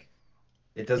 Well, bank,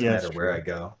 it doesn't Yeah, matter it's where true. I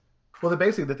go. Well,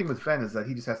 basically the thing with Fen is that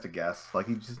he just has to guess. Like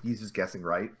he's just guessing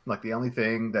right. Like the only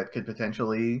thing that could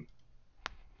potentially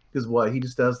is what he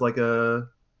just does like a.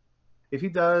 If he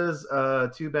does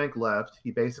 2 bank left,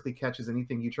 he basically catches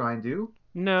anything you try and do.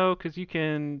 No, because you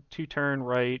can 2 turn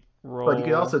right, roll. But you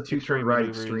can also 2 turn extreme right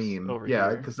maneuvers extreme. over Yeah,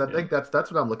 here. because I think that's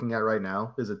what I'm looking at right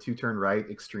now is a 2 turn right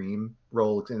extreme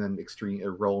roll and then extreme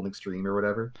roll and extreme or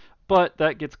whatever. But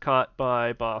that gets caught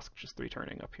by Bosk just 3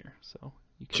 turning up here, so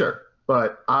you can. Sure,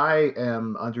 but I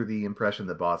am under the impression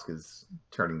that Bosk is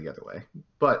turning the other way.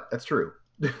 But that's true.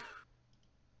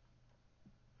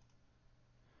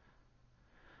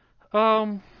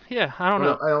 Yeah, I don't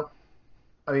know.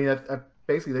 I mean, I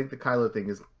basically think the Kylo thing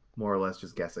is more or less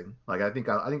just guessing. Like, I think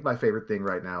my favorite thing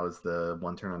right now is the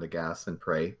 1 turn on the gas and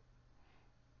pray,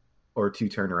 or 2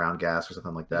 turn around gas or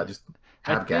something like that. Just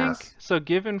have gas. So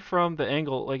given from the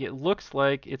angle, like it looks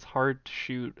like it's hard to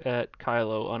shoot at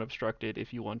Kylo unobstructed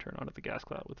if you 1 turn onto the gas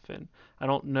cloud with Finn. I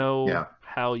don't know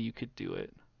how you could do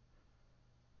it.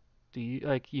 Do you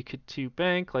like you could 2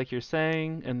 bank like you're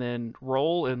saying, and then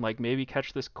roll and like maybe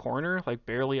catch this corner like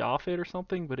barely off it or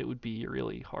something, but it would be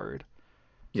really hard.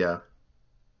 Yeah.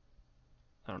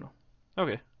 I don't know.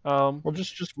 Okay. Well,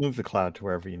 just move the cloud to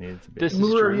wherever you need it to be. This is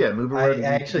Move true. Yeah, move I wherever you need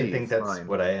to actually be. think It's that's fine.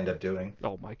 what I end up doing.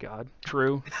 Oh my god.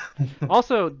 True.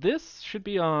 Also, this should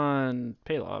be on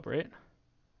Paylob, right?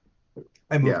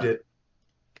 I moved it.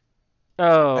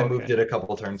 Oh, I okay. moved it a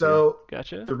couple turns So ago.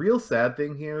 Gotcha. the real sad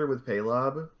thing here with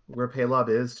Paylob, where Paylob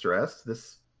is stressed,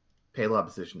 this Paylob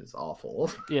position is awful.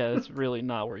 Yeah, it's really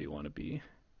not where you want to be.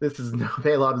 This is no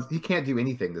Paylob. He can't do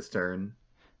anything this turn.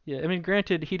 Yeah, I mean,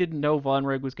 granted, he didn't know Von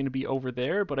Reg was going to be over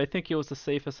there, but I think it was a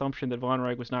safe assumption that Von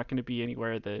Reg was not going to be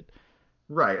anywhere that.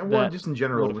 Right. Well, just in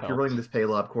general, would've if you're running this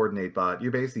Paylob coordinate bot,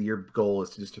 your goal is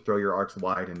to throw your arcs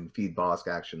wide and feed Bosk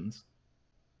actions.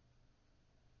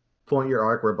 Point your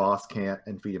arc where Bosk can't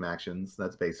and feed him actions.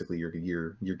 That's basically your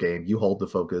game. You hold the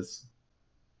focus.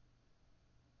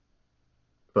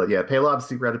 But yeah, Paylob's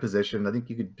super out of position. I think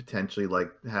you could potentially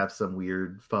like have some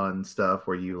weird fun stuff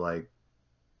where you like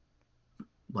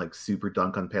super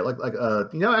dunk on Pay.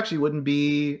 Actually wouldn't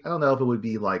be. I don't know if it would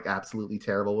be like absolutely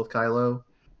terrible with Kylo.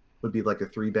 Would be like a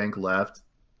 3 bank left.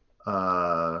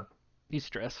 He's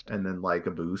stressed. And then like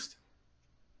a boost.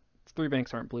 3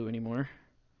 banks aren't blue anymore.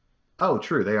 Oh,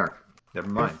 true, they aren't. Never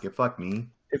mind. Get fuck me.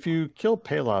 If you kill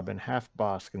Paylob and half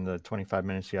Bosk in the 25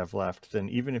 minutes you have left, then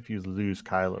even if you lose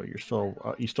Kylo,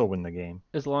 you still win the game.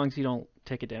 As long as you don't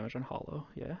take a damage on Hollow,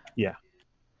 yeah. Yeah.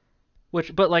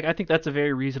 But like I think that's a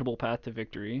very reasonable path to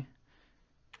victory.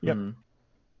 Yep.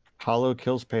 Hollow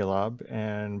kills Palob,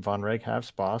 and Von Reg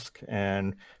halves Bosk,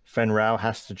 and Fenrau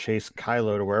has to chase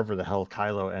Kylo to wherever the hell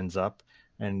Kylo ends up,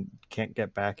 and can't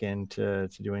get back in to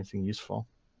do anything useful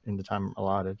in the time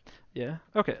allotted. Yeah.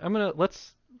 Okay.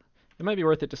 It might be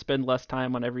worth it to spend less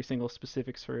time on every single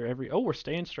specifics for every. Oh, we're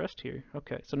staying stressed here.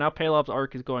 Okay. So now Palob's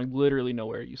arc is going literally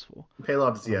nowhere useful.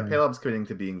 Palob's committing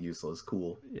to being useless.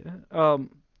 Cool. Yeah.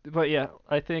 But yeah,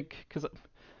 I think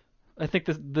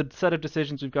the set of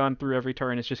decisions we've gone through every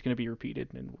turn is just going to be repeated,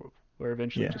 and we're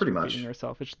eventually just pretty repeating much.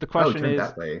 ourselves. The question is,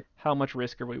 that way. how much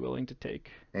risk are we willing to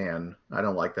take? And I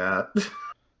don't like that.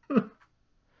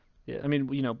 Yeah, I mean,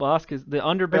 Bosk is the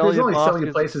underbelly there's of only Bosk so many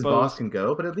is places exposed. Bosk can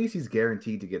go, but at least he's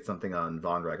guaranteed to get something on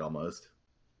Von Reg almost.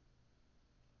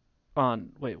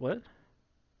 Wait, what?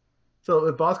 So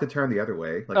if Bosk could turn the other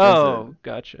way,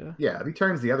 Gotcha. Yeah, if he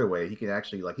turns the other way, he can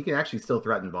actually still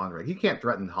threaten Von Reg. He can't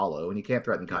threaten Hollow, and he can't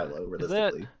threaten Kylo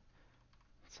realistically.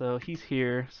 So he's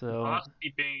here. So Bosk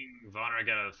keeping Von Reg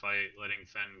out of the fight, letting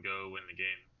Fen go win the game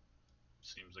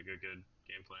seems like a good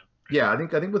game plan. Right? Yeah, I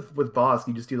think with Bosk,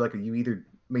 you just do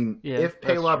if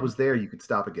Palob was there, you could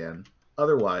stop again.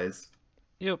 Otherwise,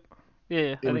 yep.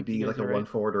 Yeah, it would be like a 1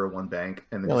 forward or a 1 bank,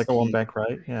 and then like a 1 bank,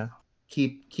 right? Yeah.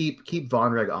 Keep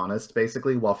Von Reg honest,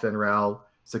 basically, while Fenrau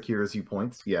secures you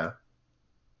points. Yeah.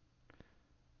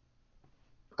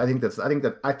 I think that's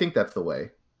the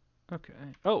way. Okay.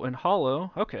 Oh, and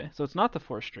Hollow. Okay, so it's not the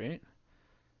 4 straight.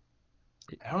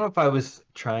 I don't know if I was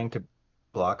trying to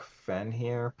block Fen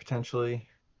here potentially.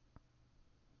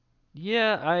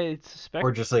 Yeah, I suspect.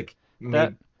 Or just like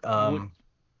maybe,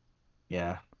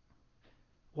 yeah.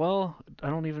 Well,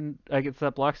 I guess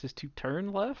that blocks his 2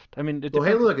 turn left. I mean,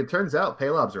 hey, look! It turns out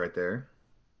Palob's right there.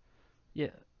 Yeah.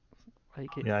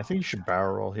 Yeah, I think you should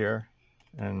barrel roll here,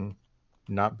 and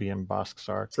not be in Bosk's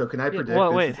arc. So can I predict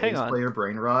this is player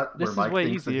brain rot, where Mike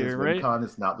thinks that his win con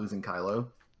is not losing Kylo?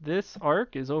 This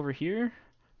arc is over here.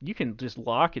 You can just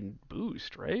lock and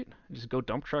boost, right? Just go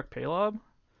dump truck Palob.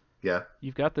 Yeah.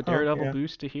 You've got the Daredevil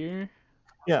boost to here.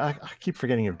 Yeah, I keep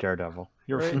forgetting of Daredevil.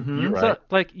 You're right. You're so,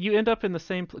 right. you end up in the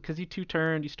same because you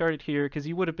 2-turned. You started here because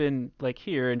you would have been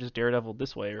here and just Daredevil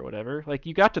this way or whatever.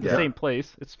 You got to the same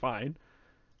place. It's fine.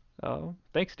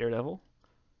 Thanks, Daredevil.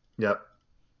 Yep.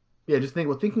 Yeah, just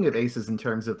thinking of aces in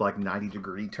terms of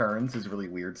 90-degree turns is really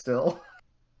weird still.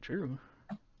 True.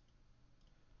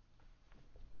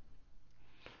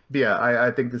 But yeah,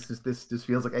 I think this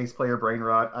feels like ace player brain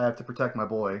rot. I have to protect my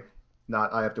boy,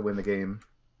 not I have to win the game.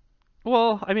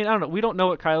 Well, I mean, I don't know. We don't know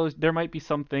what Kylo's. There might be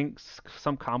some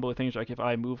combo of things, like if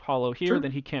I move Hollow here,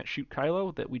 then he can't shoot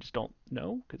Kylo, that we just don't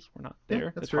know because we're not there.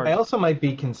 Yeah, that's it's true. hard. I also might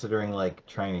be considering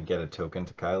trying to get a token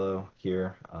to Kylo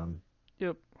here.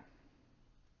 Yep.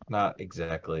 Not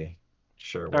exactly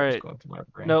sure what's going through my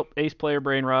brain. Nope. Ace player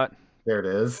brain rot. There it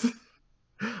is.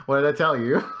 What did I tell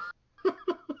you?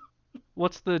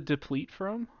 What's the deplete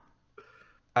from?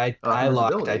 I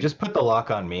locked. I just put the lock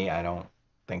on me. I don't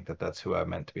think that's who I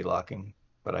meant to be locking,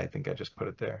 but I think I just put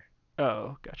it there.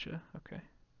 Oh, gotcha. Okay.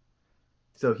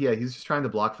 So yeah, he's just trying to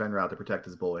block Fenrau to protect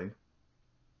his boy.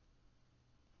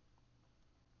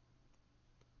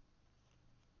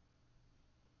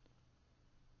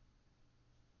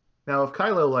 Now, if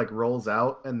Kylo rolls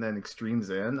out and then extremes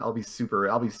in, I'll be super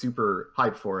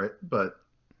hyped for it. But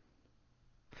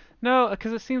no,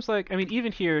 because it seems like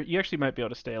even here you actually might be able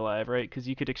to stay alive, right? Because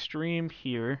you could extreme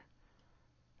here,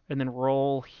 and then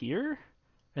roll here,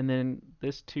 and then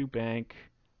this 2 bank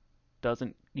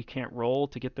you can't roll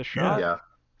to get the shot. Yeah.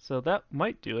 So that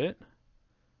might do it.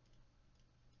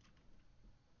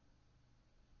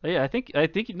 Yeah, I think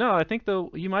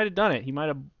though you might have done it. You might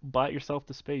have bought yourself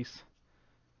the space.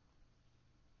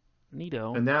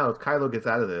 Neato. And now if Kylo gets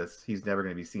out of this, he's never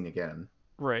going to be seen again.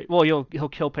 Right. Well, he'll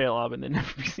kill Palob and then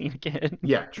never be seen again.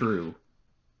 Yeah, true.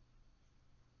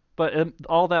 But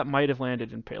all that might have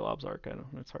landed in Palob's arc. I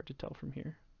don't know. It's hard to tell from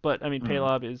here. But I mean,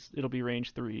 Palob it'll be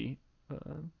range 3,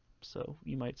 so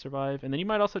you might survive, and then you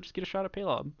might also just get a shot at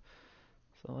Palob.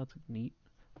 So that's neat.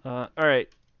 All right,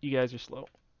 you guys are slow.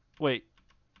 Wait,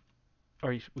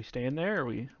 we staying there, or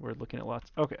we're looking at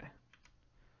lots? Okay.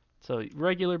 So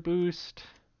regular boost,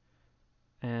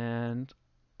 and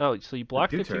so you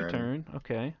blocked the 2-turn.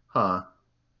 Okay. Huh.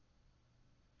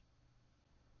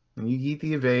 And you eat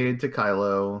the evade to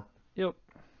Kylo. Yep.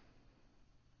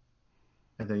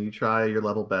 And then you try your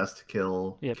level best to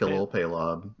kill old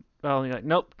Palob. Well, you're like,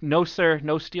 nope, no sir,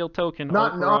 no steel token.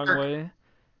 Not the wrong way.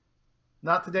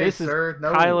 Not today, sir.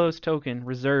 No. Kylo's token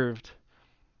reserved.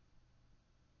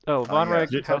 Oh, Von Reg.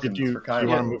 Did you want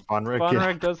to move Von Reg? Von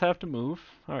Reg does have to move.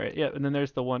 All right, yeah, and then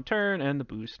there's the 1 turn and the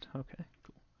boost. Okay,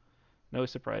 cool. No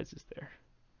surprises there.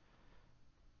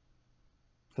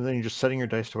 And then you're just setting your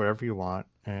dice to whatever you want.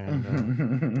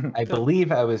 And I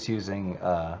believe I was using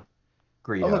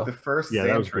Greedo. Oh, look, the first yeah, that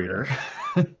Zam was trigger.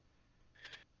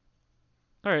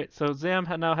 All right, so Zam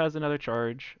now has another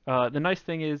charge. The nice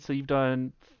thing is, so you've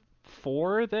done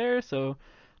 4 there, so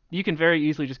you can very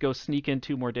easily just go sneak in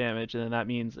 2 more damage, and then that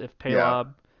means if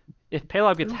Palob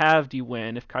gets halved, you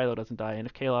win. If Kylo doesn't die, and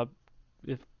if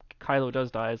Kylo does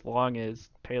die, as long as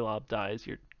Palob dies,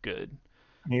 you're good.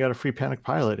 you got a free Panic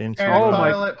Pilot into. Oh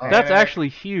Pilot, my, that's panic. actually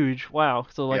huge. Wow.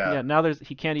 So like Yeah. now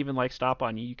he can't even like stop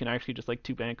on you. You can actually just like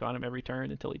 2 bank on him every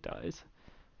turn until he dies.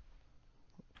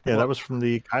 Yeah, that was from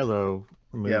the Kylo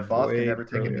move. Yeah, boss can way never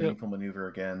take a earlier. meaningful maneuver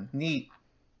again. Neat.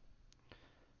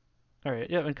 All right.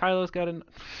 Yeah, and Kylo's got an.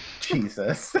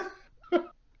 Jesus.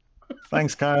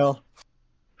 Thanks, Kyle.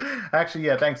 Actually,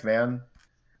 yeah, thanks, man.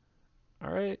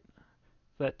 All right.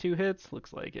 Is that 2 hits?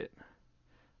 Looks like it.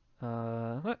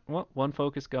 Well, 1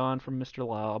 focus gone from Mr.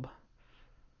 Lob.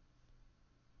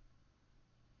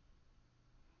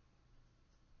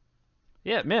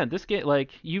 Yeah, man, this game,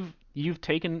 like you've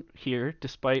taken here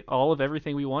despite all of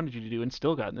everything we wanted you to do and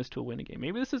still gotten this to a winning game.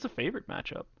 Maybe this is a favorite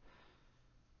matchup.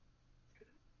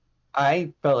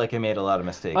 I felt like I made a lot of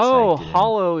mistakes. Oh, I didn't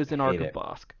Hollow is in Ark hate of it.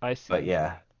 Bosk. I see. But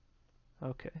yeah,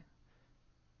 Okay.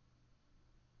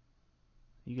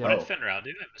 What did Fenrir do?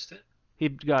 I missed it. He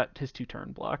got his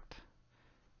 2-turn blocked.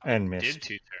 And missed. Did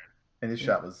 2 turn. And his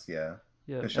shot was, yeah.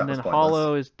 Yeah, His shot and then was pointless.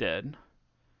 Hollow is dead.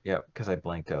 yeah, because I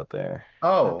blanked out there.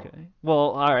 Oh. Okay. Well,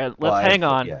 all right. Well, Let's hang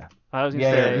on. Yeah, I was gonna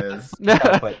Yeah, There it say. is.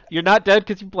 Yeah, but You're not dead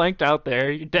because you blanked out there.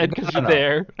 You're dead because No, you're no.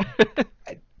 there.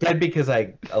 dead because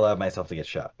I allowed myself to get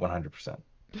shot 100%.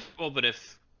 Well, but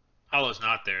if Hollow's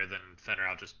not there, then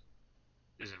Fenrir just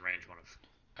is in range 1 of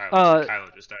Kylo.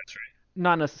 Kylo just dies, right?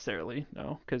 Not necessarily,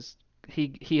 no, because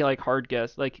he like hard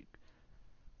guessed. Like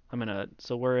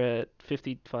so we're at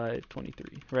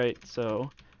 55-23, right? So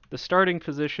the starting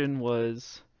position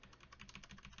was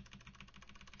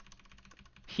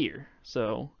here.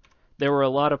 So there were a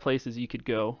lot of places you could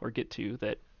go or get to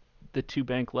that the 2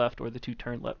 bank left or the 2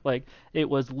 turn left. Like it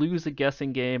was lose a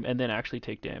guessing game and then actually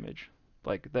take damage.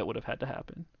 Like that would have had to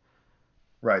happen.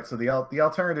 Right, so the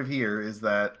alternative here is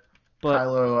that But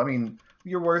Kylo, I mean,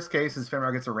 your worst case is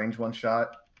Fenrir gets a range 1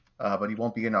 shot, but he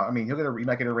won't be in. I mean, he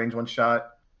might get a range 1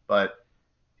 shot, but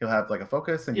he'll have like a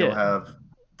focus and you'll have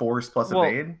force plus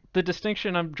evade. The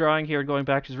distinction I'm drawing here, going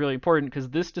back, is really important because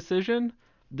this decision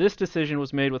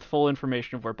was made with full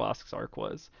information of where Bosk's arc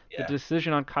was. Yeah. The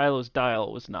decision on Kylo's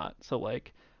dial was not. So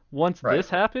like once Right.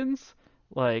 this happens,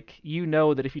 like you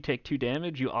know that if you take 2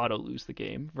 damage, you auto lose the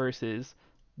game. Versus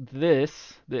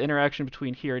this, the interaction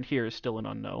between here and here is still an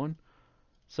unknown.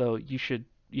 So you should,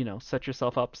 set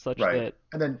yourself up such that.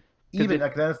 And then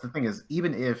that's the thing is,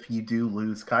 even if you do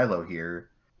lose Kylo here,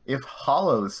 if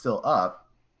Hollow is still up,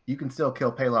 you can still kill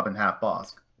Palob and half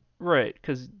Bosk. Right,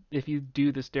 because if you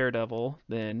do this Daredevil,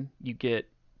 then you get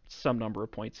some number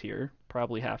of points here,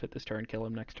 probably half at this turn, kill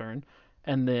him next turn,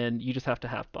 and then you just have to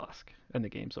half Bosk, and the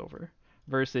game's over.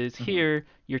 Versus here,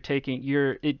 you're taking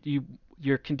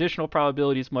your conditional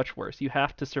probability is much worse. You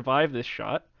have to survive this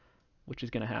shot, which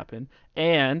is going to happen,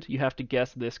 and you have to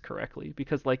guess this correctly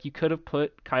because like you could have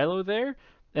put Kylo there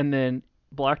and then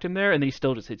blocked him there, and then he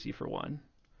still just hits you for 1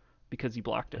 because you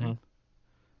blocked him.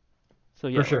 So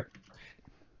yeah, For sure.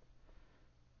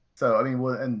 So I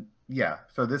mean,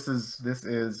 so this is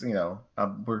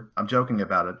I'm joking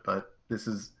about it, but this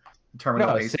is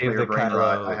terminal ace save player the brain Kylo,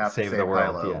 rot. I have to save save the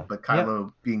world, Kylo, yeah. but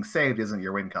Kylo being saved isn't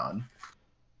your win con.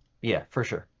 Yeah, for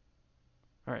sure.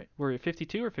 All right, we're at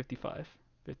 52 or 55?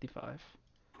 55.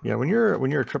 Yeah, when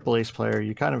you're a triple ace player,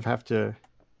 you kind of have to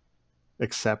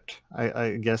accept,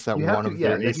 I guess, that one of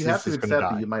their aces you have to is going to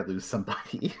accept that die. you might lose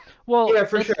somebody. Well, Yeah,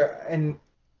 for sure. And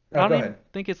I go don't even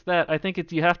ahead. think it's that. I think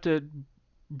it's you have to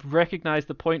recognize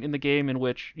the point in the game in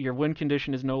which your win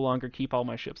condition is no longer keep all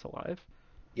my ships alive.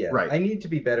 Yeah, Right. I need to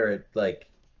be better at like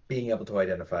being able to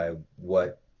identify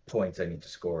what points I need to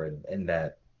score, and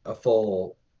that a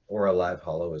full or a live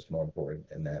hollow is more important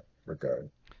in that regard.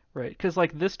 Right, because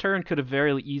like this turn could have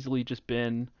very easily just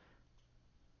been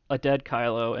a dead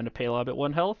Kylo and a Palob at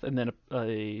 1 health, and then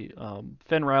a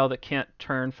Fenrir that can't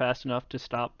turn fast enough to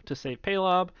save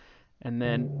Palob, and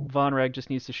then Von Reg just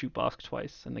needs to shoot Bosk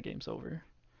twice, and the game's over.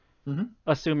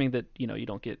 Assuming that you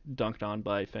don't get dunked on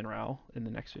by Fenrir in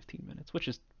the next 15 minutes, which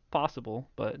is possible,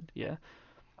 but yeah.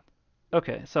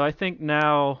 Okay, so I think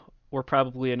now we're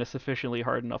probably in a sufficiently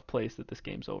hard enough place that this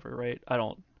game's over, right? I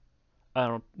don't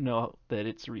know that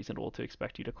it's reasonable to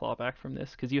expect you to claw back from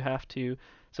this because you have to.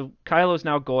 So Kylo's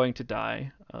now going to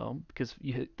die because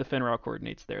you hit the Fenrir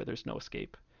coordinates there. There's no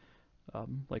escape,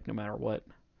 like no matter what.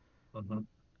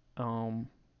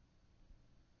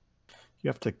 You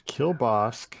have to kill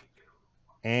Bosk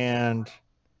and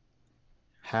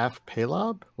half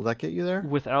Paylob. Will that get you there?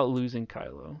 Without losing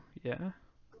Kylo. Yeah.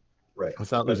 Right.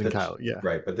 Without But losing there's- Kylo. Yeah.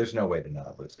 Right, but there's no way to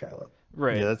not lose Kylo.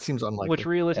 Right. Yeah, that seems unlikely. Which And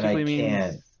I realistically means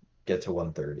can't get to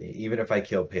 130. Even if I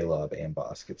kill Paylob and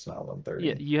Bosk, it's not 130.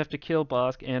 yeah, you have to kill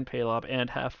Bosk and Paylob and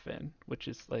half Finn, which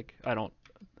is like I don't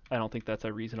think that's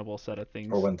a reasonable set of things.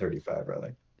 Or 135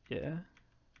 rather. Yeah.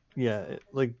 Yeah,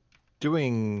 like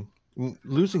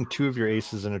losing 2 of your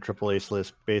aces in a triple ace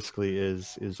list basically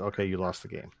is okay. You lost the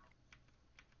game.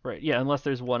 Right. Yeah, unless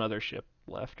there's one other ship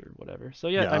left or whatever. So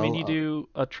yeah, I mean you do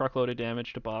a truckload of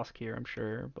damage to Bosk here, I'm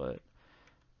sure, but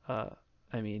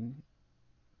I mean,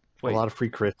 wait. A lot of free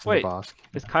crits in Wait, the Bosk.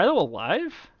 Is Kylo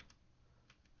alive?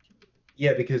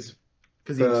 Yeah, because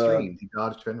Because he extremed. He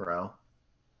dodged Finral.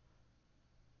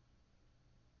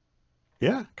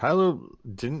 Yeah, Kylo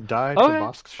didn't die Okay. to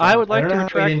Bosk's shot. I would like I to don't know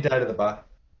how he retract didn't die to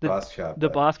the Bosk shot. the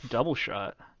but- Bosk double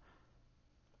shot.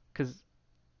 Cause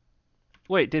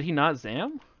wait, did he not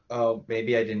Zam? Oh,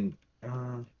 maybe I didn't.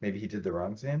 Maybe he did the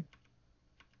wrong Zam.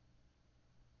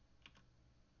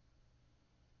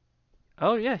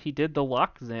 Oh yeah, he did the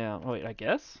lock Zam. Oh, wait, I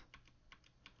guess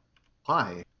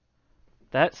Why?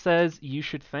 that says you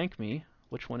should thank me.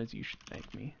 Which one is you should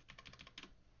thank me?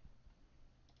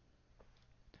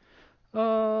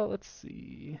 Let's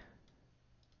see.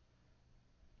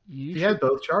 You He had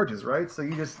both charges, right? So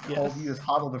you just Yes.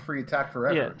 hodl the free attack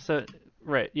forever. Yeah. So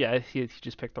right. Yeah. He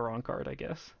just picked the wrong card, I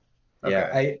guess.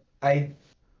 Yeah,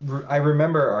 I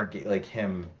remember like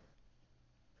him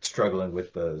struggling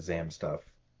with the Zam stuff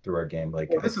through our game. Like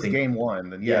Well, this is game 1,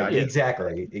 then Yeah, yeah.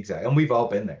 exactly, and we've all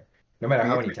been there. No matter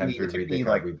how many times we it took read me the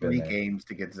card, like we've been 3 there. games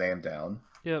to get Zam down.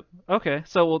 Yep. Okay.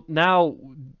 So well, now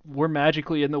we're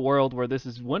magically in the world where this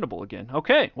is winnable again.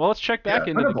 Okay. Well, let's check back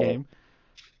into the winnable.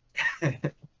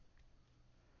 game.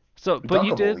 So, but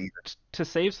you Dunkable did even. to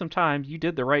save some time. You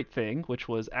did the right thing, which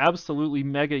was absolutely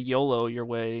mega YOLO your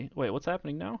way. Wait, what's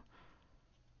happening now?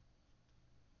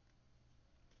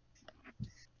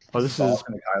 Oh, this is Bosk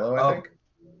and Kylo, I think.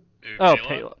 Oh,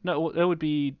 Payload. No, it would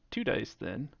be 2 dice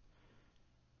then.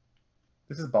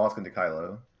 This is Bosk and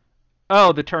Kylo.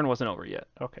 Oh, the turn wasn't over yet.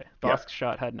 Okay. Yeah. Bosk's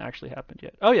shot hadn't actually happened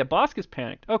yet. Oh yeah, Bosk is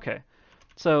panicked. Okay.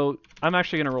 So I'm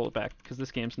actually gonna roll it back because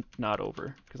this game's not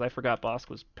over because I forgot Bosk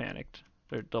was panicked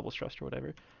or double stressed or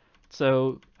whatever.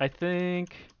 So I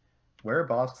think Where are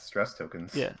Bosk's stress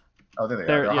tokens? yeah. Oh, there they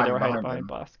They're, are. yeah, they were hiding behind behind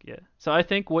them. Bosk. Yeah. So I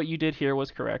think what you did here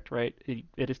was correct, right?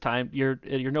 It is time. You're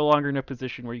no longer in a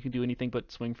position where you can do anything but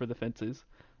swing for the fences,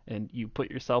 and you put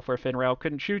yourself where Finn Rao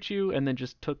couldn't shoot you, and then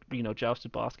just took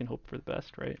jousted Bosk and hoped for the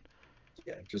best, right?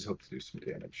 Yeah, just hope to do some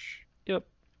damage. Yep.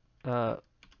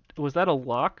 Was that a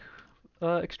lock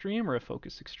extreme or a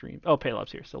focus extreme? Oh,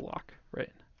 Palob's here, so lock,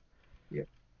 right? Yep.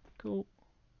 Cool.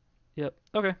 Yep.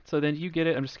 Okay, so then you get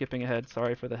it. I'm just skipping ahead.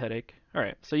 Sorry for the headache. All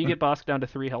right, so you get Bosk down to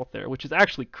 3 health there, which is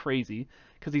actually crazy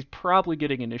because he's probably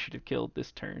getting initiative killed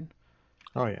this turn.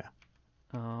 Oh yeah.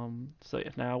 So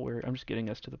yeah, now I'm just getting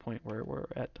us to the point where we're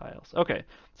at dials. Okay,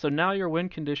 so now your win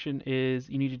condition is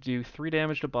you need to do 3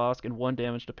 damage to Bosk and 1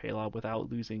 damage to Paylob without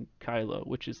losing Kylo,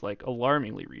 which is like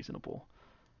alarmingly reasonable.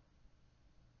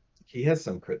 He has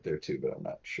some crit there too, but I'm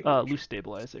not sure. Loose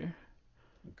stabilizer.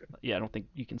 Okay. Yeah, I don't think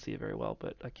you can see it very well,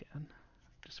 but I can,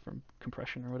 just from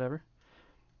compression or whatever.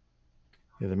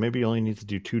 Yeah, then maybe you only need to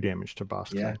do 2 damage to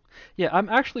Bosk. Yeah. then. Yeah, I'm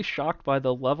actually shocked by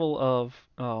the level of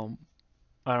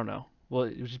I don't know. Well,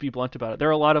 just be blunt about it. There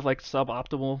are a lot of like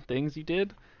suboptimal things you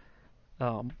did,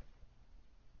 and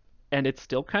it's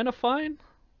still kind of fine.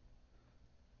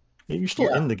 Yeah, you're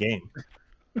still Yeah. in the game.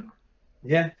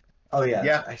 Yeah. Oh yeah.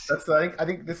 Yeah, I see. that's. I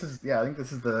think this is. Yeah, I think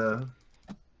this is the.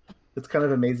 It's kind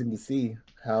of amazing to see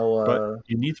how. But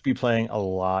you need to be playing a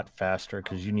lot faster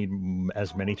because you need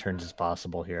as many turns as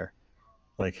possible here.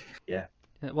 Like, Yeah,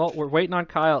 well, we're waiting on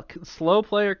Kyle. Slow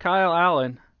player Kyle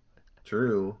Allen.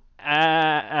 True.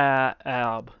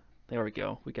 Ab. There we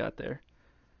go. We got there.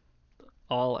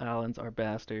 All Allens are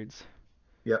bastards.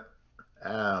 Yep.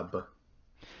 Ab.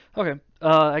 Okay.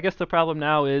 I guess the problem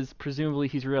now is presumably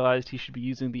he's realized he should be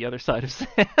using the other side of Sam.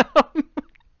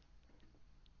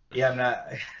 Yeah, I'm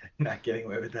not getting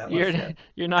away with that one. Sam.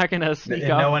 You're not gonna sneak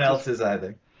And off. no one else is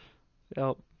either.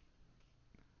 Yep.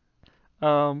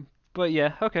 But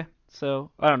yeah, okay.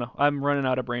 So I don't know. I'm running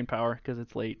out of brain power because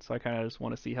it's late, so I kind of just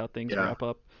want to see how things Yeah. wrap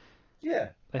up. Yeah.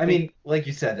 I I mean, think- like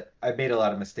you said, I made a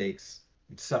lot of mistakes.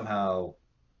 Somehow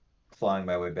clawing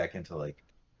my way back into like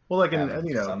Well, like, having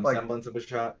and some like semblance of a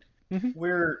shot.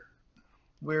 we're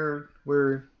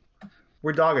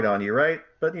dogging on you, right?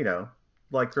 But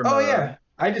like from Oh yeah,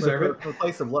 I deserve it. from a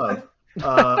place of love.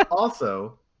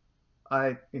 Also,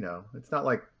 it's not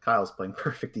like Kyle's playing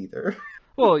perfect either.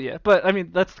 Well, yeah, but I mean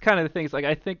that's kind of the thing. It's like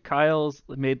I think Kyle's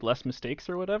made less mistakes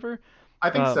or whatever. I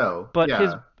think so. But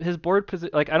Yeah. his board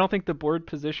position, like I don't think the board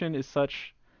position is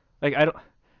such, like I don't.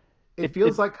 It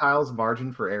feels like Kyle's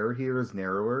margin for error here is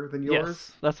narrower than yours.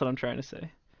 Yes, that's what I'm trying to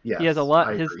say. Yes, he has a lot.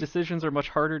 I His agree. decisions are much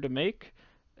harder to make,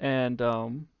 and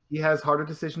he has harder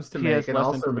decisions to he make, has and less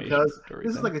also information because for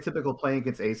this is everything. like a typical playing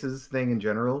against aces thing in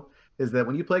general, is that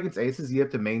when you play against aces, you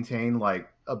have to maintain like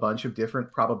a bunch of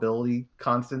different probability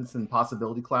constants and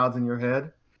possibility clouds in your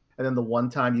head, and then the one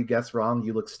time you guess wrong,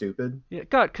 you look stupid. Yeah,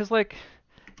 God, because like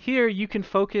here you can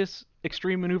focus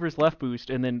extreme maneuvers left boost,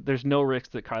 and then there's no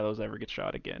risk that Kylo's ever gets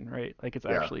shot again, right? Like it's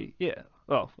actually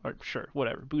well, sure,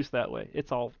 whatever, boost that way,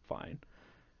 it's all fine.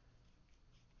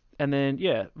 And then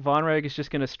yeah, Vonreg is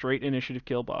just gonna straight initiative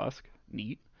kill Bosk.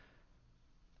 Neat.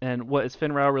 And what is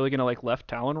Finn Rao really gonna like left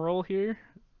Talon roll here?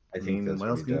 I think that's what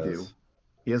else he can he does. do?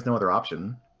 He has no other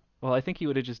option. Well, I think he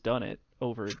would have just done it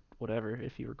over whatever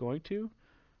if he were going to.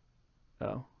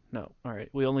 Oh, no. All right.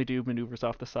 We only do maneuvers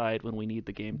off the side when we need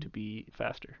the game to be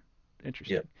faster.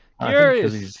 Interesting. Yep. I think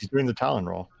because Curious. he's doing the Talon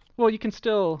roll. Well, you can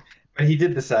still. But he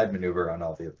did the side maneuver on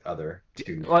all the other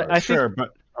two. Well, I cards. think- Sure,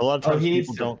 but a lot of Oh, times he needs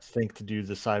people to- don't think to do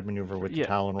the side maneuver with Yeah, the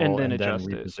Talon and roll then and then adjust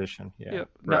it. reposition. Yeah. Yep.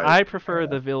 Right. No, I prefer Yeah.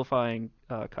 the vilifying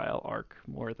Kyle arc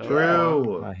more though.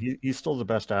 True. He's still the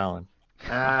best Allen.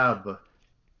 Ab.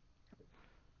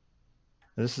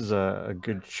 This is a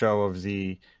good show of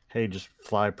the, hey, just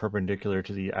fly perpendicular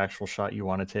to the actual shot you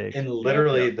want to take. In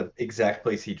literally the exact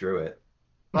place he drew it.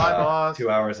 Bye, boss. 2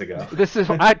 hours ago. This is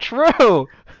true.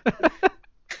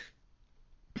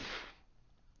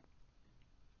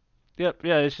 Yep.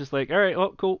 Yeah. It's just like, all right.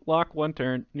 Oh, cool. Lock one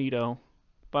turn. Neato.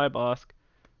 Bye, Bosk.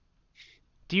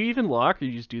 Do you even lock, or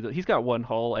you just do that? He's got one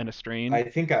hull and a strain. I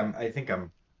think I'm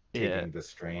taking Yeah. the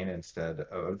strain instead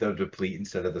of the deplete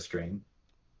instead of the strain.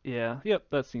 Yeah. Yep.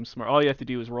 That seems smart. All you have to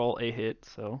do is roll a hit.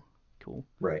 So cool.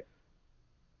 Right.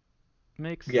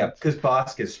 Makes Yeah, sense. because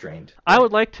Bosk is strained. I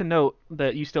would like to note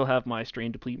that you still have my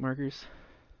strain deplete markers.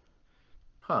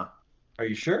 Huh. Are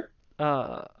you sure?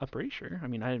 I'm pretty sure. I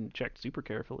mean, I haven't checked super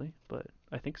carefully, but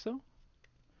I think so.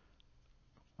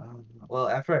 Well,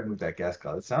 after I moved that gas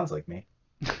cloud, it sounds like me.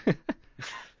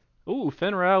 Ooh,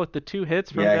 Finn Rao with the 2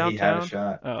 hits from Yeah, downtown. he had a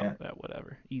shot. Oh, Yeah.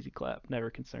 whatever. Easy clap. Never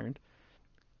concerned.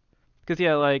 Because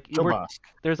yeah, like Go Bosk.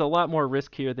 there's a lot more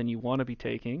risk here than you want to be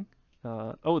taking.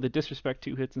 Oh, the disrespect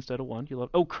 2 hits instead of 1. You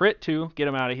love. Oh, crit 2. Get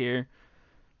him out of here.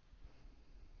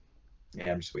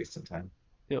 Yeah, I'm just wasting time.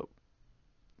 Yep.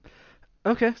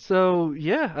 Okay, so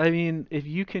yeah, I mean, if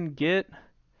you can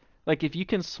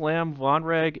slam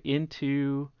Vonreg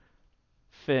into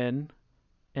Finn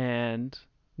and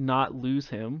not lose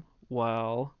him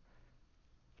while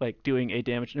like doing a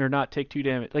damage or not take 2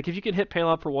 damage. Like if you can hit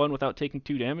Palop for 1 without taking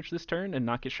 2 damage this turn and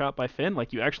not get shot by Finn,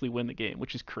 like you actually win the game,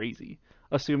 which is crazy.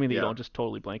 Assuming that you don't just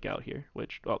totally blank out here,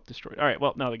 which destroyed. All right,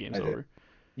 well now the game's over.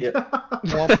 Yep.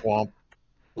 Womp womp.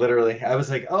 Literally, I was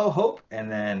like, oh, hope,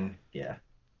 and then yeah.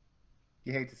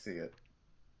 You hate to see it.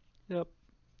 Yep.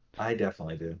 I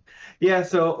definitely do. Yeah,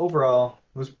 so overall,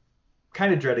 I was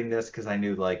kind of dreading this because I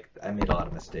knew like I made a lot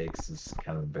of mistakes. It's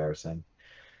kind of embarrassing.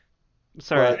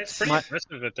 Sorry. It's pretty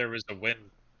impressive that there was a win.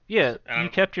 Yeah, you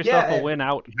kept yourself a win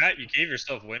out. Matt, you gave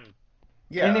yourself win.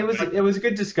 Yeah. And it was a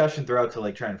good discussion throughout to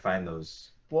like try and find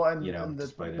those. Well, and,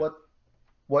 despite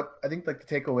what I think like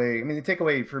the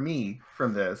takeaway for me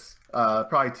from this,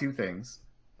 probably 2 things.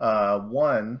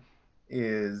 One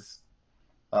is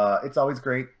it's always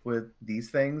great with these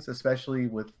things, especially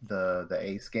with the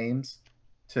ace games,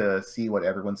 to see what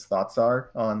everyone's thoughts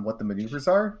are on what the maneuvers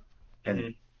are,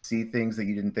 and see things that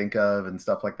you didn't think of and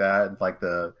stuff like that,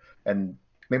 and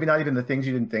maybe not even the things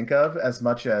you didn't think of as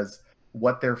much as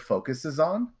what their focus is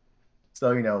on.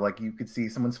 So, like you could see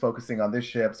someone's focusing on this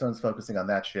ship, someone's focusing on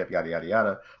that ship, yada, yada,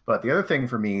 yada. But the other thing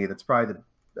for me that's probably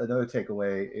another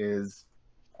takeaway is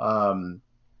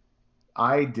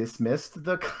I dismissed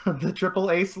the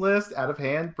triple ace list out of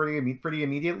hand pretty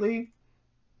immediately.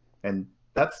 And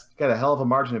that's got a hell of a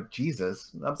margin of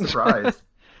Jesus. I'm surprised.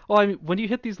 Well, I mean, when you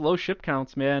hit these low ship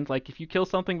counts, man, like if you kill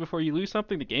something before you lose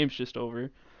something, the game's just over.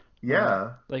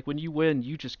 Yeah. Like when you win,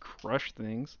 you just crush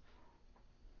things.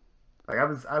 Like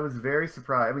I was very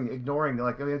surprised. I mean, ignoring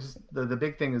just the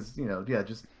big thing is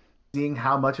just seeing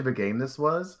how much of a game this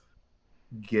was,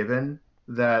 given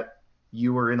that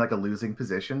you were in like a losing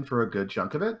position for a good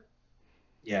chunk of it.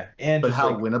 Yeah, and but just,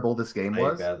 how winnable this game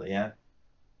was. Badly, yeah.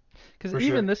 Because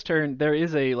even this turn, there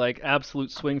is a like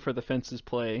absolute swing for the fences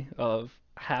play of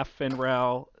half Finn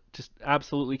Rao, just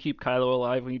absolutely keep Kylo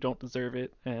alive when you don't deserve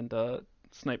it, and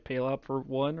snipe Palop for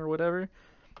 1 or whatever.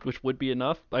 which would be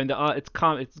enough. I mean, it's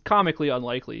comically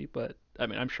unlikely, but I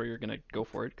mean, I'm sure you're gonna go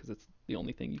for it because it's the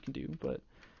only thing you can do. But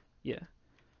yeah,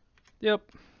 yep,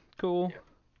 cool.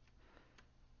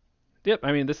 Yep,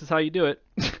 I mean, this is how you do it.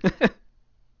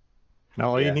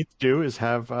 Now all you need to do is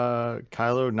have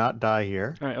Kylo not die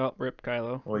here. All right, well, rip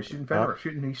Kylo. Well, he's shooting Fenrir.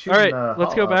 He's shooting. All right,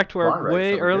 let's go back to our Vonreg,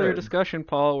 way so we're earlier good. discussion,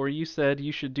 Paul, where you said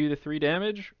you should do the 3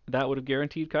 damage. That would have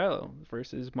guaranteed Kylo,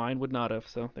 versus mine would not have.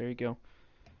 So there you go.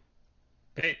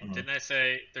 Hey, didn't I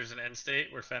say there's an end state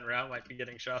where Fenrir might be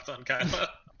getting shots on Kylo?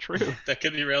 True. That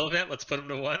could be relevant. Let's put him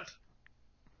to 1.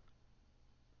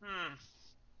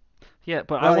 Yeah,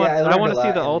 but Well, I want to see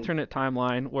lot, the and- alternate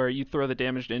timeline where you throw the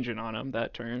damaged engine on him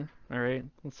that turn. All right,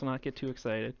 let's not get too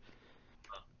excited.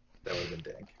 That would have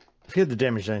been dank. If he had the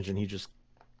damaged engine, he just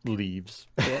leaves.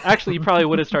 Yeah, actually, you probably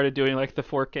would have started doing like the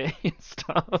 4K and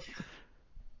stuff.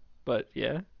 But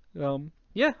yeah,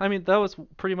 yeah. I mean, that was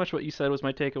pretty much what you said was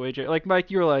my takeaway, Jay. Like Mike,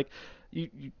 you were like,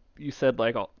 you said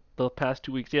like all the past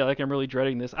 2 weeks. Yeah, like I'm really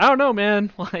dreading this. I don't know,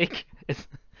 man. Like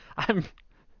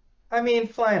I mean,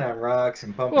 flying on rocks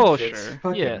and bumping Oh, shit's sure.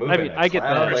 fucking Yeah, I moving mean, a I get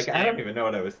cloud. that. Like, I don't even know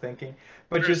what I was thinking.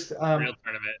 But First just, real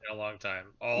tournament in a long time.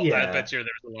 I yeah. bet you there's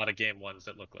a lot of game 1s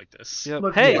that look like this. Yep.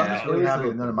 Look, Hey, I'm just really it was happy a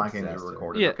that none of my disaster. games were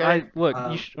recorded. yeah. Okay. Look.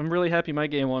 Um, I'm really happy my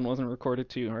game 1 wasn't recorded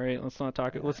too. All right, let's not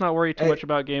talk. Let's not worry too much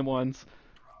about game 1s.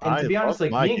 And to be honest,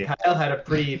 love like my me and game. Kyle had a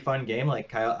pretty fun game. Like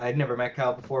Kyle, I'd never met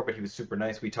Kyle before, but he was super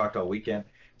nice. We talked all weekend,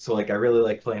 so like I really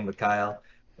liked playing with Kyle.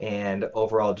 And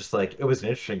overall, just like it was an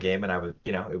interesting game, and I was,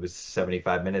 it was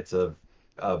 75 minutes of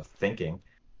thinking.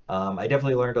 I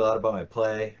definitely learned a lot about my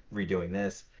play redoing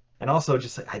this, and also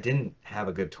just like I didn't have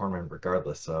a good tournament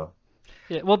regardless. So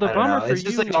Yeah. Well, the I don't bummer know. for It's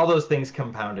just you. like all those things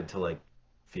compounded to like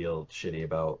feel shitty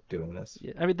about doing this.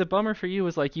 Yeah, I mean, the bummer for you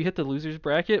was like you hit the losers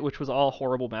bracket, which was all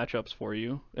horrible matchups for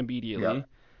you immediately. Yeah.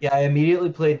 Yeah, I immediately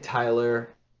played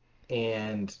Tyler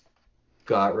and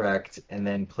got wrecked, and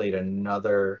then played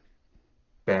another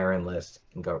Baron list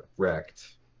and got wrecked.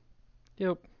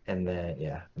 Yep. And then,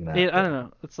 and that, I don't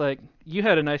know. It's like you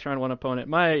had a nice round 1 opponent.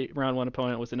 My round 1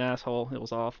 opponent was an asshole. It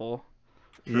was awful.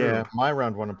 Yeah, my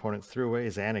round 1 opponent threw away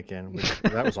his Anakin, which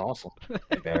that was awesome.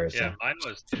 embarrassing. Yeah, mine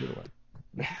was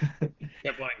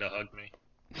kept wanting to hug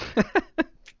me.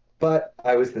 But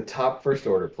I was the top first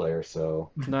order player,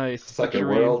 so Nice. suck it,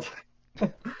 Dream. world.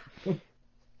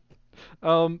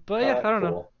 But yeah, I don't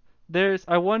know. Cool.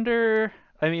 I wonder.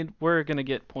 I mean, we're gonna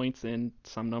get points in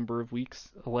some number of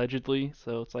weeks allegedly,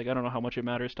 so it's like I don't know how much it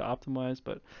matters to optimize,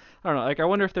 but I don't know. Like I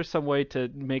wonder if there's some way to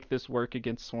make this work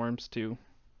against swarms too,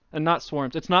 and not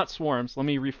swarms. It's not swarms. Let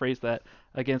me rephrase that.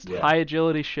 Against high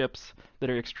agility ships that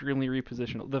are extremely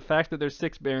repositionable. The fact that there's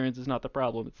 6 barons is not the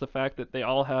problem. It's the fact that they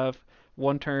all have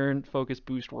 1 turn focus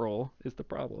boost roll is the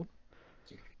problem.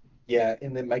 Yeah,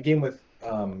 in my game with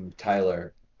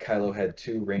Tyler, Kylo had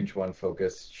 2 range 1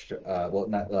 focus,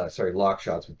 lock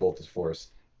shots with both his force,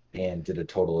 and did a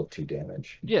total of 2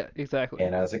 damage. Yeah, exactly.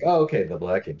 And I was like, oh, okay,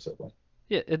 that game's over.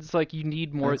 Yeah, it's like you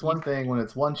need more. And it's one thing when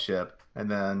it's one ship, and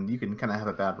then you can kind of have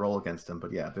a bad roll against him.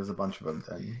 But yeah, if there's a bunch of them,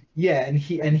 then Yeah, and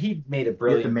he made a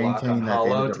brilliant block on maintain that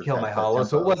Hollow damage to kill over my that Hollow.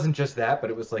 So it tempo. wasn't just that, but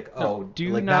it was like, not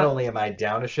not- only am I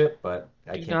down a ship, but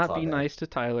I Do can't not claw be back. nice to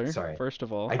Tyler. Sorry. First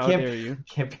of all, I how can't dare you?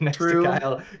 can't be nice True. to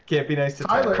Kyle. Can't be nice to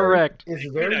Tyler Tyler. Correct. is a Be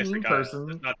very nice to mean Kyle, person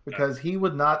but not to because he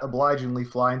would not obligingly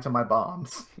fly into my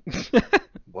bombs.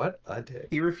 What a dick.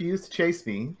 He refused to chase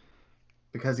me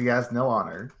because he has no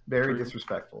honor. Very True.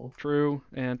 disrespectful. True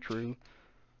and true.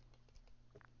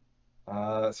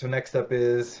 So next up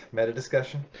is meta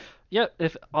discussion. Yep,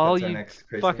 if all That's our you next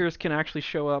crazy. fuckers can actually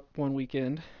show up one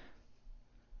weekend.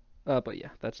 But yeah,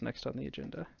 that's next on the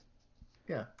agenda.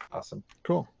 Yeah. Awesome.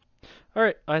 Cool. All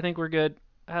right, I think we're good.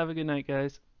 Have a good night,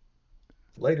 guys.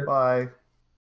 Later. Bye.